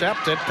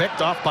intercepted,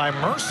 picked off by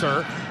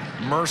Mercer.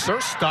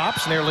 Mercer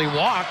stops, nearly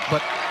walked,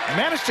 but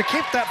managed to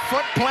keep that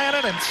foot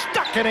planted and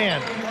stuck it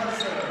in.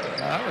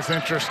 That was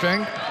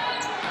interesting.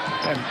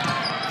 And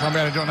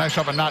Columbiana doing a nice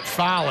job of not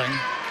fouling.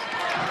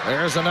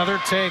 There's another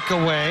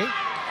takeaway.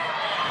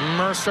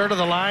 Mercer to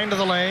the line, to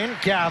the lane,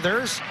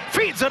 gathers,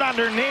 feeds it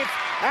underneath,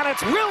 and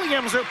it's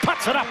Williams who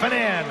puts it up and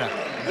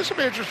in. This will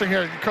be interesting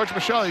here. Coach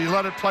Moschella, you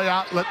let it play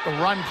out, let the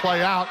run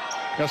play out.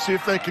 Now see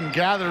if they can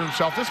gather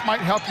themselves. This might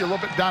help you a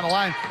little bit down the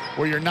line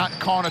where you're not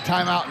calling a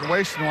timeout and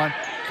wasting one,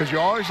 because you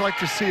always like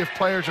to see if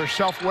players are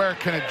self-aware,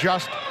 can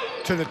adjust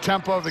to the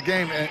tempo of the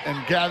game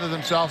and gather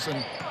themselves,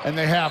 and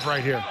they have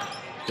right here.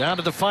 Down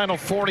to the final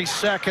 40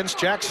 seconds.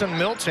 Jackson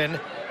Milton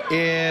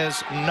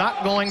is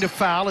not going to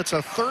foul. It's a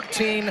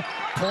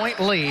 13-point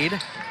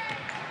lead.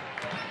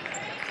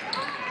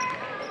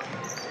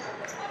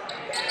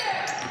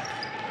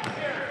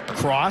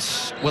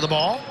 Cross with the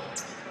ball.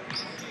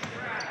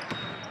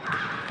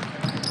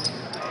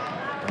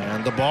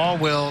 And the ball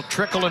will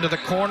trickle into the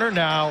corner.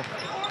 Now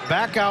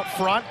back out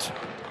front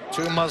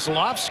to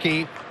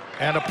Muslovsky,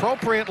 and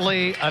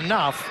appropriately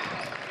enough,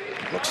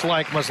 looks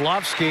like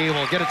Muslovsky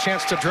will get a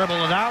chance to dribble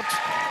it out,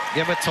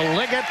 give it to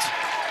Liggett,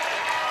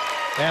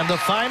 and the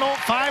final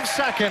 5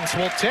 seconds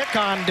will tick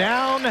on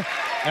down,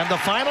 and the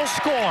final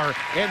score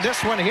in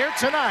this one here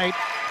tonight,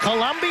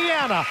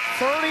 Columbiana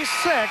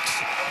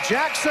 36,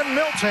 Jackson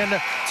Milton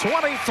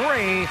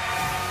 23.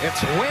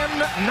 It's win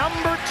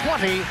number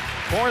 20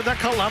 for the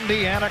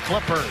Columbiana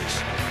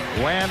Clippers.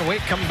 When we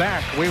come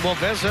back, we will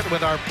visit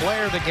with our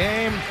player of the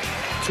game,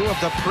 two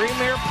of the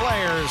premier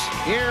players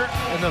here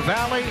in the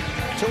Valley,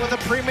 two of the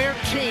premier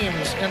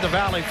teams in the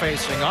Valley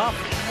facing off.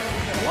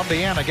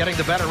 Columbiana getting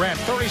the better end,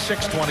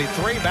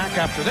 36-23. Back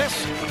after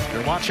this,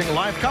 you're watching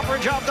live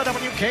coverage of the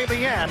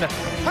WKBN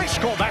High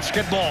School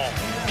Basketball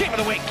Game of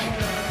the Week.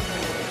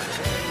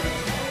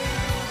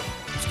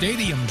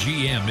 Stadium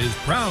GM is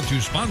proud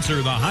to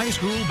sponsor the High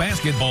School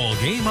Basketball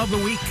Game of the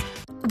Week.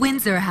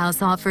 Windsor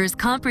House offers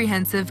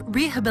comprehensive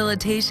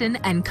rehabilitation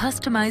and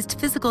customized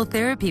physical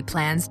therapy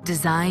plans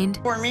designed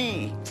for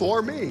me.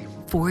 For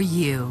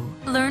you.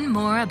 Learn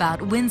more about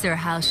Windsor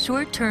House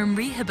short-term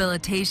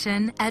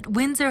rehabilitation at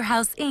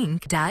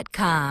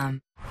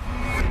windsorhouseinc.com.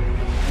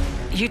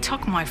 You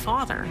took my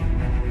father.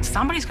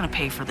 Somebody's gonna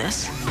pay for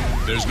this.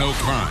 There's no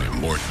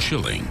crime more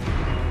chilling,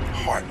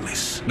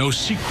 Heartless. no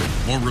secret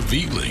more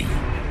revealing,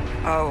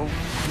 Oh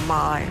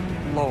my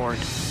Lord.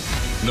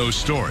 no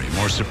story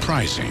more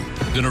surprising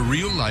than a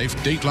real-life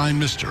Dateline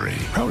mystery.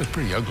 Probably a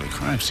pretty ugly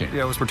crime scene.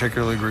 Yeah, it was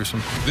particularly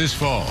gruesome. This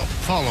fall,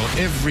 follow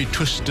every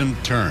twist and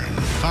turn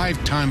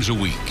 5 times a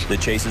week The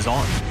chase is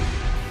on.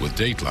 with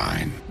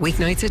Dateline.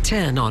 Weeknights at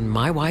 10 on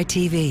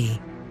MyYTV.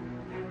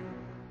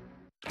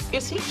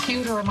 Is he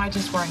cute or am I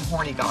just wearing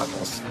horny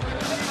goggles?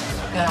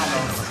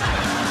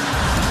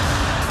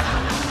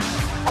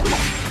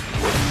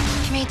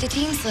 You made the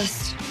dean's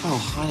list. Oh,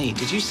 honey,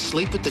 did you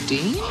sleep with the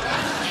dean?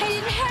 I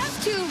didn't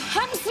have to.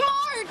 I'm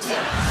smart.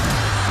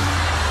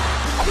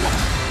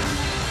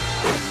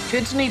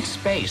 Kids need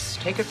space.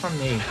 Take it from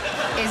me.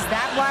 Is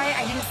that why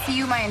I didn't see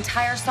you my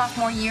entire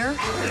sophomore year?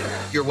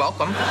 You're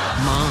welcome.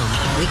 Mom,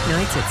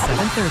 weeknights at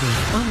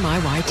 7:30 on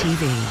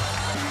MyYTV.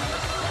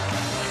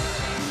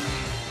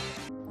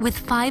 With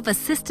 5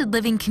 assisted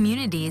living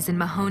communities in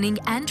Mahoning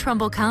and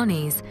Trumbull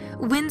counties,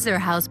 Windsor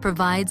House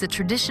provides a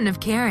tradition of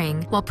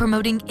caring while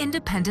promoting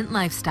independent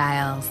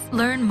lifestyles.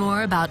 Learn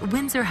more about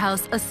Windsor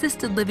House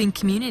assisted living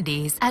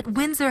communities at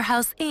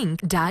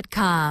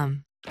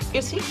windsorhouseinc.com.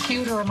 Is he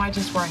cute or am I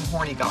just wearing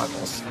horny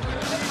goggles?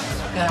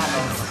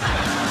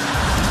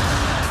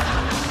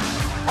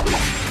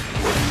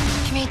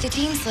 You made the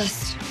dean's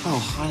list. Oh,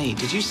 honey,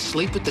 did you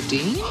sleep with the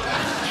dean?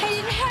 I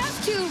didn't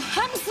have to.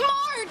 I'm smart.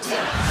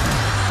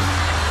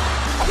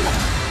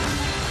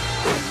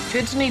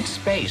 Kids need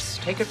space.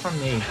 Take it from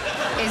me.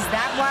 Is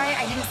that why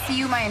I didn't see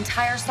you my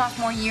entire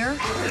sophomore year?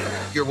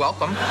 You're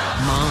welcome.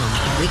 Mom,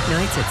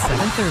 weeknights at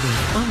 7:30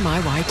 on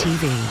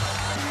MyYTV.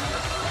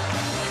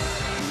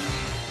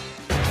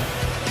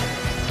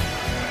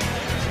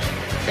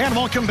 And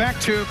welcome back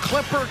to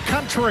Clipper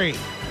Country.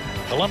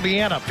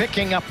 Columbiana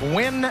picking up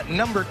win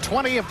number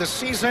 20 of the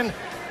season.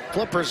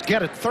 Clippers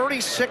get it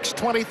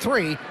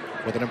 36-23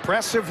 with an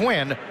impressive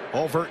win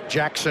over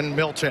Jackson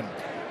Milton.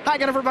 Hi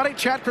again, everybody.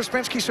 Chad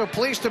Krispinski, so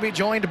pleased to be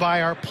joined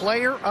by our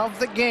player of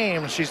the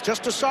game. She's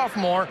just a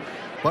sophomore,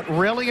 but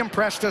really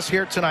impressed us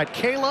here tonight.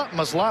 Kayla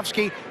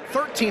Maslovsky,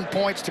 13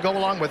 points to go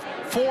along with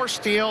 4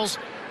 steals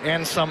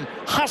and some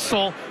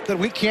hustle that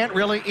we can't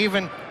really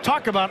even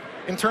talk about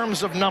in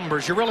terms of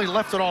numbers. You really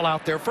left it all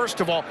out there.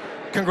 First of all,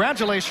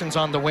 congratulations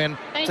on the win.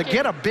 Thank to you.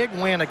 get a big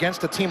win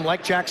against a team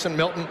like Jackson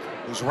Milton,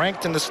 who's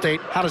ranked in the state,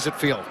 how does it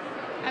feel?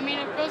 I mean,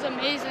 it feels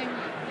amazing.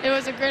 It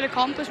was a great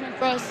accomplishment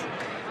for us.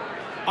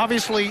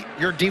 Obviously,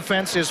 your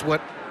defense is what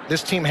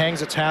this team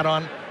hangs its hat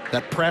on.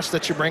 That press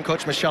that you bring,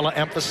 Coach Michella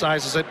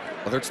emphasizes it,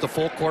 whether it's the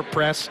full court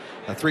press,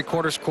 a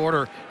 3/4 court,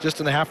 or just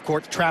in the half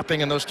court,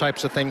 trapping and those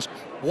types of things.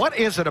 What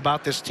is it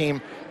about this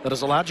team that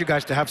has allowed you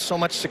guys to have so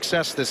much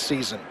success this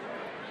season?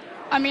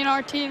 I mean,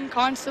 our team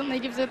constantly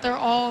gives it their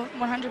all,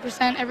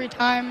 100% every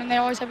time, and they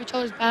always have each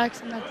other's backs,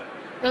 and that's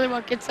really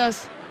what gets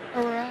us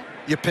where we're at.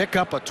 You pick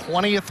up a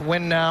 20th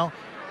win now.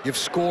 You've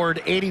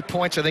scored 80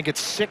 points. I think it's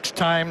 6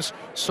 times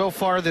so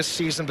far this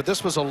season, but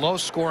this was a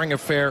low-scoring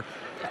affair.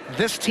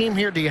 This team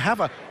here, do you have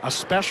a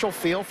special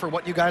feel for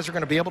what you guys are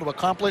going to be able to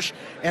accomplish?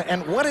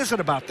 And what is it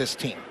about this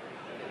team?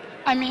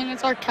 I mean,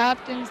 it's our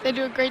captains. They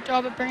do a great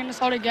job of bringing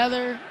us all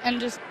together and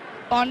just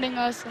bonding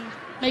us and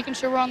making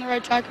sure we're on the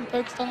right track and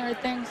focused on the right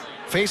things.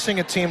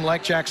 Facing a team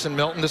like Jackson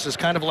Milton, this is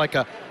kind of like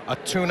a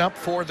tune-up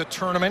for the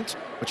tournament,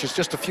 which is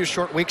just a few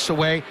short weeks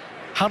away.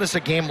 How does a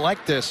game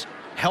like this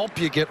help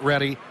you get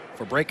ready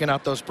for breaking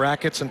out those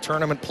brackets and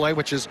tournament play,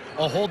 which is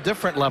a whole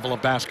different level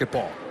of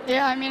basketball?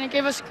 Yeah, I mean, it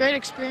gave us a great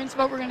experience of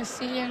what we're going to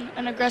see in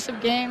an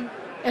aggressive game.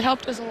 It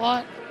helped us a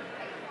lot.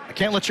 I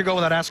can't let you go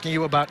without asking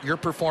you about your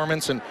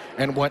performance and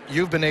what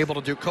you've been able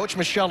to do. Coach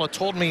Michella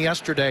told me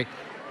yesterday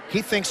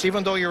he thinks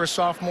even though you're a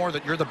sophomore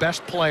that you're the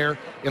best player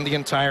in the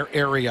entire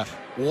area.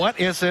 What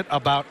is it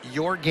about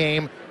your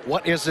game?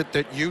 What is it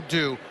that you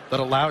do that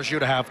allows you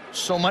to have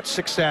so much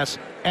success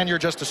and you're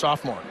just a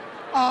sophomore?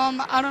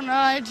 I don't know.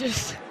 I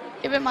just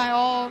give it my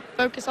all,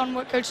 focus on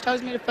what Coach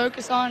tells me to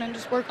focus on, and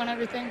just work on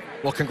everything.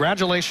 Well,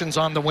 congratulations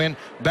on the win.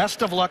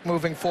 Best of luck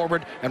moving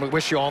forward, and we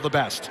wish you all the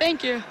best.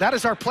 Thank you. That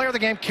is our player of the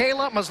game,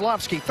 Kayla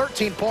Maslovsky,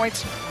 13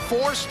 points,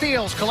 4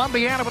 steals.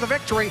 Columbiana with a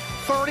victory,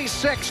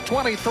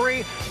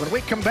 36-23. When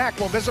we come back,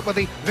 we'll visit with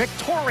the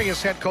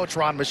victorious head coach,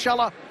 Ron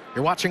Michella,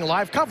 You're watching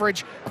live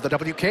coverage of the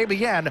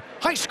WKBN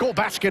High School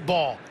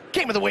Basketball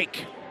Game of the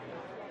Week.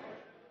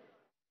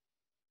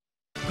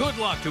 Good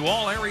luck to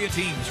all area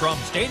teams from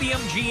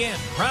Stadium GM,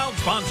 proud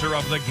sponsor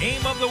of the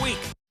Game of the Week.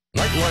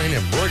 Nightline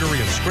Embroidery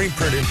and Screen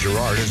Print in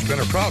Girard has been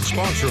a proud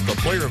sponsor of the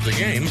Player of the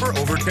Game for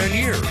over 10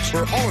 years.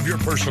 For all of your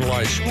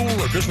personalized school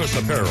or business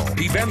apparel,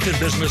 event and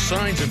business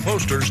signs and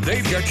posters,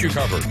 they've got you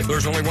covered.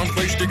 There's only one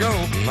place to go,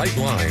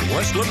 Nightline,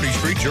 West Liberty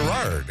Street,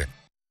 Girard.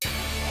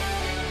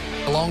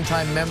 A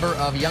longtime member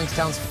of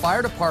Youngstown's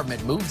fire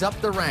department moves up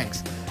the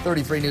ranks.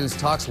 33 News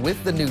talks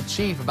with the new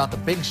chief about the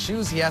big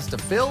shoes he has to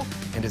fill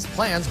and his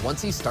plans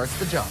once he starts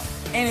the job.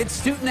 And it's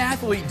Student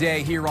Athlete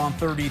Day here on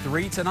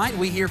 33. Tonight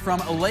we hear from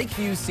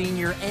Lakeview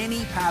senior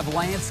Annie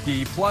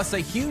Pavlansky, plus a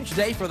huge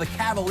day for the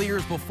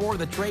Cavaliers before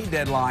the trade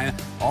deadline.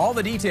 All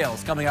the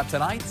details coming up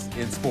tonight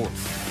in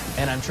sports.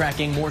 And I'm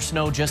tracking more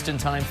snow just in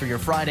time for your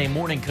Friday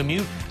morning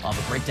commute. I'll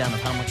have a breakdown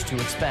of how much to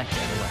expect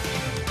at 11.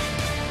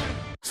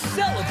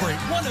 Celebrate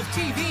one of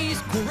TV's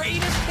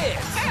greatest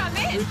hits. Hey, I'm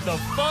in. With the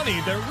funny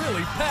that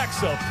really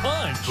packs a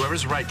punch.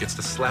 Whoever's right gets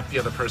to slap the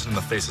other person in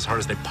the face as hard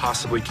as they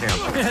possibly can.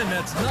 And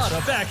that's not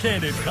a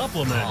backhanded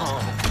compliment.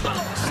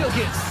 So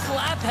get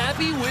slap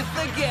happy with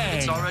the gang.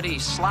 It's already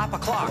slap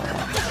o'clock.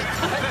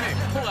 Hey,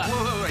 hold on.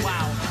 Wait.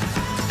 Wow.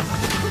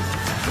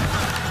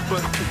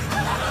 But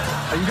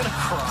are you gonna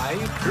cry?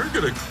 You're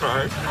gonna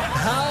cry.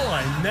 How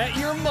I Met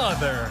Your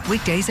Mother.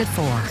 Weekdays at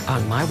 4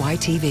 on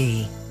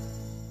MyYTV.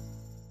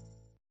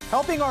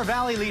 Helping our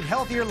valley lead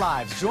healthier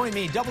lives. Join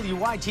me,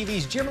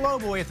 WYTV's Jim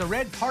Loboy, at the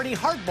Red Party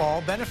Heart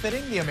Ball,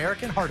 benefiting the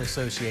American Heart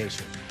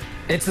Association.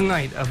 It's a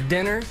night of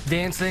dinner,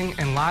 dancing,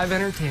 and live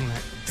entertainment.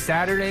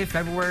 Saturday,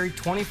 February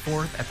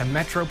 24th at the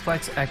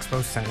Metroplex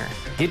Expo Center.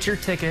 Get your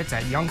tickets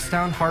at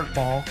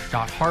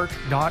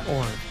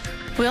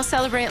youngstownheartball.heart.org. We'll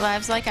celebrate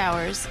lives like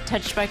ours,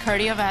 touched by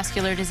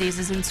cardiovascular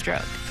diseases and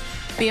stroke.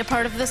 Be a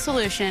part of the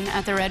solution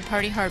at the Red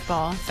Party Heart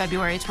Ball,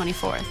 February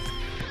 24th.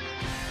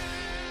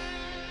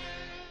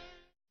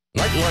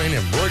 Nightline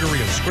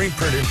Embroidery and Screen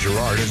Print in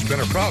Girard has been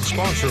a proud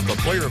sponsor of the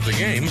Player of the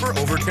Game for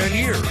over 10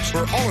 years.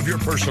 For all of your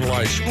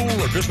personalized school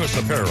or business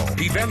apparel,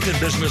 event and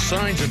business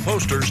signs and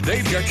posters,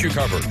 they've got you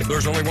covered.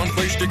 There's only one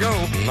place to go,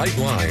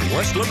 Nightline,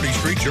 West Liberty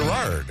Street,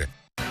 Girard.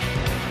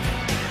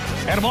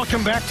 And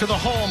welcome back to the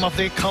home of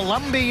the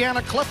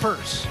Columbiana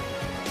Clippers,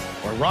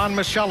 where Ron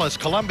Michela's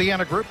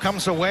Columbiana group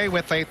comes away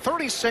with a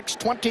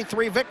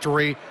 36-23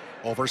 victory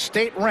over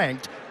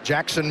state-ranked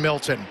Jackson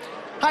Milton.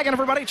 Hi again,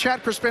 everybody.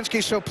 Chad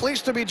Krispinski. So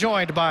pleased to be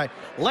joined by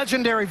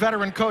legendary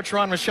veteran coach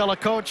Ron Michela.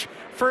 Coach,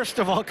 first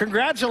of all,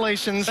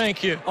 congratulations.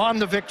 Thank you. On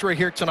the victory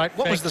here tonight.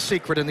 What was the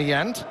secret in the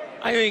end?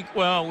 I think,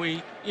 well,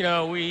 we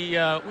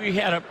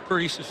had a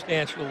pretty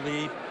substantial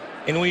lead,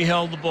 and we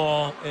held the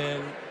ball,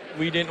 and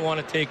we didn't want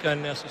to take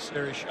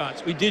unnecessary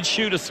shots. We did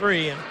shoot a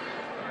three, and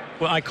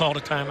well, I called a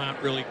timeout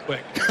really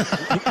quick.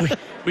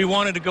 we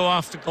wanted to go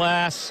off the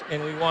glass,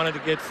 and we wanted to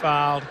get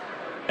fouled.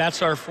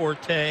 That's our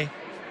forte.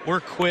 We're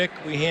quick.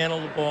 We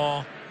handle the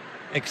ball,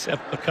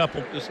 except a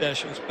couple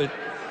possessions. But,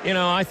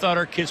 I thought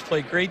our kids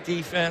played great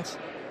defense.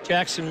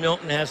 Jackson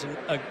Milton has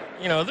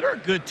they're a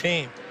good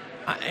team.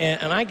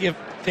 And I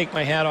take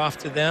my hat off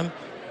to them.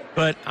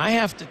 But I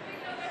have to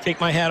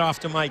take my hat off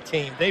to my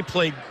team. They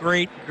played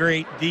great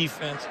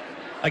defense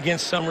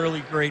against some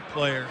really great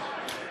players.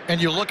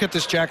 And you look at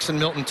this Jackson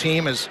Milton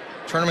team as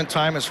tournament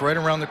time is right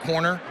around the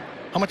corner.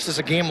 How much does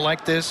a game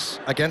like this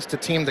against a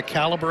team the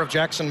caliber of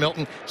Jackson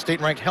Milton,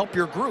 state-ranked, help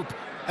your group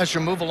as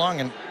you move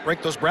along and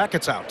break those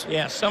brackets out?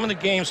 Yeah, some of the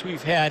games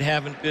we've had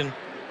haven't been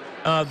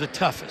the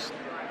toughest.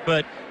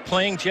 But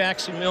playing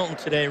Jackson Milton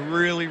today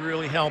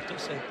really helped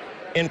us.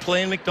 And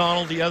playing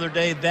McDonald the other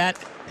day, that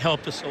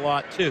helped us a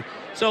lot too.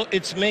 So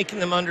it's making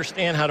them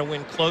understand how to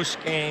win close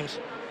games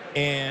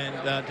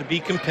and to be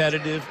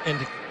competitive and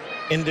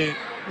to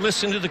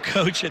listen to the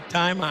coach at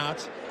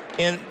timeouts.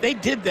 And they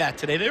did that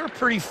today. They were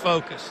pretty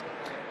focused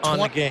on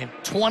the game.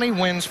 20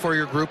 wins for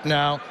your group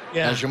now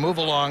as you move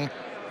along.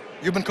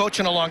 You've been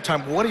coaching a long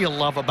time. What do you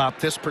love about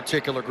this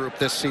particular group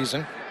this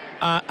season?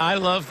 I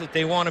love that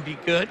they want to be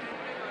good.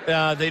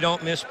 They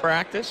don't miss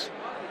practice.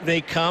 They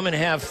come and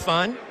have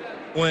fun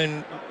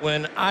when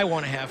I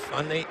want to have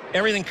fun.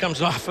 Everything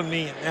comes off of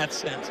me in that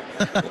sense.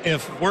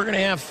 If we're going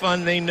to have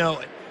fun, they know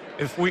it.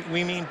 If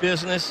we mean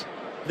business,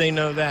 they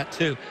know that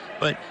too.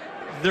 But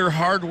they're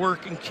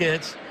hard-working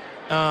kids.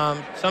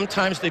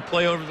 Sometimes they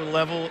play over the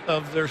level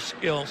of their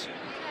skills,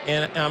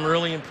 and I'm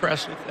really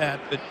impressed with that.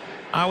 But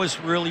I was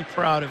really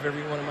proud of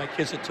every one of my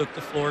kids that took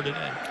the floor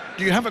today.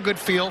 Do you have a good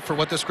feel for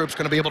what this group's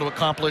going to be able to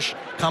accomplish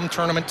come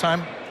tournament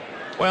time?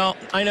 Well,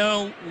 I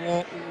know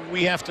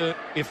we have to,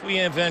 if we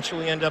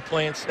eventually end up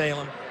playing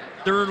Salem,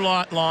 they're a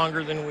lot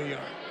longer than we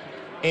are.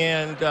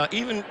 And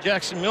even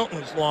Jackson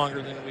Milton is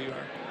longer than we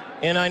are.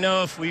 And I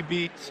know if we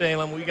beat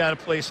Salem, we got to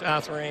play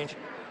South Range.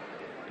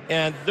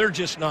 And they're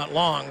just not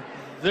long.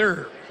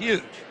 They're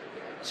huge.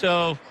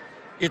 So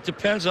it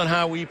depends on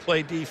how we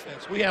play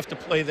defense. We have to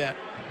play that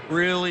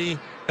really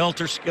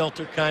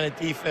helter-skelter kind of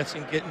defense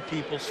and get in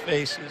people's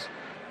faces.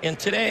 And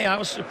today I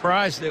was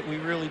surprised that we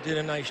really did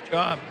a nice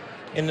job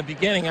in the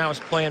beginning, I was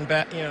playing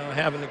back,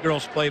 having the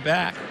girls play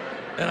back.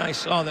 And I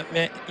saw that,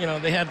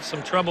 they had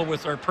some trouble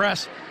with our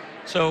press.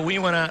 So we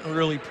went out and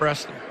really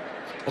pressed them.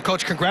 Well,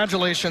 Coach,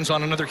 congratulations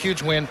on another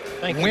huge win.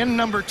 Thank you. Win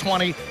number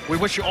 20. We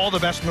wish you all the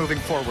best moving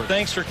forward.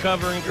 Thanks for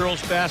covering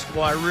girls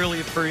basketball. I really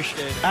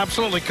appreciate it.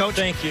 Absolutely, Coach.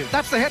 Thank you.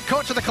 That's the head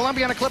coach of the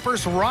Columbiana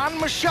Clippers, Ron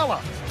Michella.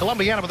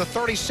 Columbiana with a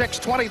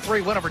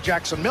 36-23 win over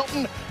Jackson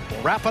Milton.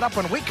 We'll wrap it up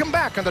when we come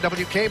back on the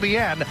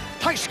WKBN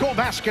High School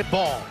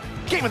Basketball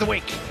Game of the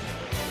Week.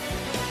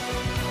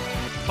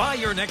 Buy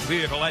your next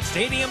vehicle at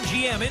Stadium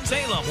GM in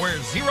Salem, where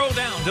Zero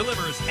Down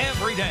delivers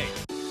every day.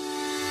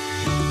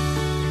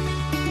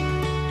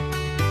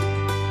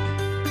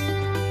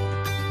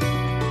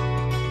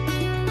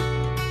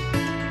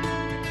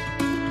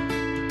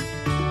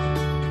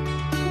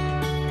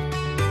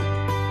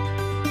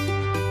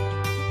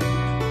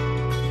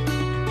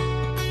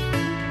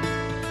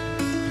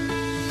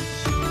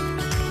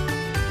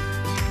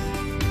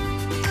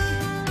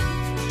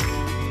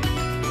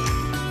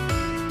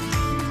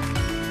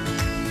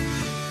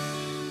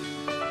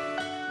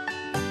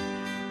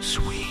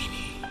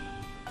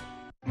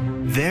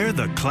 They're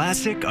the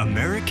classic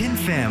American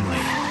family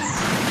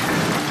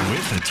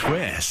with a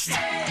twist.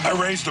 I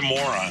raised a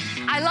moron.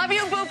 I love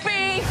you,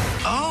 Boopy.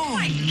 Oh,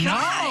 my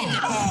God.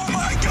 Oh,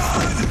 my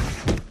God.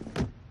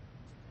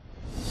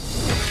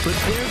 But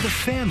they're the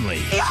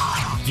family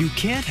you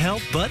can't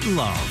help but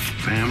love.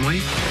 Family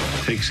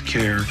takes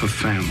care of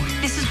family.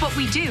 This is what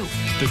we do.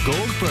 The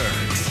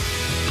Goldbergs.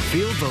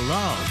 Feel the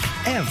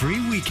love every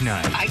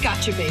weeknight. I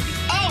got you, baby.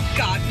 Oh,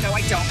 God, no,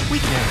 I don't.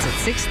 Weeknights at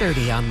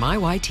 6:30 on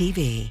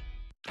MyYTV.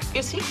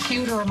 Is he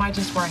cute or am I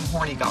just wearing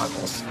horny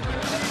goggles?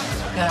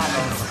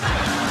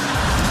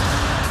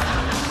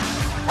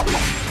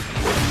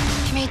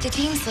 He made the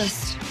dean's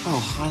list. Oh,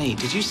 honey,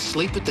 did you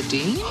sleep with the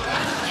dean?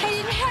 I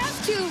didn't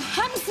have to.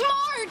 I'm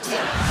smart.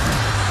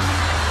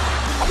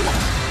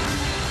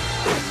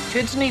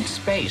 Kids need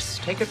space.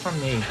 Take it from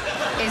me.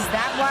 Is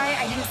that why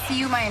I didn't see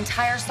you my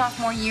entire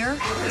sophomore year?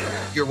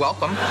 You're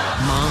welcome.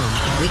 Mom,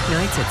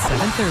 weeknights at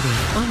 7:30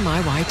 on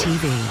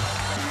MyYTV.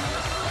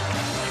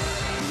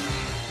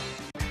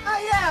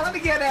 Let me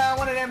get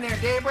one of them there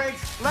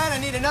daybreaks. Len, I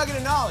need a nugget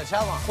of knowledge.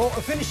 How long? Well,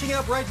 finishing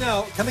up right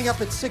now, coming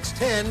up at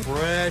 6:10.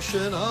 Fresh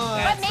and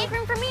hot. But make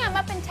room for me. I'm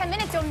up in 10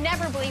 minutes. You'll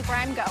never believe where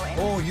I'm going.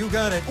 Oh, you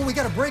got it. Oh, we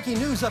got a breaking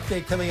news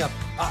update coming up.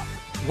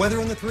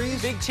 Weather in the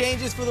threes. Big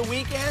changes for the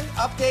weekend.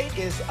 Update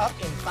is up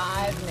in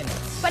 5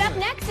 minutes. But up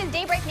next is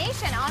Daybreak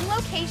Nation on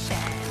location.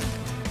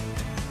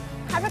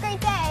 Have a great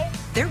day.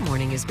 Their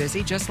morning is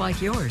busy just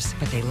like yours,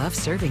 but they love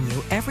serving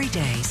you every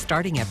day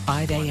starting at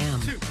 5 a.m.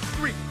 1, 2,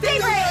 3.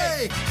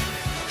 Daybreak!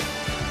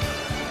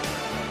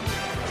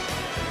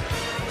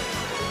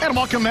 And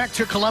welcome back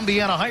to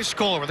Columbiana High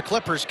School, where the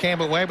Clippers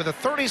came away with a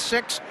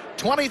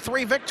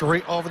 36-23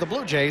 victory over the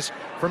Blue Jays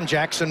from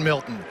Jackson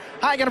Milton.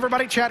 Hi again,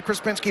 everybody. Chad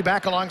Krispinski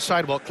back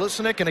alongside Will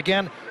Klusnick. And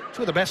again,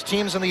 two of the best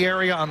teams in the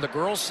area on the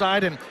girls'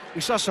 side. And we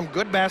saw some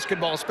good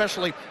basketball,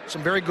 especially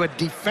some very good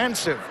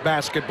defensive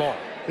basketball.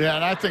 Yeah,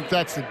 and I think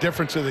that's the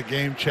difference of the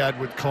game, Chad,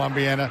 with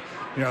Columbiana.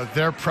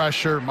 Their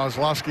pressure,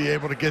 Maslowski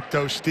able to get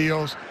those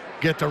steals,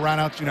 get the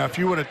runouts. If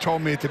you would have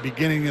told me at the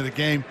beginning of the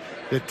game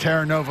that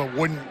Terranova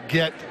wouldn't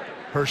get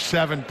her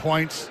 7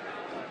 points,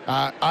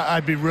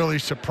 I'd be really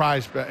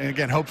surprised. But, and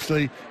again,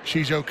 hopefully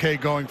she's okay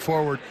going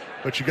forward.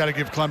 But you got to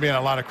give Columbiana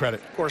a lot of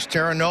credit. Of course,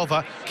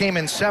 Terranova came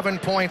in 7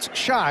 points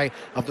shy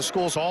of the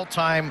school's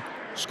all-time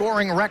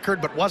scoring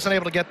record, but wasn't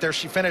able to get there.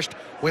 She finished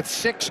with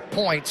 6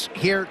 points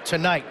here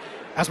tonight.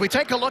 As we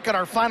take a look at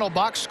our final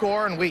box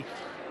score, and we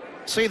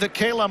see that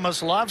Kayla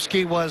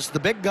Maslowski was the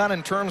big gun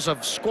in terms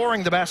of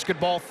scoring the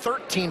basketball,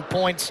 13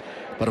 points.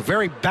 But a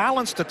very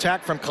balanced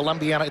attack from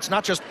Columbiana. It's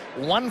not just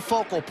one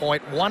focal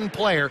point, one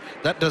player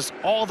that does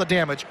all the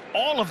damage.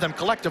 All of them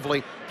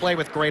collectively play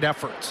with great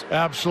efforts.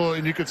 Absolutely,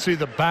 and you could see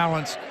the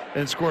balance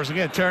in scores.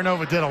 Again,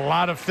 Terranova did a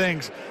lot of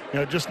things,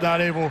 just not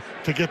able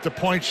to get the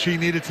points she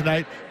needed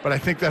tonight. But I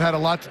think that had a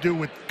lot to do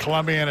with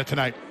Columbiana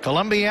tonight.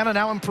 Columbiana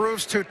now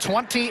improves to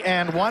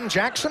 20-1.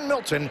 Jackson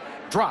Milton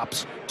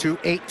drops to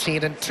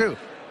 18-2.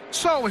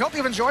 So we hope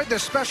you've enjoyed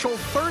this special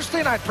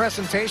Thursday night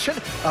presentation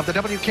of the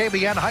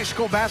WKBN High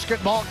School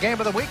Basketball Game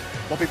of the Week.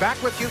 We'll be back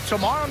with you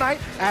tomorrow night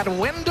at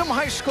Wyndham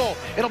High School.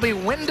 It'll be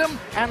Wyndham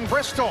and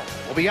Bristol.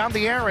 We'll be on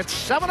the air at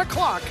 7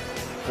 o'clock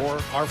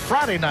for our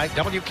Friday night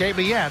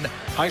WKBN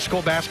High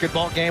School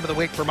Basketball Game of the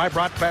Week. For my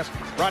broadcast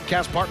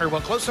partner,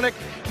 Will Klusnick,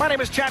 my name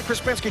is Chad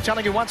Krispinski,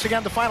 telling you once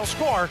again the final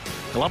score: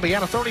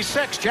 Columbiana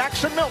 36,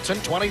 Jackson Milton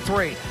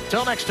 23.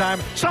 Till next time,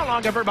 so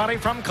long, everybody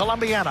from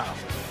Columbiana.